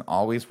valuable lesson.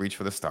 Always reach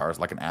for the stars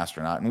like an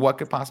astronaut. And what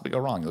could possibly go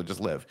wrong? You'll just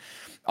live.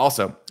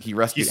 Also, he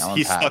rescued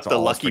Alan Pat.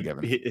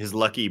 His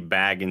lucky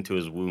bag into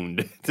his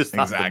wound to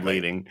stop the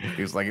bleeding.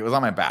 He was like, it was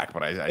on my back,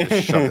 but I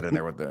just shoved it in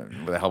there with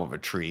the help of a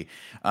tree.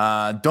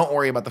 Don't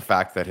worry about the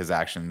fact that his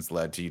actions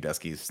led to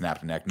Udesky's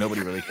snapped neck.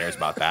 Nobody really cares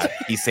about that.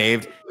 He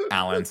saved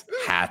Alan's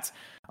hat.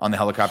 On the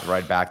helicopter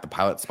ride back, the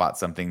pilot spots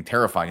something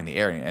terrifying in the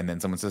air, and then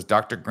someone says,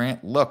 "Dr.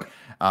 Grant, look."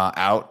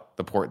 Out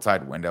the port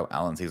side window,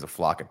 Alan sees a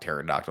flock of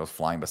pterodactyls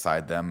flying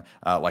beside them,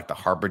 like the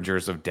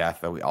harbingers of death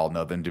that we all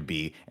know them to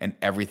be, and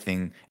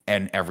everything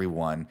and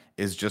everyone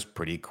is just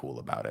pretty cool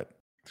about it.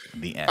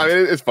 The end. I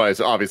mean, it's funny.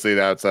 So obviously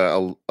that's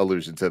a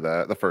allusion to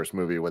the first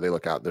movie where they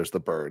look out, there's the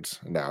birds,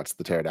 and now it's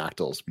the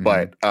pterodactyls.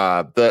 But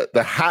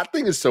the hat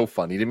thing is so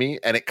funny to me,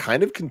 and it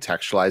kind of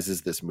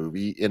contextualizes this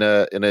movie in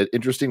an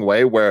interesting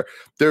way, where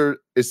there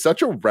is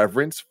such a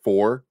reverence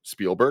for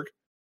Spielberg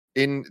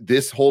in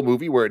this whole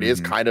movie, where it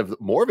is kind of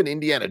more of an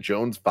Indiana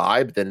Jones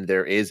vibe than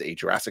there is a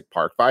Jurassic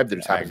Park vibe.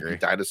 There's happens to be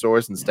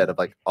dinosaurs instead of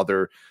like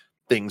other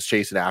things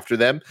chasing after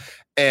them.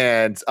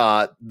 And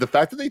the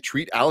fact that they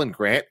treat Alan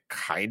Grant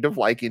kind of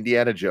like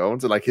Indiana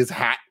Jones, and like his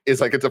hat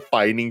is like a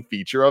defining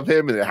feature of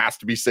him and it has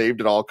to be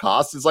saved at all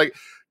costs, is like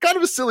kind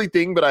of a silly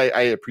thing, but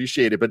I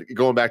appreciate it. But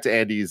going back to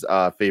Andy's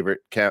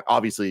favorite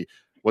obviously,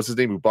 what's his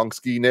name?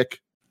 Ubunski,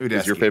 Nick?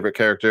 Is your favorite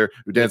character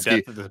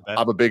Udensky?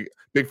 I'm a big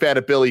fan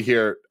of Billy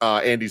here.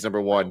 Andy's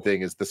number one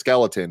thing is the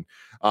skeleton,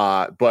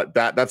 but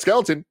that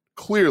skeleton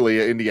clearly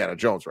an Indiana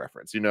Jones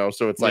reference,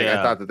 so it's like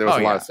I thought that there was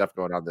a lot of stuff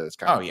going on that's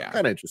kind of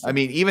interesting. I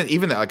mean,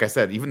 even like I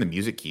said, even the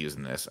music cues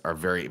in this are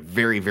very,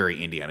 very,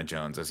 very Indiana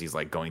Jones as he's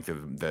like going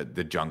through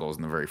the jungles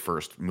in the very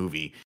first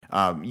movie.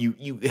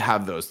 You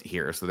have those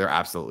here, so they're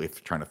absolutely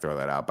trying to throw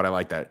that out. But I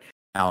like that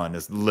Alan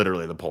is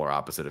literally the polar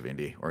opposite of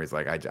Indy, where he's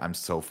like, I'm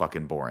so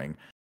fucking boring.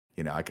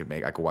 I could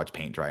watch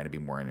paint dry and it'd be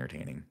more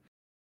entertaining.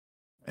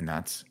 And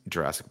that's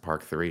Jurassic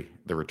Park 3,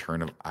 The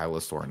Return of Isla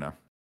Sorna.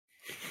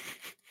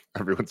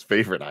 Everyone's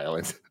favorite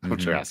island of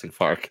Jurassic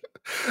Park.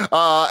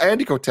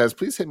 Andy Cortez,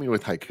 please hit me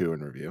with haiku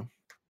and review.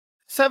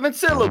 7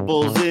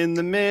 syllables in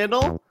the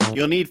middle.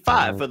 You'll need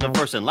 5 for the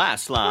first and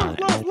last line.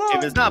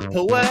 If it's not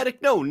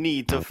poetic, no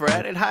need to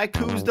fret it.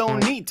 Haikus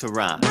don't need to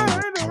rhyme.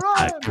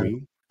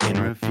 Haiku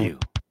in review.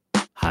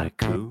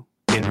 Haiku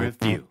in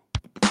review.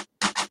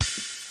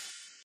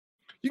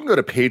 You can go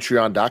to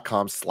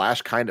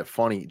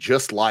patreon.com/kindoffunny,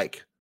 just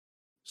like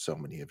so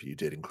many of you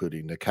did,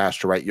 including Nakash,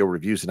 to write your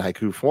reviews in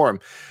haiku form.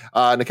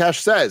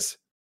 Nakash says,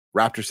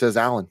 Raptor says,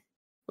 Alan,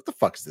 what the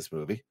fuck is this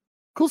movie?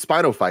 Cool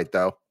Spino fight,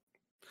 though.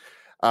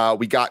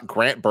 We got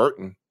Grant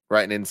Burton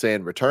writing in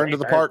saying, return to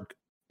the park,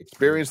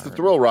 experience the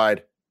thrill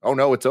ride. Oh,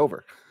 no, it's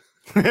over.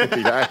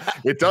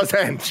 It does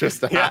end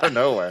just out of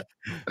nowhere.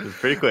 It's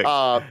pretty quick.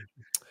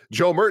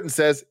 Joe Merton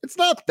says, it's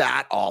not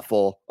that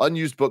awful.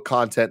 Unused book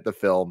content, the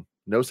film.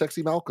 No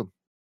sexy Malcolm.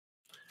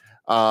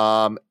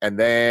 And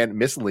then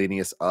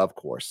miscellaneous, of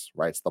course,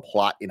 writes the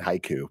plot in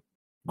haiku.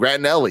 Grant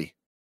and Ellie,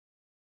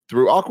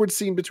 through awkward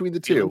scene between the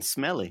two. Feeling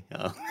smelly.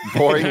 Oh.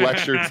 Boring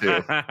lecture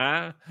 2.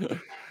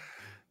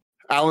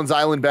 Alan's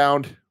island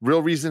bound.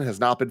 Real reason has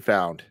not been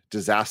found.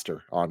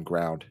 Disaster on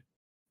ground.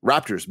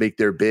 Raptors make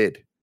their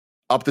bid.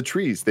 Up the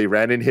trees they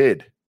ran and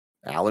hid.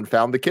 Alan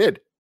found the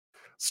kid.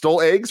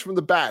 Stole eggs from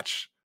the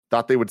batch.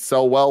 Thought they would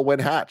sell well when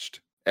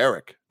hatched.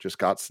 Eric just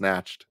got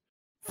snatched.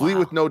 Flee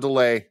with no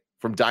delay.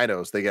 From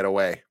dinos, they get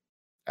away.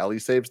 Ellie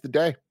saves the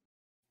day.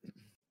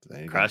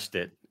 Crushed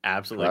it.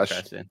 Absolutely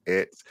crushed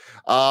it.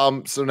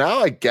 So now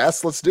I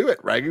guess let's do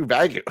it. Ragu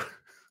Bagu.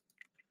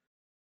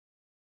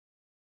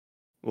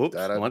 Whoops.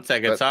 1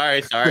 second.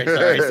 Sorry.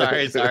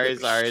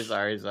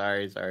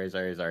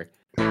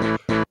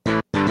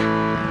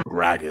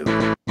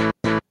 Ragu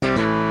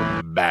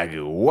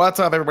Bagu. What's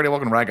up, everybody?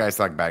 Welcome to Rad Guys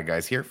Talk Bad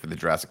Guys here for the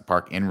Jurassic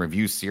Park in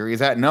Review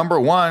series. At number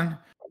 1,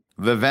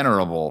 the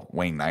venerable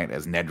Wayne Knight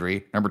as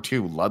Nedry. Number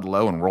 2,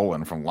 Ludlow and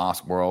Roland from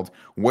Lost World.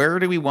 Where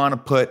do we want to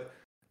put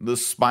the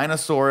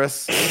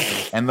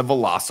Spinosaurus and the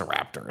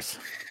Velociraptors?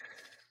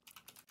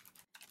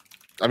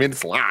 I mean,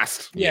 it's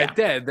last. Yeah,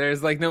 dead.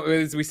 There's like no,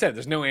 as we said,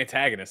 there's no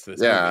antagonist to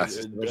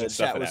this movie. The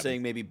chat was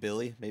saying maybe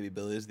Billy. Maybe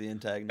Billy is the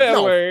antagonist.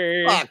 No,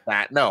 fuck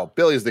that. No,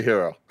 Billy's the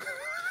hero.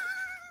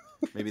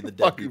 Maybe the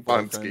deadbeat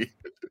boyfriend.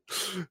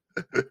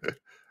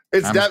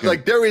 It's that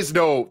like there is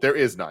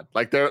none.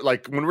 Like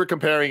when we're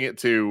comparing it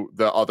to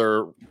the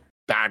other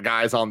bad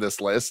guys on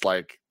this list,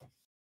 like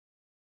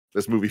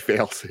this movie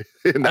fails.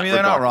 They're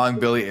not wrong.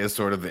 Billy is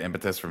sort of the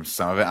impetus from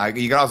some of it.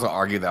 You could also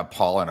argue that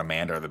Paul and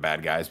Amanda are the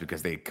bad guys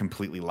because they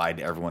completely lied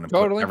to everyone and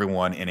put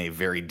everyone in a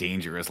very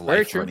dangerous,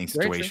 life-threatening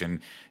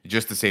situation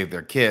just to save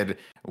their kid.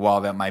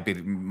 While that might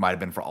have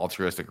been for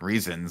altruistic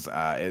reasons,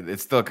 it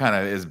still kind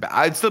of is.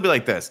 I'd still be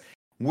like this.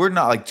 We're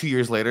not like 2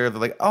 years later. They're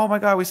like, oh my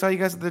God, we saw you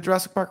guys at the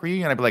Jurassic Park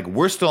reunion. I'd be like,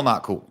 we're still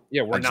not cool.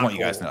 Yeah, we're not. I just want you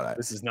guys to know that.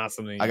 This is not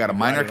something. I got a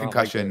minor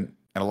concussion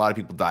and a lot of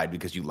people died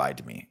because you lied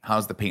to me.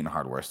 How's the paint and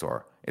hardware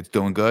store? It's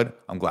doing good.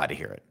 I'm glad to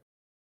hear it.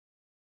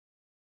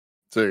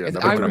 So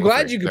I'm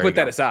glad you could put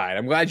that aside.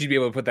 I'm glad you'd be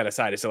able to put that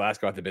aside to still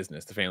ask about the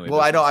business, the family.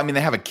 Well, business. I mean, they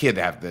have a kid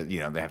they have to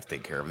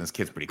take care of. And this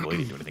kid's pretty cool. He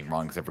didn't do anything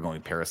wrong except for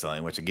going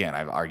parasailing, which again,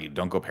 I've argued,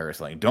 don't go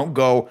parasailing.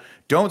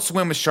 Don't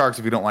swim with sharks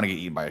if you don't want to get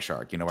eaten by a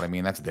shark. You know what I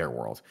mean? That's their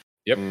world.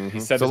 Yep. He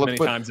said this many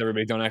times,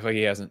 everybody. Don't act like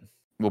he hasn't.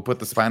 We'll put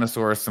the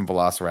Spinosaurus and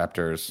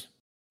Velociraptors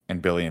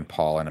and Billy and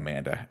Paul and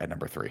Amanda at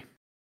number 3.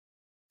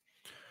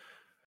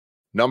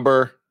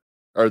 The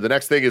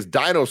next thing is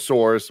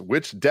dinosaurs.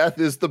 Which death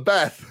is the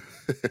best?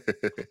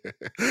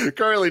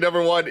 Currently,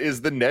 number 1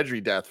 is the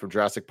Nedry death from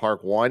Jurassic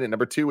Park 1, and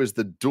number 2 is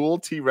the dual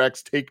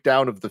T-Rex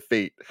takedown of the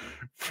Fate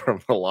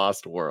from The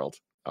Lost World.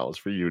 That was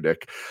for you,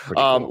 Nick.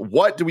 Cool.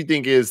 What do we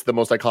think is the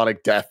most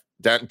iconic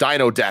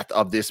dino death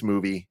of this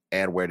movie,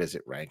 and where does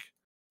it rank?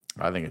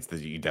 I think it's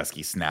the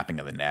Udesky snapping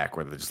of the neck,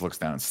 where it just looks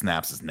down and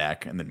snaps his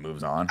neck and then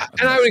moves on.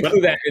 And I would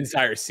include that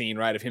entire scene,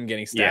 right, of him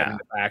getting stabbed in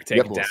the back,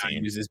 taken down,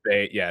 scene. uses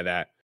bait. Yeah,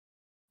 that.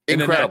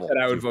 Incredible. And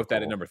then I would vote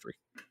that at number 3.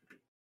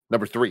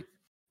 Number 3.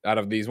 Out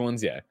of these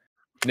ones, yeah.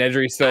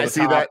 Nedry still I the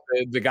see top. that.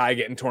 The guy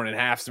getting torn in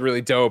half is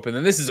really dope. And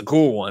then this is a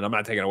cool one. I'm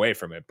not taking away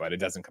from it, but it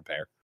doesn't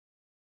compare.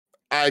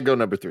 I go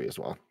number 3 as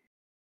well.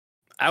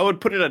 I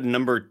would put it at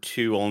number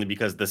 2 only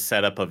because the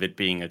setup of it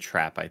being a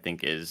trap, I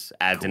think,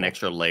 adds an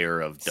extra layer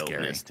of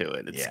dopeness to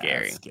it. It's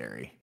scary. It's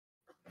scary.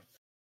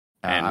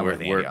 And I'm we're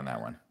with Andy on that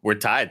one. We're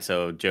tied,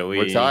 so Joey.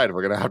 We're tied.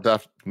 We're gonna have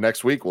to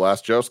next week. We'll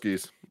ask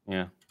Joski's.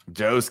 Yeah,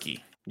 Joski.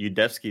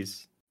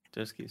 Joski.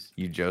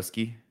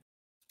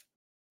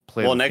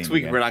 Well, next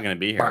week we're not going to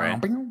be here,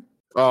 right?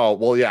 Oh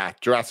well, yeah.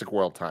 Jurassic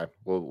World time.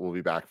 We'll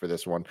be back for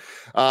this one.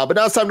 But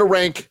now it's time to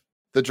rank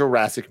the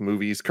Jurassic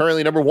movies.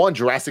 Currently, number 1,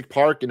 Jurassic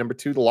Park, and number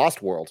 2, The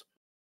Lost World.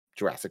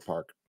 Jurassic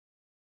Park.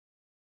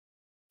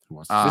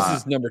 This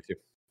is number 2.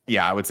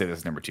 Yeah, I would say this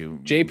is number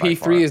 2.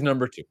 JP3 is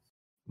number 2.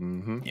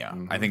 Mm-hmm, Yeah,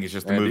 mm-hmm. I think it's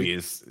just the Andy? movie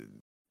is.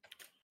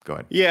 Go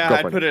ahead. Yeah, Go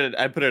I'd for it. put it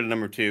at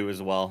number 2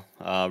 as well,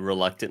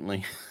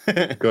 reluctantly.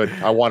 Good.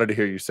 I wanted to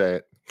hear you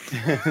say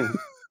it.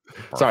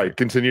 Sorry.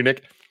 Continue,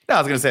 Nick. No, I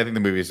was gonna say I think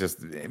the movie is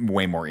just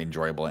way more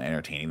enjoyable and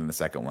entertaining than the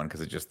second one because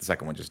the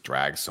second one just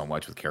drags so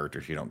much with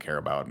characters you don't care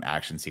about and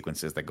action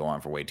sequences that go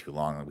on for way too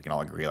long. We can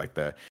all agree, like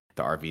the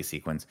RV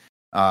sequence.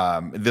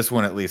 This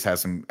one at least has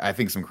some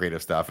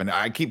creative stuff, and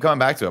I keep coming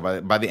back to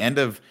it. By the end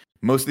of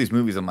most of these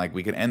movies, I'm like,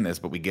 we can end this,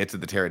 but we get to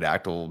the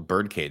pterodactyl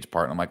birdcage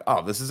part, and I'm like,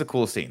 oh, this is a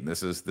cool scene.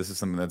 This is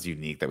something that's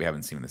unique that we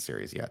haven't seen in the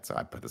series yet. So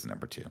I put this at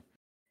number 2.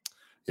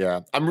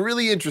 Yeah, I'm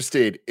really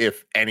interested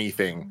if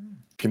anything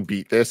can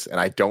beat this, and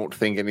I don't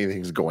think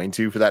anything's going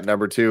to for that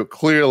number 2.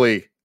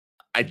 Clearly,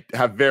 I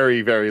have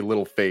very, very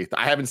little faith.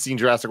 I haven't seen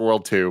Jurassic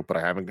World 2, but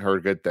I haven't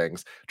heard good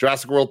things.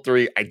 Jurassic World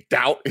 3, I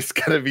doubt it's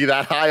going to be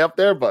that high up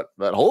there, but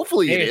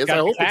hopefully it is. I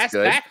hope it's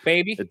good. Back,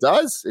 baby. It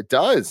does.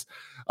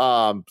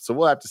 So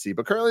we'll have to see.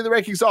 But currently the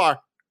rankings are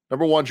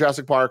number 1,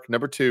 Jurassic Park,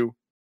 number 2,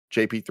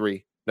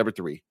 JP3, number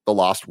 3, The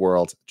Lost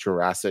World,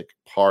 Jurassic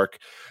Park.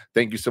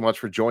 Thank you so much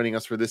for joining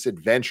us for this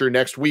adventure.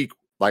 Next week,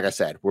 like I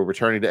said, we're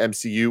returning to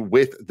MCU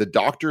with the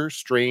Doctor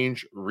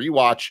Strange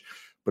rewatch.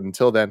 But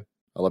until then,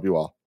 I love you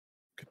all.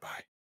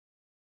 Goodbye.